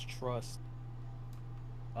anyone's trust,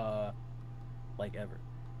 like, ever.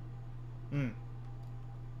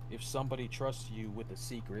 If somebody trusts you with a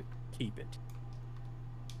secret, keep it.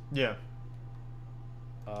 Yeah.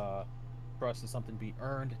 Trust is something to be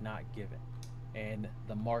earned, not given. And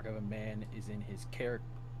the mark of a man is in his character.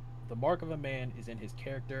 The mark of a man is in his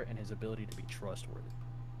character and his ability to be trustworthy.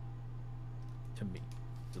 To me.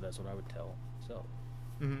 So that's what I would tell myself.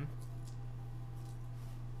 Mm-hmm.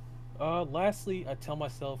 Lastly, I tell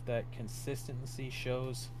myself that consistency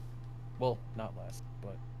shows, well, not last,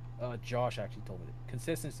 but Josh actually told me that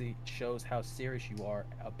consistency shows how serious you are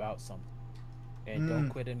about something, and don't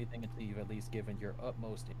quit anything until you've at least given your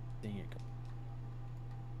utmost in seeing it.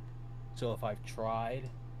 So if I've tried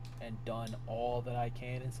and done all that I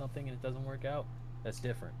can in something and it doesn't work out, that's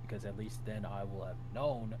different, because at least then I will have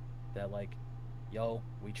known that, like, yo,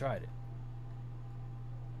 we tried it.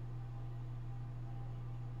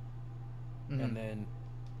 and then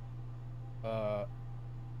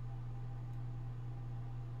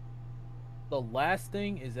the last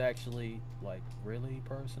thing is actually like really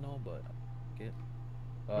personal, but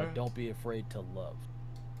don't be afraid to love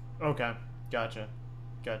Okay. Gotcha.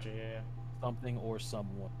 Gotcha. Yeah. something or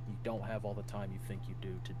someone you don't have all the time you think you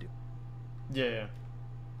do to do. Yeah. Yeah.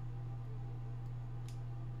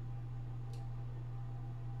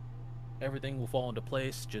 Everything will fall into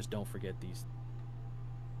place. Just don't forget these.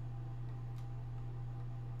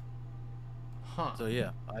 Huh. So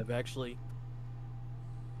yeah, I've actually,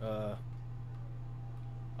 I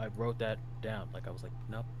wrote that down. Like I was like,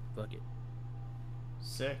 nope, fuck it.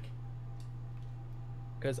 Sick.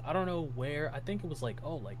 Because I don't know where. I think it was like,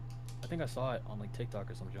 oh, like, I think I saw it on like TikTok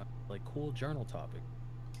or something. Like, cool journal topic.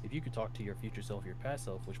 If you could talk to your future self, your past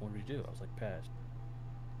self, which one would you do? I was like, past.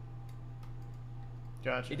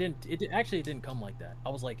 Gotcha. It didn't. It actually it didn't come like that. I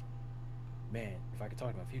was like, man, if I could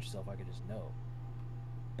talk to my future self, I could just know.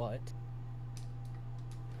 But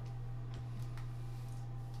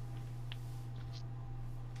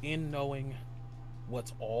in knowing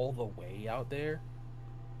what's all the way out there,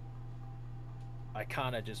 I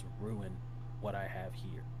kind of just ruin what I have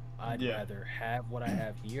here. I'd rather have what I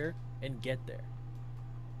have here and get there.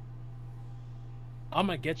 I'm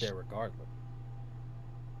gonna get there regardless,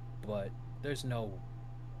 but there's no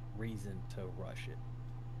reason to rush it.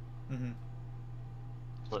 Mm-hmm.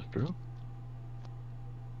 That's true.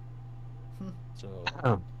 So,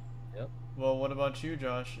 yep. Well, what about you,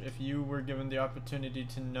 Josh? If you were given the opportunity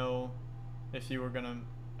to know if you were gonna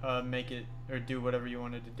make it or do whatever you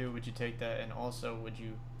wanted to do, would you take that? And also, would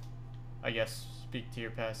you, I guess, speak to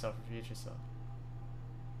your past self or future self?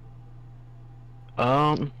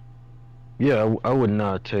 Yeah, I would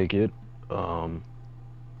not take it.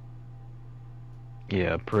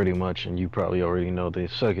 Yeah, pretty much, and you probably already know the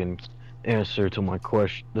second answer to my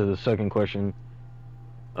question. The second question.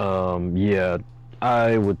 Yeah,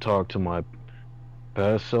 I would talk to my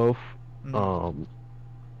past self. Mm-hmm.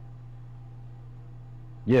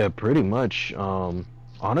 Yeah, pretty much.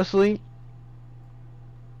 Honestly,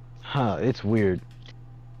 it's weird.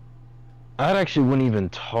 I actually wouldn't even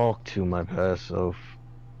talk to my past self.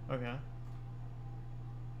 Okay.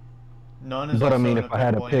 None is But I also mean, an if I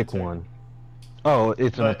had to applicable pick answer. one. Oh,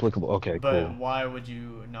 it's an But applicable. Okay, but cool. why would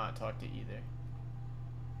you not talk to either?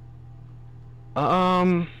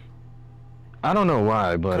 I don't know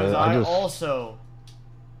why, but Because I I just. also,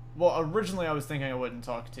 well, originally I was thinking I wouldn't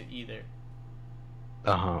talk to either,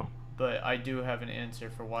 Uh-huh. but I do have an answer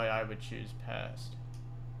for why I would choose past.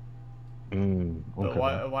 But Okay.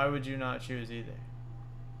 why would you not choose either?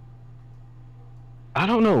 I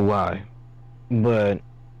don't know why, but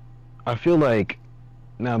I feel like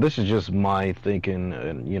now this is just my thinking,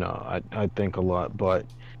 and I think a lot, but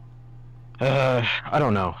I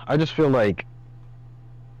don't know. I just feel like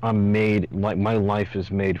I'm made like my life is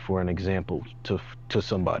made for an example to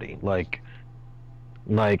somebody. Like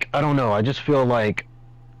I don't know. I just feel like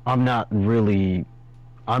I'm not really.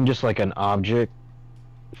 I'm just like an object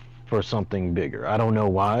for something bigger. I don't know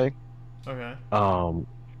why. Okay.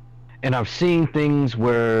 And I've seen things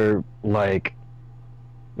where like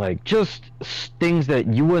just things that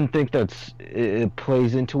you wouldn't think it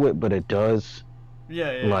plays into it, but it does.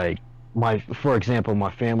 Yeah, yeah. Like for example, my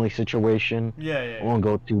family situation. Yeah, yeah. I won't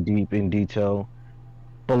go too deep in detail,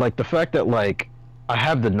 but like the fact that like I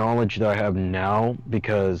have the knowledge that I have now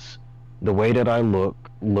because the way that I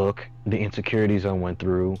look, the insecurities I went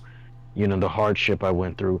through, the hardship I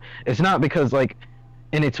went through. It's not because like,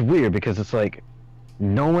 and it's weird because it's like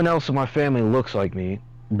no one else in my family looks like me,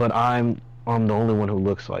 but I'm the only one who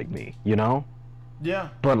looks like me, Yeah,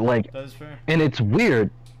 But like, that is fair. and it's weird.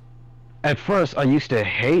 At first, I used to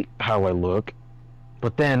hate how I look,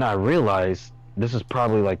 but then I realized this is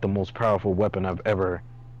probably like the most powerful weapon I've ever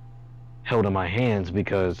held in my hands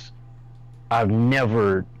because I've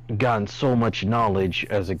never gotten so much knowledge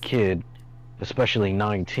as a kid, especially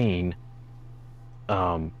 19,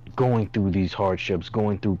 going through these hardships,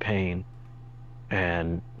 going through pain.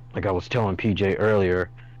 And like I was telling PJ earlier,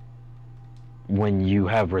 when you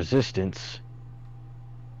have resistance,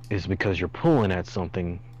 is because you're pulling at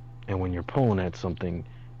something, and when you're pulling at something,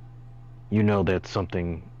 you know that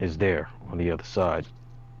something is there on the other side.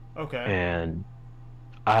 Okay. And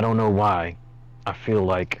I don't know why. I feel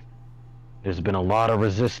like there's been a lot of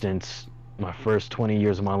resistance my first 20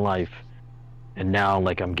 years of my life, and now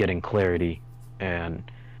like I'm getting clarity, and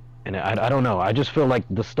I don't know. I just feel like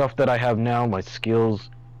the stuff that I have now, my skills,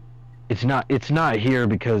 it's not here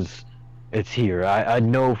because it's here. I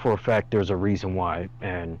know for a fact there's a reason why,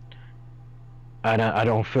 and I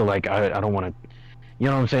don't feel like I don't want to, you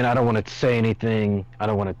know what I'm saying? I don't want to say anything. I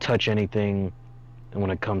don't want to touch anything when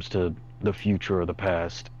it comes to the future or the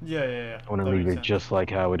past. Yeah, yeah, yeah. I want to That leave makes it sense. just like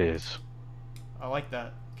how it is. I like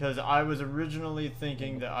that because I was originally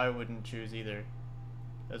thinking that I wouldn't choose either,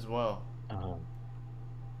 as well. Um,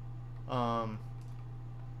 Um,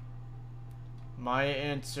 my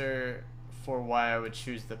answer for why I would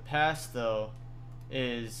choose the past, though,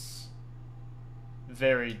 is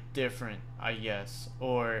very different, I guess,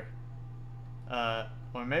 or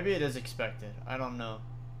maybe it is expected. I don't know.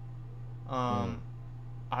 Um,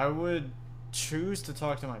 I would choose to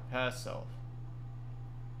talk to my past self,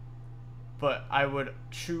 but I would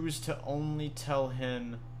choose to only tell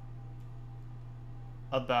him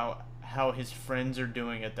about how his friends are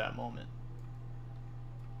doing at that moment.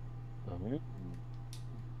 mhm.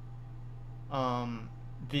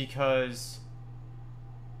 Because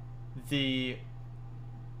the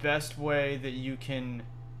best way that you can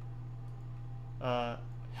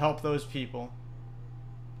help those people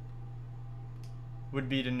would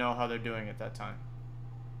be to know how they're doing at that time.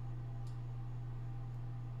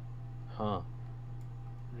 Huh.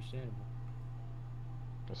 Understandable.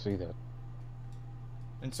 I see that.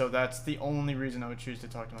 And so that's the only reason I would choose to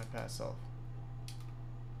talk to my past self.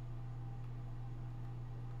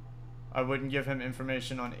 I wouldn't give him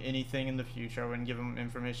information on anything in the future. I wouldn't give him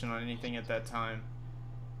information on anything at that time.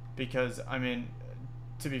 Because, I mean,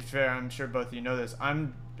 to be fair, I'm sure both of you know this.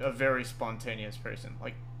 I'm a very spontaneous person.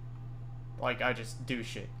 Like I just do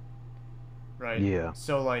shit. Right? Yeah.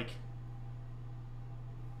 So, like,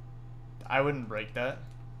 I wouldn't break that.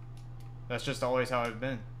 That's just always how I've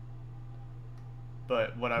been.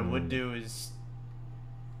 But what I would do is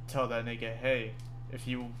tell that nigga, hey, if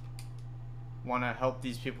you want to help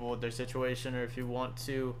these people with their situation, or if you want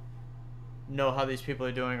to know how these people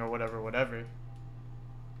are doing, or whatever,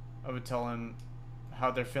 I would tell him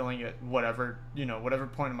how they're feeling at whatever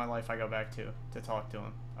point in my life I go back to talk to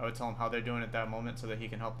him. I would tell him how they're doing at that moment so that he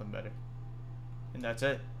can help them better. And that's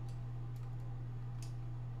it.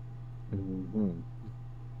 Mm-hmm.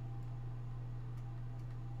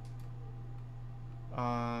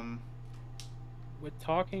 With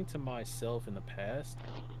talking to myself in the past,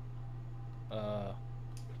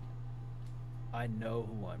 I know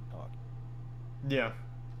who I'm talking. Yeah.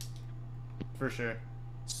 For sure.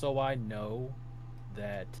 So I know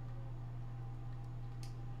that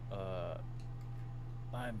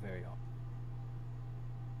I'm very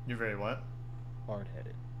You're very what?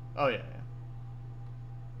 hard-headed. Oh, yeah, yeah.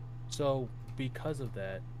 So because of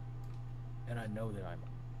that, and I know that I'm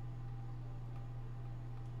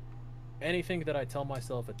anything that I tell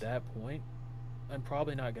myself at that point, I'm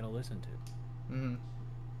probably not going to listen to. Mm-hmm.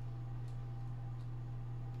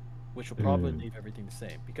 Which will probably leave everything the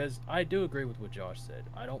same. Because I do agree with what Josh said.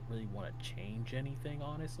 I don't really want to change anything,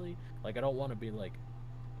 honestly. Like, I don't want to be like,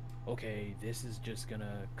 okay, this is just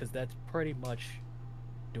gonna... Because that's pretty much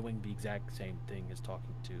doing the exact same thing as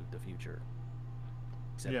talking to the future.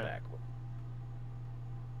 Except Yeah. backward.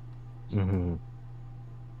 Mm-hmm.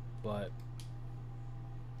 But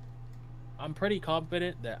I'm pretty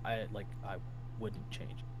confident that I wouldn't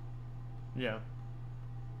change it. Yeah.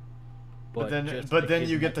 But then just but to then give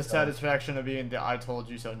you get the myself- satisfaction of being the I told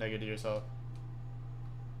you so nigga to yourself.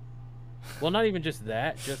 Well, not even just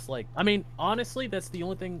that. Just like, I mean, honestly, that's the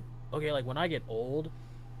only thing. Okay, like when I get old,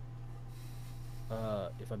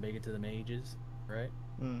 if I make it to the mages, right?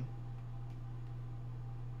 Mm.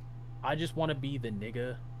 I just want to be the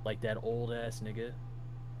nigga, like that old ass nigga,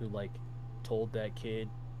 who like told that kid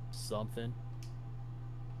something,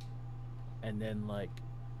 and then like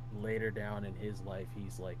later down in his life,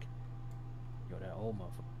 he's like, yo, that old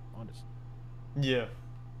motherfucker, honest. Yeah.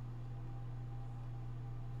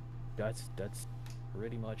 That's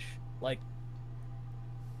pretty much like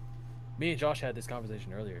me and Josh had this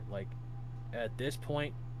conversation earlier. Like at this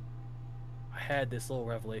point, I had this little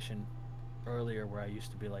revelation earlier where I used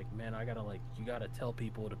to be like, man, I gotta like, you gotta tell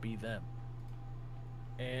people to be them,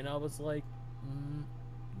 and I was like,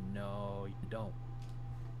 no, you don't.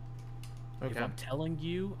 Okay. If I'm telling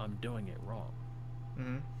you, I'm doing it wrong.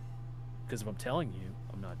 Mm-hmm. Because if I'm telling you,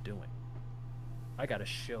 I'm not doing. I gotta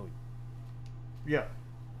show you. Yeah.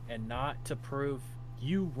 And not to prove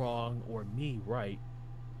you wrong or me right.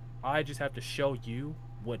 I just have to show you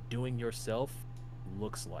what doing yourself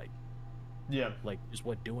looks like. Yeah. Like, just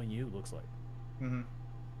what doing you looks like. Mm-hmm.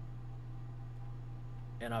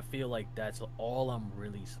 And I feel like that's all I'm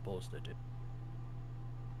really supposed to do.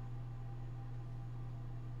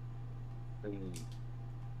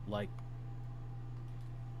 Like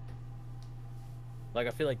I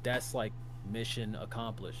feel like that's like mission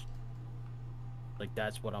accomplished. Like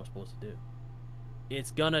that's what I'm supposed to do.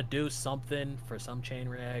 it's gonna do something for some chain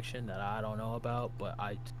reaction that I don't know about, but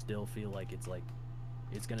I still feel like it's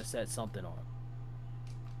gonna set something off.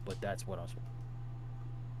 But that's what I was.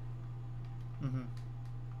 Mm-hmm.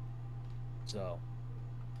 So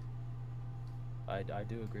I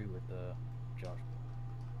do agree with Josh.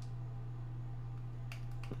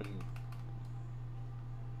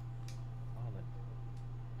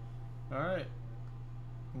 All right.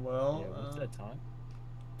 Well, Yeah, what's that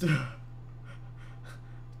time?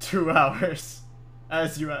 2 hours,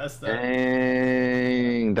 as you asked that.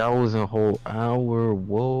 Dang, that was a whole hour.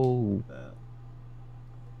 Whoa.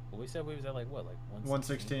 Well, we said we was at like what, like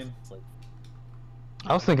 116. It's like,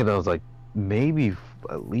 I was thinking that was like maybe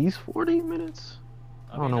at least 40 minutes.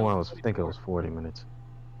 I don't know that why I was pretty thinking it short. was 40 minutes.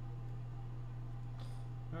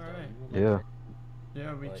 All So right. you were Yeah. like-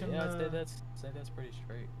 Yeah, we but can. yeah, I'd say that's pretty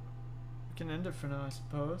straight. We can end it for now, I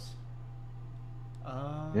suppose.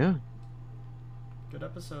 Yeah. Good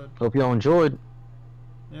episode. Hope y'all enjoyed.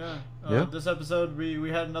 Yeah. Yeah. This episode, we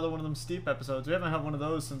had another one of them steep episodes. We haven't had one of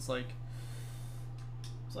those since like.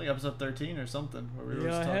 It's like episode 13 or something where we were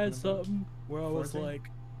just Yeah, I talking had about something where I was 14? like,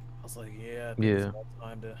 yeah, I think Yeah. it's about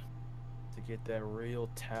time to get that real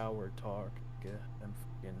tower talk. Get them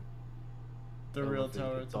freaking the real elevated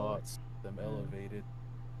tower talk. thoughts, them Yeah. elevated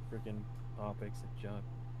freaking topics and junk.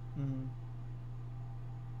 Mm-hmm.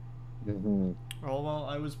 Mm-hmm. All while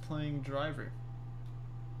I was playing Driver.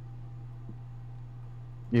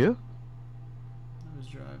 Yeah. I was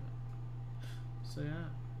driving. So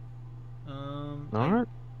yeah. All right.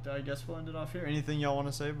 I guess we'll end it off here. Anything y'all want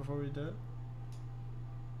to say before we do it?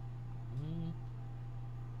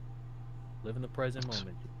 Live in the present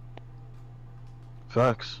moment.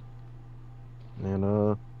 Facts.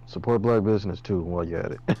 And support black business too while you're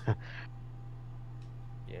at it.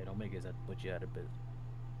 Yeah, don't make it that put you out of business.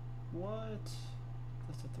 What?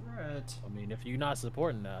 That's a threat. I mean, if you're not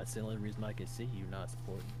supporting that, it's the only reason I can see you not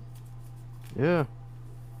supporting. Yeah.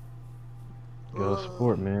 Gotta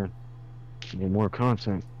support, man. Need more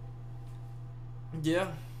content.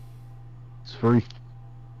 Yeah. It's free.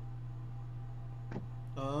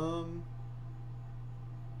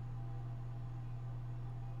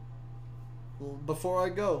 Well, before I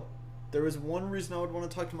go, there is one reason I would want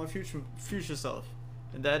to talk to my future self,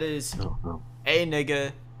 and that is, No. hey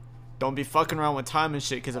nigga, don't be fucking around with time and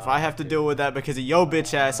shit. Because if I have to deal with that because of yo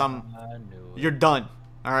bitch ass, I knew it. you're done.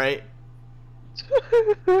 All right.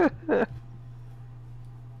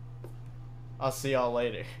 I'll see y'all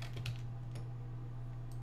later.